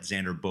part of that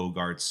Xander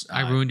Bogaerts.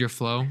 I ruined your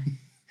flow.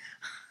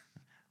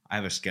 I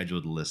have a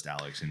scheduled list,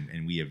 Alex,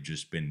 and we have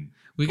just been.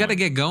 We got to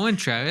get going,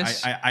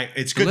 Travis.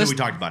 It's good that we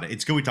talked about it.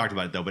 It's good we talked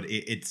about it though, but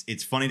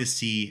it's funny to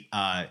see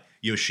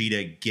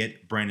Yoshida,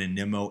 get Brandon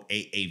Nimmo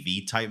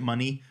AAV type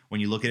money.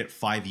 When you look at it,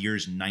 5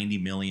 years,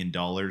 $90 million.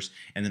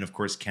 And then, of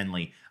course,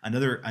 Kenley,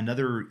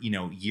 another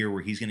year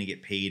where he's going to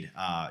get paid,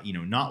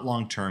 not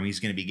long term. He's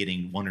going to be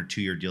getting 1 or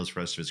 2 year deals for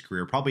the rest of his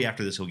career. Probably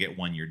after this, he'll get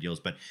 1 year deals,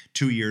 but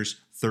 2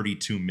 years,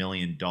 $32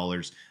 million.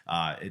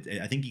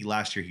 I think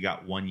last year he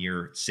got 1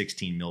 year,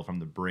 $16 million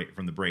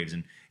from the Braves.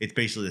 And it's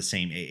basically the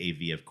same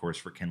AAV, of course,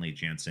 for Kenley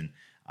Jansen.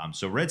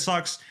 So Red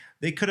Sox,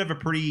 they could have a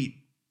pretty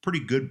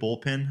good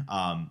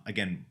bullpen.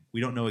 Again, we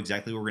don't know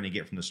exactly what we're going to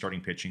get from the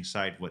starting pitching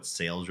side, what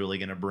Sale's really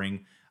going to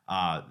bring.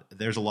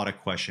 There's a lot of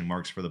question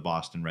marks for the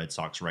Boston Red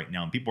Sox right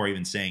now. And people are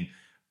even saying,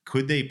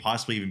 could they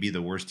possibly even be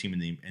the worst team in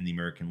the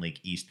American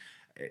League East?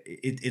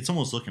 It's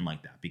almost looking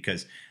like that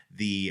because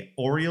the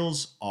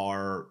Orioles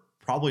are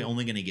probably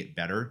only going to get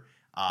better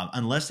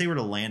unless they were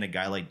to land a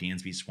guy like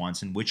Dansby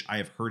Swanson, which I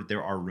have heard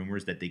there are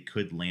rumors that they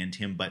could land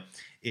him. But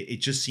it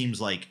just seems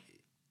like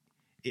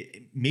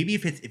maybe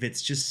if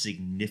it's just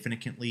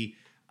significantly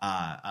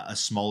a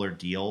smaller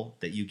deal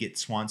that you get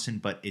Swanson,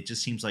 but it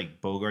just seems like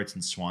Bogaerts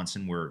and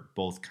Swanson were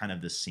both kind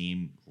of the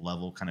same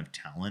level kind of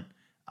talent.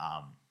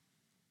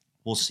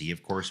 We'll see,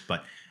 of course,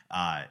 but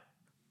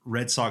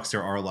Red Sox,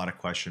 there are a lot of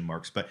question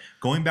marks. But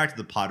going back to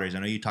the Padres, I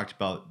know you talked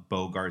about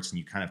Bogaerts and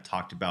you kind of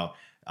talked about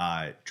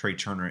Trey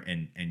Turner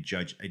and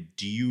Judge.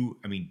 Would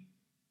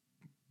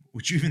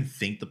you even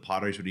think the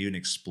Padres would even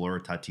explore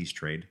a Tatis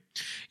trade?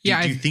 Do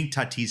you think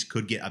Tatis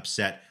could get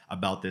upset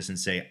about this and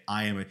say,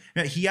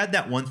 he had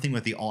that one thing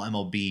with the All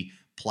MLB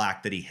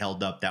plaque that he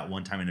held up that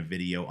one time in a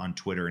video on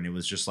Twitter. And it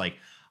was just like,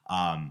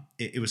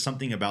 it was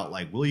something about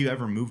like, will you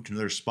ever move to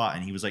another spot?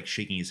 And he was like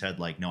shaking his head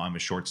like, no, I'm a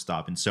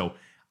shortstop. And so,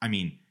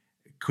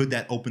 could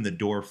that open the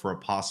door for a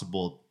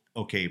possible,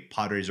 okay,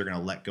 Padres are going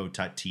to let go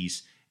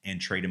Tatis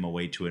and trade him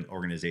away to an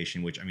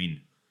organization, which,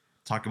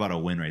 talk about a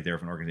win right there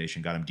if an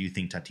organization got him. Do you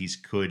think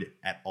Tatis could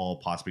at all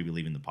possibly be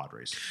leaving the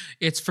Padres?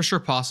 It's for sure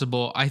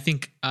possible. I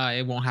think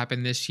it won't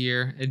happen this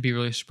year. It'd be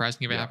really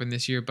surprising if it happened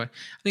this year, but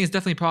I think it's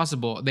definitely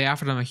possible. They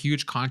offered him a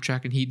huge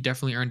contract, and he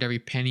definitely earned every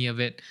penny of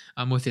it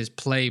with his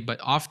play.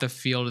 But off the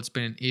field, it's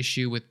been an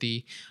issue with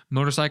the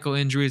motorcycle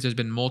injuries. There's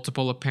been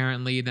multiple,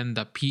 apparently. Then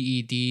the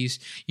PEDs.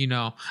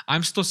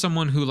 I'm still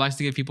someone who likes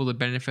to give people the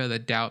benefit of the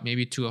doubt,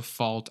 maybe to a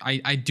fault.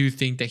 I do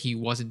think that he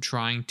wasn't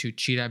trying to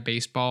cheat at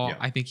baseball. Yeah.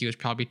 I think he was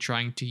probably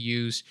trying to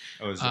use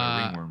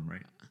ringworm,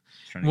 right?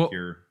 Trying to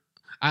cure.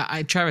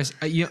 Travis,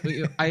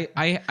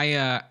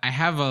 I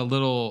have a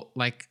little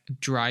like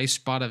dry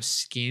spot of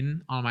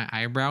skin on my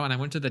eyebrow, and I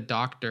went to the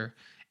doctor,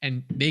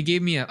 and they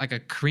gave me a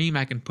cream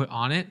I can put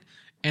on it,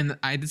 and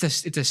it's a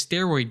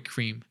steroid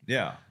cream.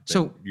 Yeah.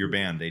 So you're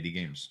banned 80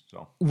 games.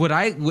 So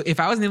if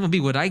I was in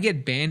MLB, would I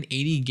get banned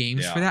 80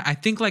 games for that? I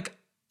think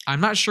I'm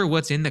not sure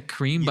what's in the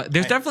cream, but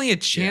there's definitely a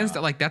chance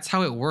that that's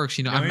how it works.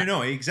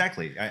 No,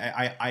 exactly.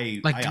 I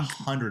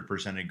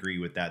 100% agree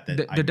with that.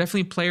 There are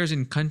definitely players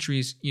in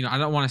countries. I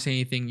don't want to say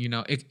anything.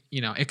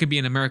 It could be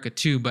in America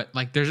too, but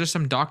there's just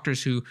some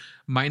doctors who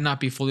might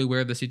not be fully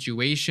aware of the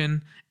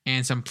situation,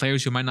 and some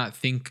players who might not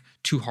think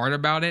too hard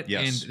about it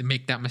and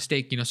make that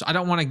mistake. So I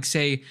don't want to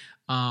say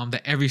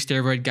that every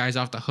steroid guy's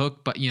off the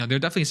hook, but there are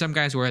definitely some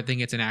guys where I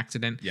think it's an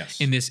accident.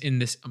 In this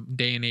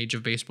day and age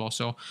of baseball.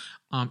 So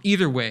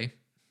either way.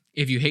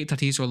 If you hate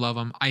Tatis or love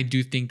him, I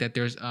do think that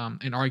there's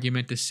an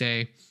argument to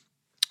say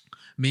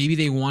maybe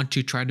they want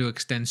to try to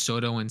extend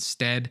Soto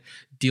instead,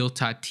 deal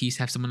Tatis,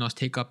 have someone else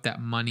take up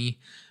that money,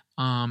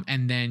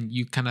 and then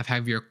you kind of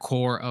have your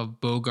core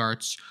of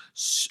Bogaerts,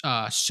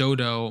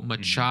 Soto,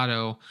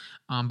 Machado.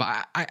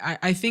 But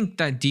I think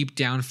that deep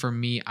down for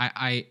me,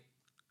 I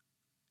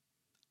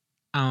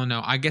don't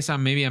know. I guess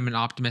I'm an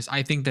optimist.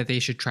 I think that they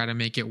should try to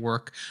make it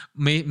work,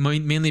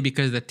 mainly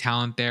because of the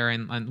talent there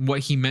and what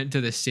he meant to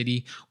the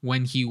city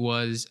when he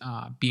was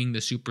being the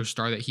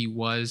superstar that he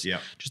was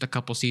just a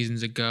couple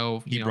seasons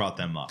ago. He brought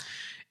them up.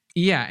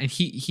 Yeah, and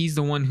he's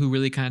the one who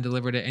really kind of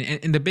delivered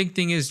it. And the big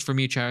thing is, for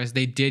me, Travis,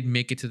 they did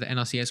make it to the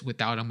NLCS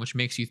without him, which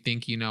makes you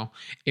think,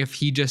 if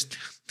he just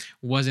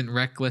wasn't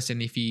reckless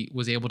and if he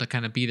was able to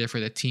kind of be there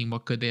for the team,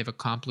 what could they have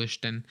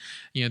accomplished? And,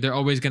 they're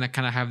always going to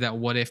kind of have that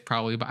what if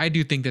probably. But I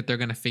do think that they're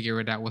going to figure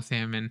it out with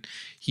him. And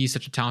he's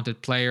such a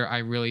talented player. I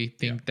really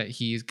think that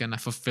he's going to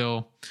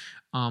fulfill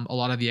a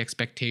lot of the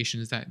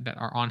expectations that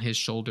are on his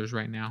shoulders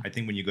right now. I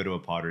think when you go to a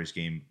Padres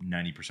game,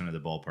 90% of the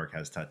ballpark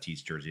has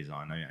Tatis jerseys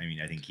on.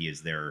 I think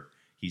he's their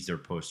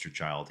poster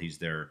child. He's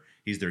their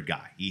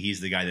guy. He's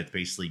the guy that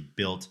basically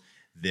built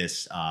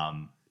this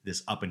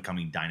this up and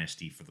coming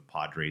dynasty for the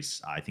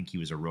Padres. I think he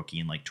was a rookie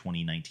in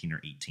 2019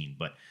 or 18,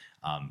 but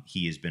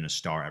he has been a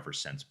star ever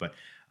since. But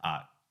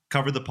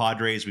covered the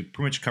Padres. We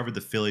pretty much covered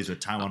the Phillies with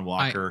Taijuan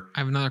Walker. I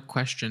have another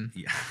question.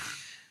 Yeah.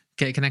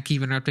 Okay, can I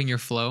keep interrupting your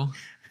flow?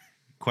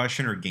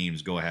 Question or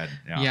games? Go ahead.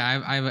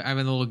 Yeah, I have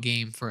a little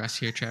game for us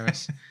here,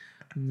 Travis.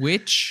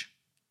 Which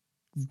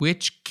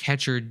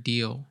catcher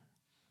deal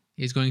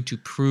is going to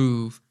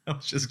prove I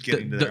was just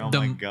getting to there. Oh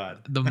my God.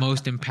 The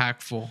most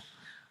impactful?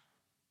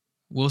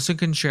 Wilson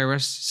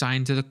Contreras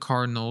signed to the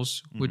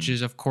Cardinals, which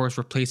is, of course,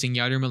 replacing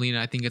Yadier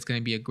Molina. I think it's going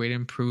to be a great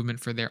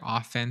improvement for their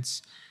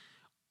offense.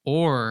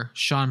 or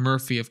Sean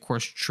Murphy, of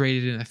course,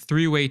 traded in a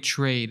three-way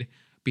trade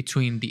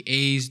between the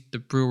A's, the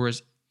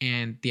Brewers,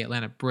 and the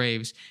Atlanta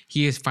Braves.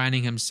 He is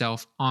finding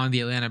himself on the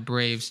Atlanta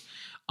Braves,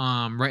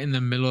 right in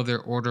the middle of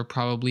their order,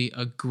 probably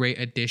a great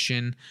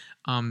addition.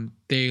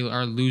 They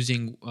are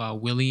losing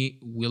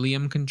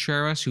William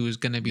Contreras, who is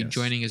going to be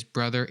joining his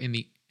brother in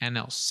the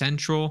NL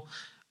Central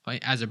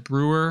as a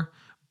Brewer.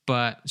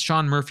 But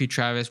Sean Murphy,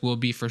 Travis, will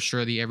be for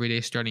sure the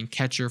everyday starting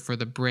catcher for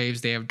the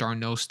Braves. They have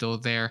d'Arnaud still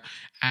there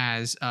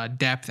as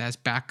depth, as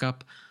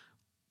backup.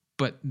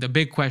 But the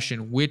big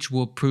question, which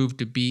will prove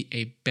to be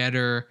a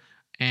better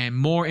and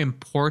more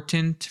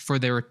important for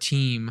their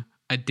team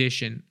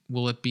addition?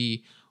 Will it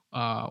be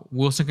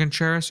Wilson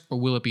Contreras or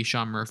will it be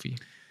Sean Murphy?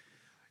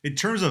 In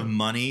terms of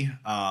money,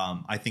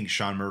 I think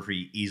Sean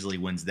Murphy easily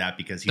wins that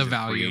because he's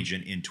a free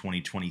agent in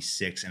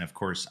 2026, and of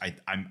course,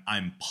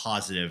 I'm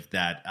positive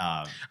that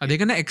are they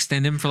going to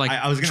extend him for like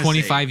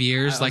 25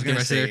 years, like the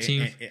rest of their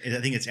team?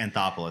 I think it's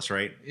Anthopoulos,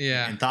 right?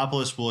 Yeah,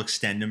 Anthopoulos will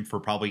extend him for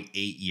probably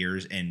 8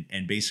 years, and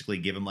basically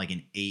give him like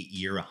an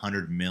 8-year,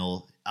 $100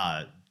 million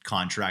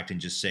contract,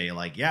 and just say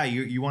like, yeah,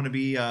 you want to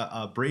be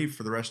a Brave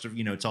for the rest of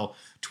it's all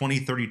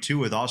 2032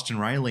 with Austin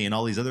Riley and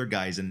all these other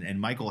guys and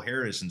Michael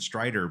Harris and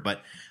Strider,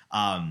 but.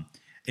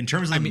 In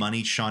terms of the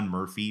money, Sean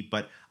Murphy,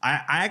 but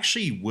I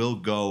actually will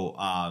go.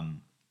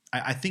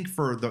 I think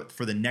for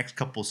the next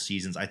couple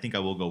seasons, I think I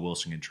will go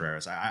Wilson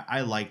Contreras.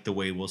 I like the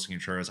way Wilson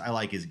Contreras. I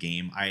like his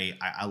game.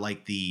 I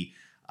like the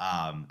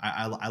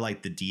I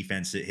like the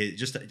defense.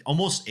 Just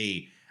almost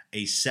a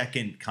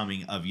second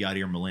coming of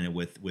Yadier Molina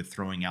with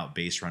throwing out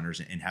base runners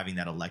and having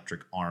that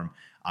electric arm.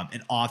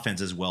 And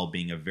offense as well,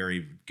 being a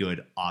very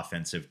good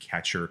offensive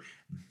catcher,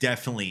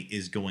 definitely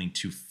is going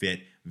to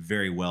fit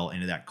very well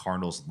into that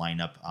Cardinals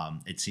lineup.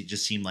 It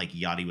just seemed like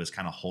Yadi was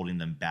kind of holding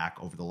them back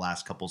over the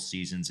last couple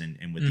seasons,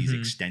 and with these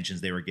extensions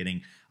they were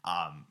getting.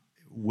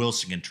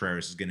 Wilson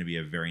Contreras is going to be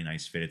a very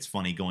nice fit. It's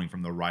funny going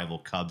from the rival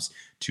Cubs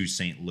to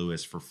St.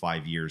 Louis for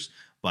 5 years,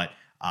 but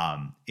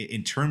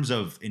in terms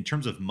of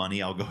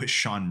money, I'll go with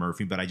Sean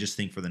Murphy. But I just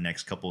think for the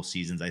next couple of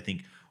seasons, I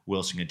think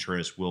Wilson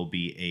Contreras will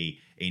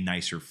be a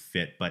nicer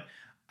fit. But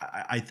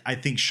I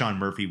think Sean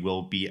Murphy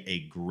will be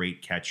a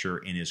great catcher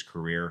in his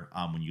career.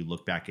 When you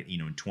look back at,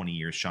 in 20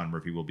 years, Sean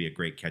Murphy will be a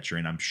great catcher.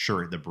 And I'm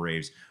sure the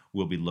Braves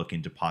will be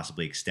looking to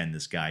possibly extend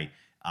this guy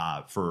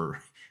for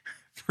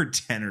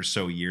 10 or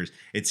so years.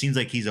 It seems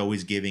like he's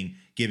always giving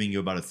you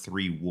about a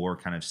 3 WAR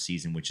kind of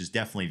season, which is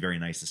definitely very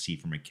nice to see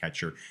from a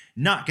catcher.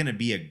 Not going to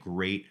be a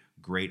great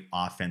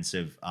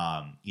offensive,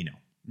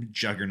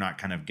 juggernaut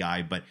kind of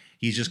guy, but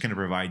he's just going to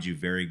provide you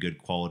very good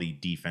quality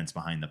defense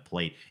behind the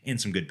plate and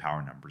some good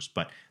power numbers.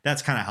 But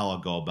that's kind of how I'll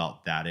go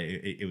about that.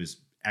 It was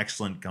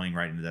excellent going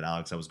right into that,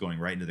 Alex. I was going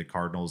right into the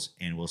Cardinals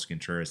and Wilson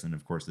Contreras, and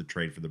of course the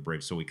trade for the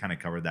Braves. So we kind of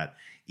covered that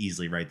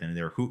easily right then and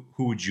there. Who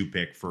would you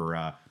pick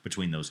for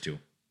between those two?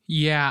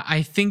 Yeah,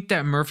 I think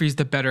that Murphy's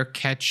the better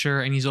catcher,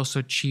 and he's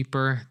also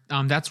cheaper.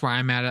 That's where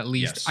I'm at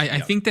least. Yes,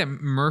 I think that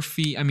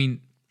Murphy,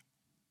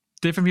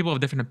 different people have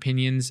different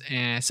opinions,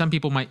 and some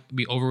people might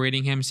be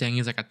overrating him, saying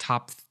he's like a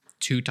top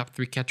 2, top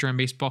 3 catcher in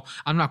baseball.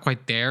 I'm not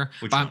quite there.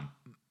 Which one?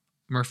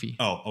 Murphy.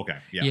 Oh, okay.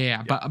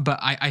 Yeah. But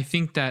I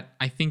think that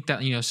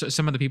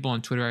some of the people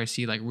on Twitter I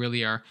see like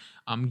really are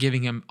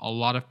giving him a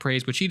lot of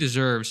praise, which he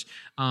deserves.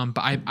 But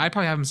I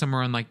probably have him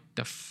somewhere on like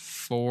the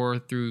 4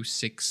 through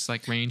 6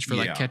 like range for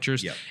like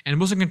catchers. Yep. And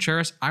Wilson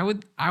Contreras, I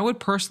would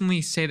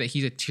personally say that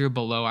he's a tier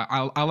below.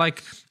 I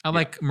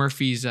like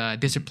Murphy's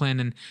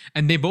discipline,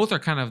 and they both are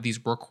kind of these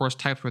workhorse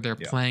types where they're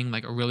playing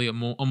like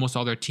almost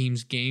all their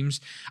team's games.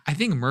 I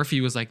think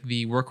Murphy was like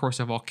the workhorse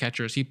of all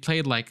catchers. He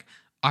played like,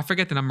 I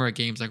forget the number of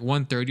games, like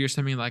 130 or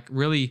something, like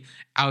really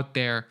out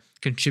there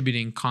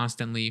contributing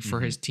constantly for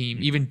his team,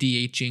 even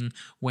DHing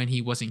when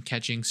he wasn't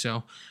catching.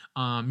 So,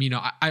 I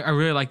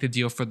really like the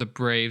deal for the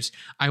Braves.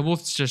 I will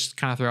just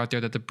kind of throw out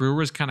there that the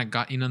Brewers kind of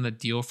got in on the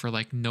deal for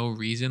like no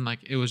reason.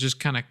 Like it was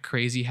just kind of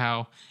crazy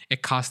how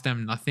it cost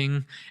them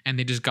nothing, and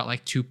they just got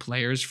like 2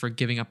 players for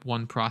giving up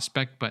 1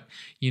 prospect. But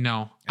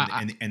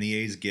and the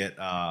A's get.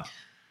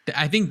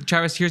 I think,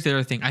 Travis, here's the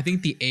other thing. I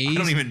think the A's... I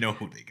don't even know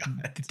who they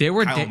got. They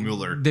were Kyle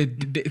Mueller.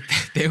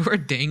 They were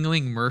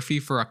dangling Murphy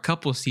for a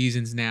couple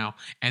seasons now,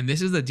 and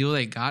this is the deal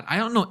they got. I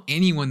don't know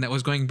anyone that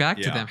was going back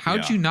to them.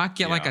 How'd you not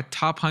get like a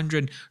top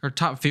 100 or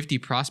top 50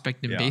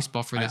 prospect in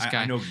baseball for this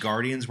guy? I know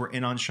Guardians were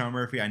in on Sean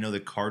Murphy. I know the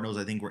Cardinals,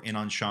 I think, were in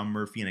on Sean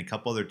Murphy, and a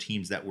couple other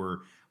teams that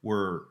were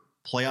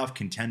playoff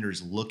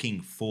contenders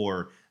looking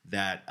for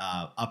that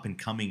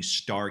up-and-coming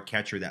star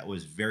catcher that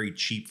was very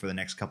cheap for the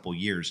next couple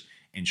years.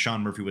 And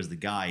Sean Murphy was the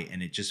guy,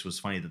 and it just was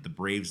funny that the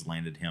Braves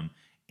landed him,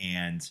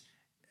 and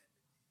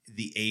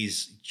the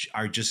A's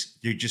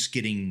they're just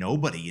getting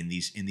nobody in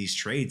these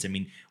trades. I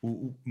mean,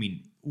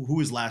 who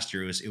was last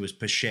year? It was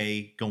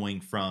Pache going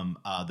from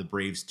the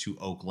Braves to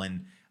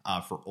Oakland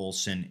for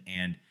Olsen,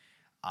 and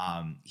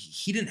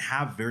he didn't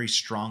have very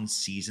strong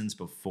seasons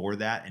before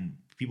that, and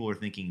people were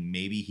thinking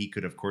maybe he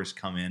could, of course,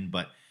 come in,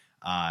 but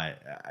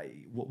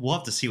we'll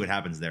have to see what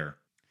happens there.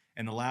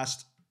 And the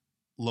last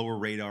lower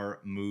radar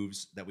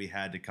moves that we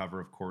had to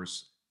cover, of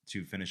course,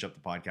 to finish up the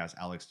podcast,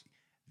 Alex,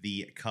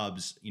 the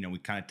Cubs, we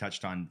kind of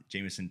touched on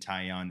Jameson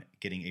Taillon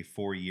getting a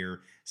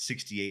 4-year,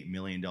 $68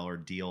 million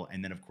deal.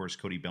 And then, of course,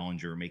 Cody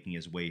Bellinger making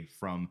his way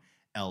from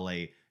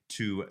LA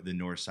to the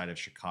north side of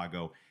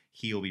Chicago.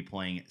 He'll be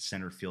playing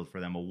center field for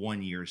them, a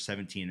 1-year,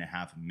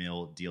 $17.5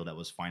 million deal that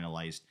was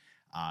finalized.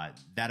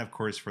 That, of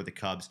course, for the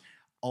Cubs.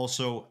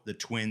 Also, the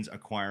Twins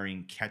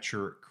acquiring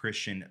catcher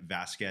Christian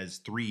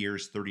Vasquez, 3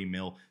 years, $30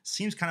 million.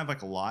 Seems kind of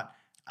like a lot.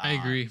 I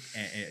agree.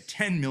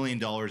 $10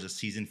 million a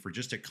season for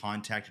just a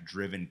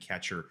contact-driven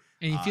catcher.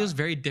 And he feels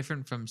very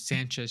different from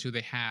Sanchez, who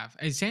they have.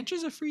 Is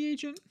Sanchez a free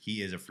agent?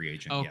 He is a free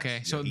agent. Okay,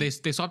 yes. so they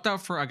swapped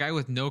out for a guy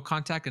with no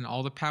contact and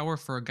all the power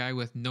for a guy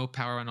with no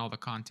power and all the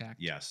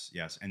contact. Yes.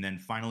 And then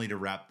finally, to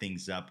wrap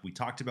things up, we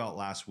talked about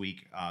last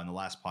week in the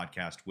last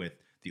podcast with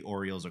the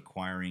Orioles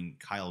acquiring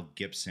Kyle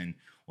Gibson.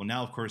 Well,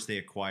 now, of course, they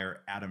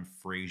acquire Adam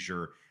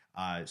Frazier,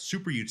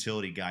 super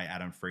utility guy,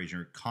 Adam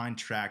Frazier,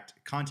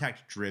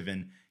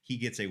 contact-driven. He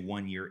gets a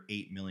 1-year,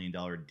 $8 million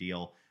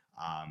deal.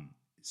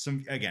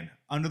 Some, again,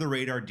 under the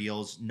radar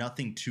deals,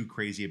 nothing too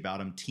crazy about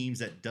them. Teams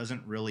that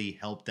doesn't really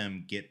help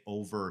them get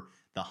over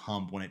the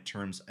hump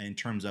in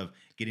terms of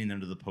getting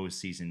into the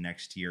postseason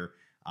next year.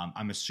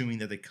 I'm assuming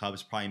that the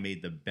Cubs probably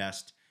made the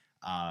best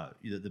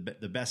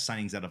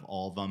signings out of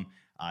all of them.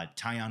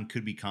 Taillon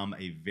could become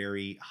a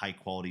very high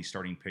quality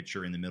starting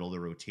pitcher in the middle of the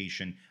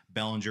rotation.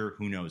 Bellinger,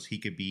 who knows? He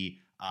could be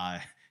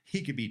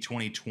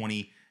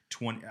 2020.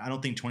 I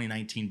don't think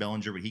 2019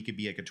 Bellinger, but he could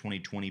be like a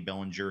 2020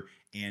 Bellinger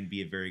and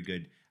be a very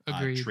good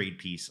trade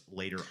piece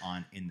later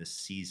on in the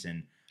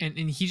season.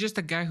 And he's just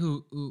a guy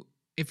who,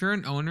 if you're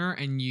an owner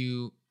and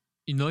you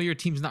know your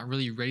team's not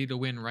really ready to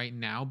win right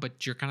now,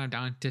 but you're kind of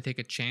down to take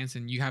a chance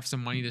and you have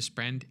some money to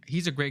spend,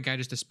 he's a great guy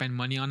just to spend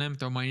money on him,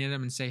 throw money at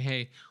him and say,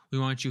 hey, we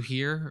want you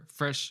here,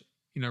 fresh,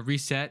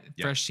 reset,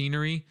 fresh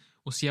scenery.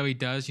 We'll see how he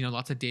does.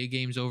 Lots of day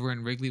games over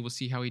in Wrigley. We'll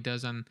see how he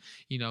does on,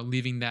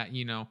 leaving that,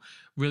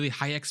 really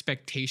high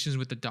expectations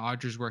with the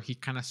Dodgers where he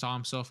kind of saw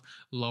himself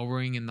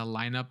lowering in the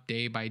lineup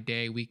day by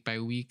day, week by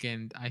week,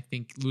 and I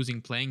think losing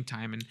playing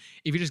time. And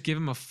if you just give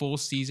him a full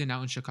season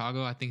out in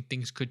Chicago, I think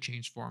things could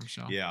change for him.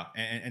 So yeah,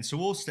 and so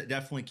we'll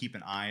definitely keep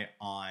an eye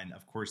on,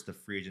 of course, the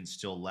free agents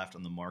still left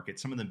on the market.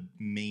 Some of the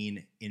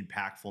main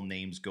impactful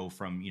names go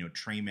from,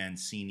 Trey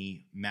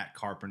Mancini, Matt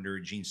Carpenter,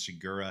 Gene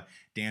Segura,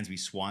 Dansby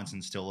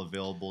Swanson still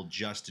available,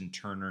 Justin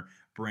Turner,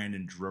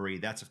 Brandon Drury.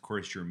 That's, of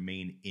course, your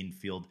main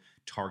infield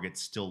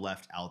targets still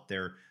left out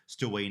there,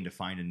 still waiting to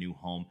find a new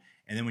home.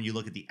 And then when you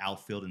look at the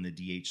outfield and the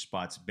DH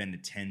spots,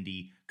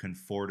 Benintendi,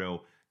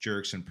 Conforto,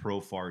 Jurickson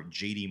Profar,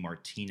 JD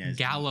Martinez,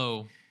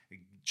 Gallo,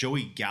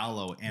 Joey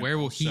Gallo, and where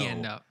will he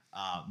end up?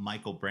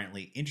 Michael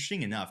Brantley.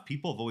 Interesting enough,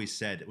 people have always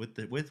said with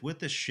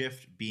the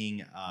shift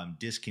being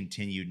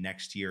discontinued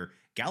next year,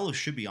 Gallo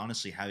should be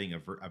honestly having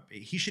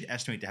he should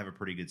estimate to have a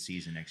pretty good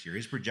season next year.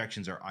 His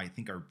projections are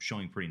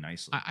showing pretty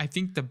nicely. I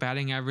think the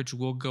batting average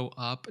will go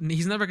up.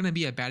 He's never going to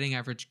be a batting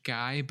average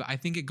guy, but I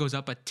think it goes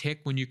up a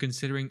tick when you're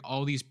considering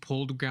all these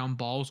pulled ground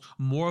balls.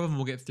 More of them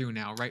will get through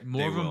now, right?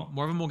 More of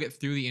them will get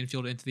through the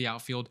infield into the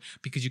outfield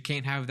because you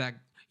can't have that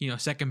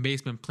second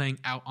baseman playing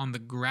out on the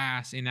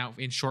grass and out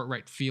in short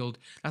right field.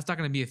 That's not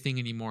going to be a thing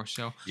anymore.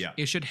 So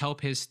it should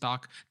help his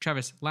stock.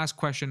 Travis, last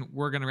question.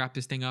 We're going to wrap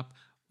this thing up.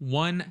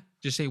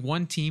 Just say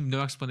one team,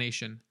 no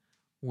explanation.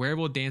 Where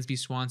will Dansby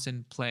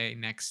Swanson play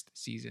next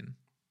season?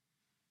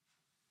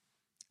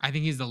 I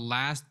think he's the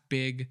last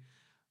big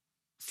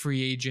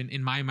free agent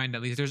in my mind,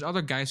 at least. There's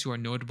other guys who are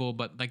notable,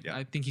 but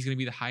I think he's going to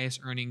be the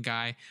highest earning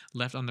guy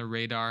left on the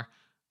radar.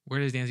 Where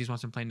does Dansby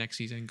Swanson play next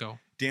season? Go.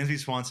 Dansby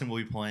Swanson will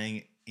be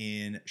playing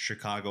in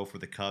Chicago for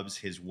the Cubs.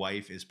 His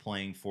wife is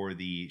playing for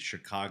the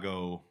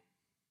Chicago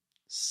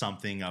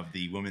something of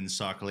the Women's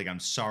Soccer League. I'm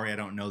sorry, I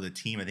don't know the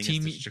team. I think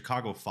it's the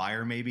Chicago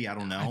Fire, maybe. I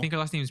don't know. I think her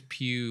last name is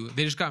Pugh.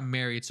 They just got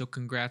married, so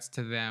congrats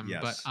to them.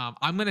 Yes. But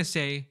I'm going to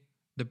say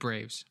the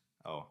Braves.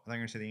 Oh, I thought you were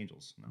going to say the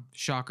Angels. No.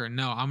 Shocker.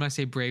 No, I'm going to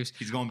say Braves.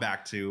 He's going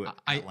back to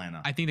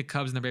Atlanta. I think the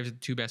Cubs and the Braves are the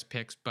two best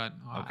picks, but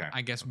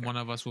I guess one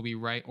of us will be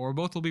right or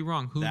both will be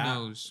wrong. Who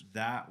knows?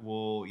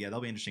 That'll be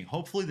interesting.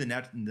 Hopefully the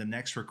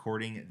next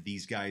recording,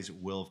 these guys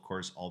will, of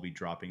course, all be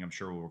dropping. I'm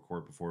sure we'll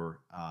record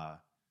before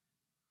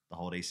the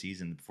holiday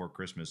season, before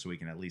Christmas, so we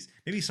can at least,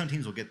 maybe some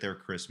teams will get their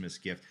Christmas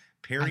gift.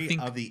 Perry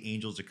of the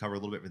Angels, to cover a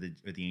little bit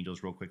with the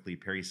Angels real quickly,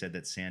 Perry said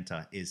that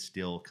Santa is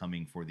still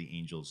coming for the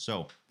Angels.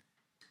 So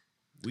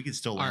we could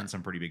still land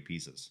some pretty big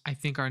pieces. I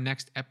think our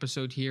next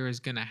episode here is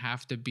going to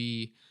have to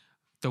be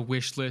the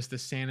wish list, the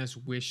Santa's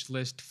wish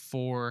list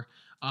for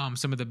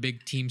some of the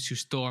big teams who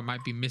still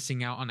might be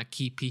missing out on a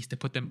key piece to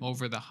put them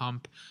over the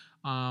hump.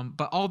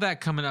 But all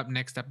that coming up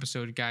next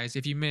episode, guys.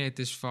 If you made it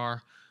this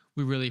far,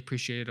 we really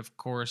appreciate it, of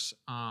course.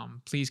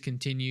 Please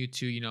continue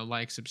to,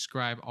 like,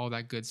 subscribe, all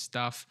that good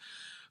stuff.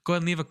 Go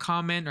ahead and leave a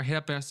comment or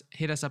hit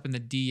us up in the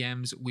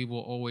DMs. We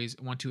will always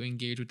want to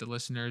engage with the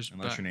listeners.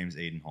 Unless your name's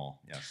Aiden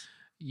Hall, yes.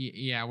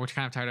 Yeah, we're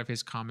kind of tired of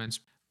his comments.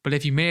 But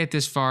if you made it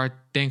this far,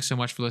 thanks so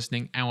much for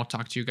listening, and we'll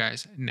talk to you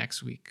guys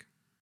next week.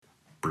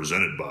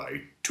 Presented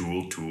by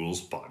Tool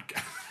Tools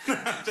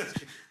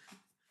Podcast.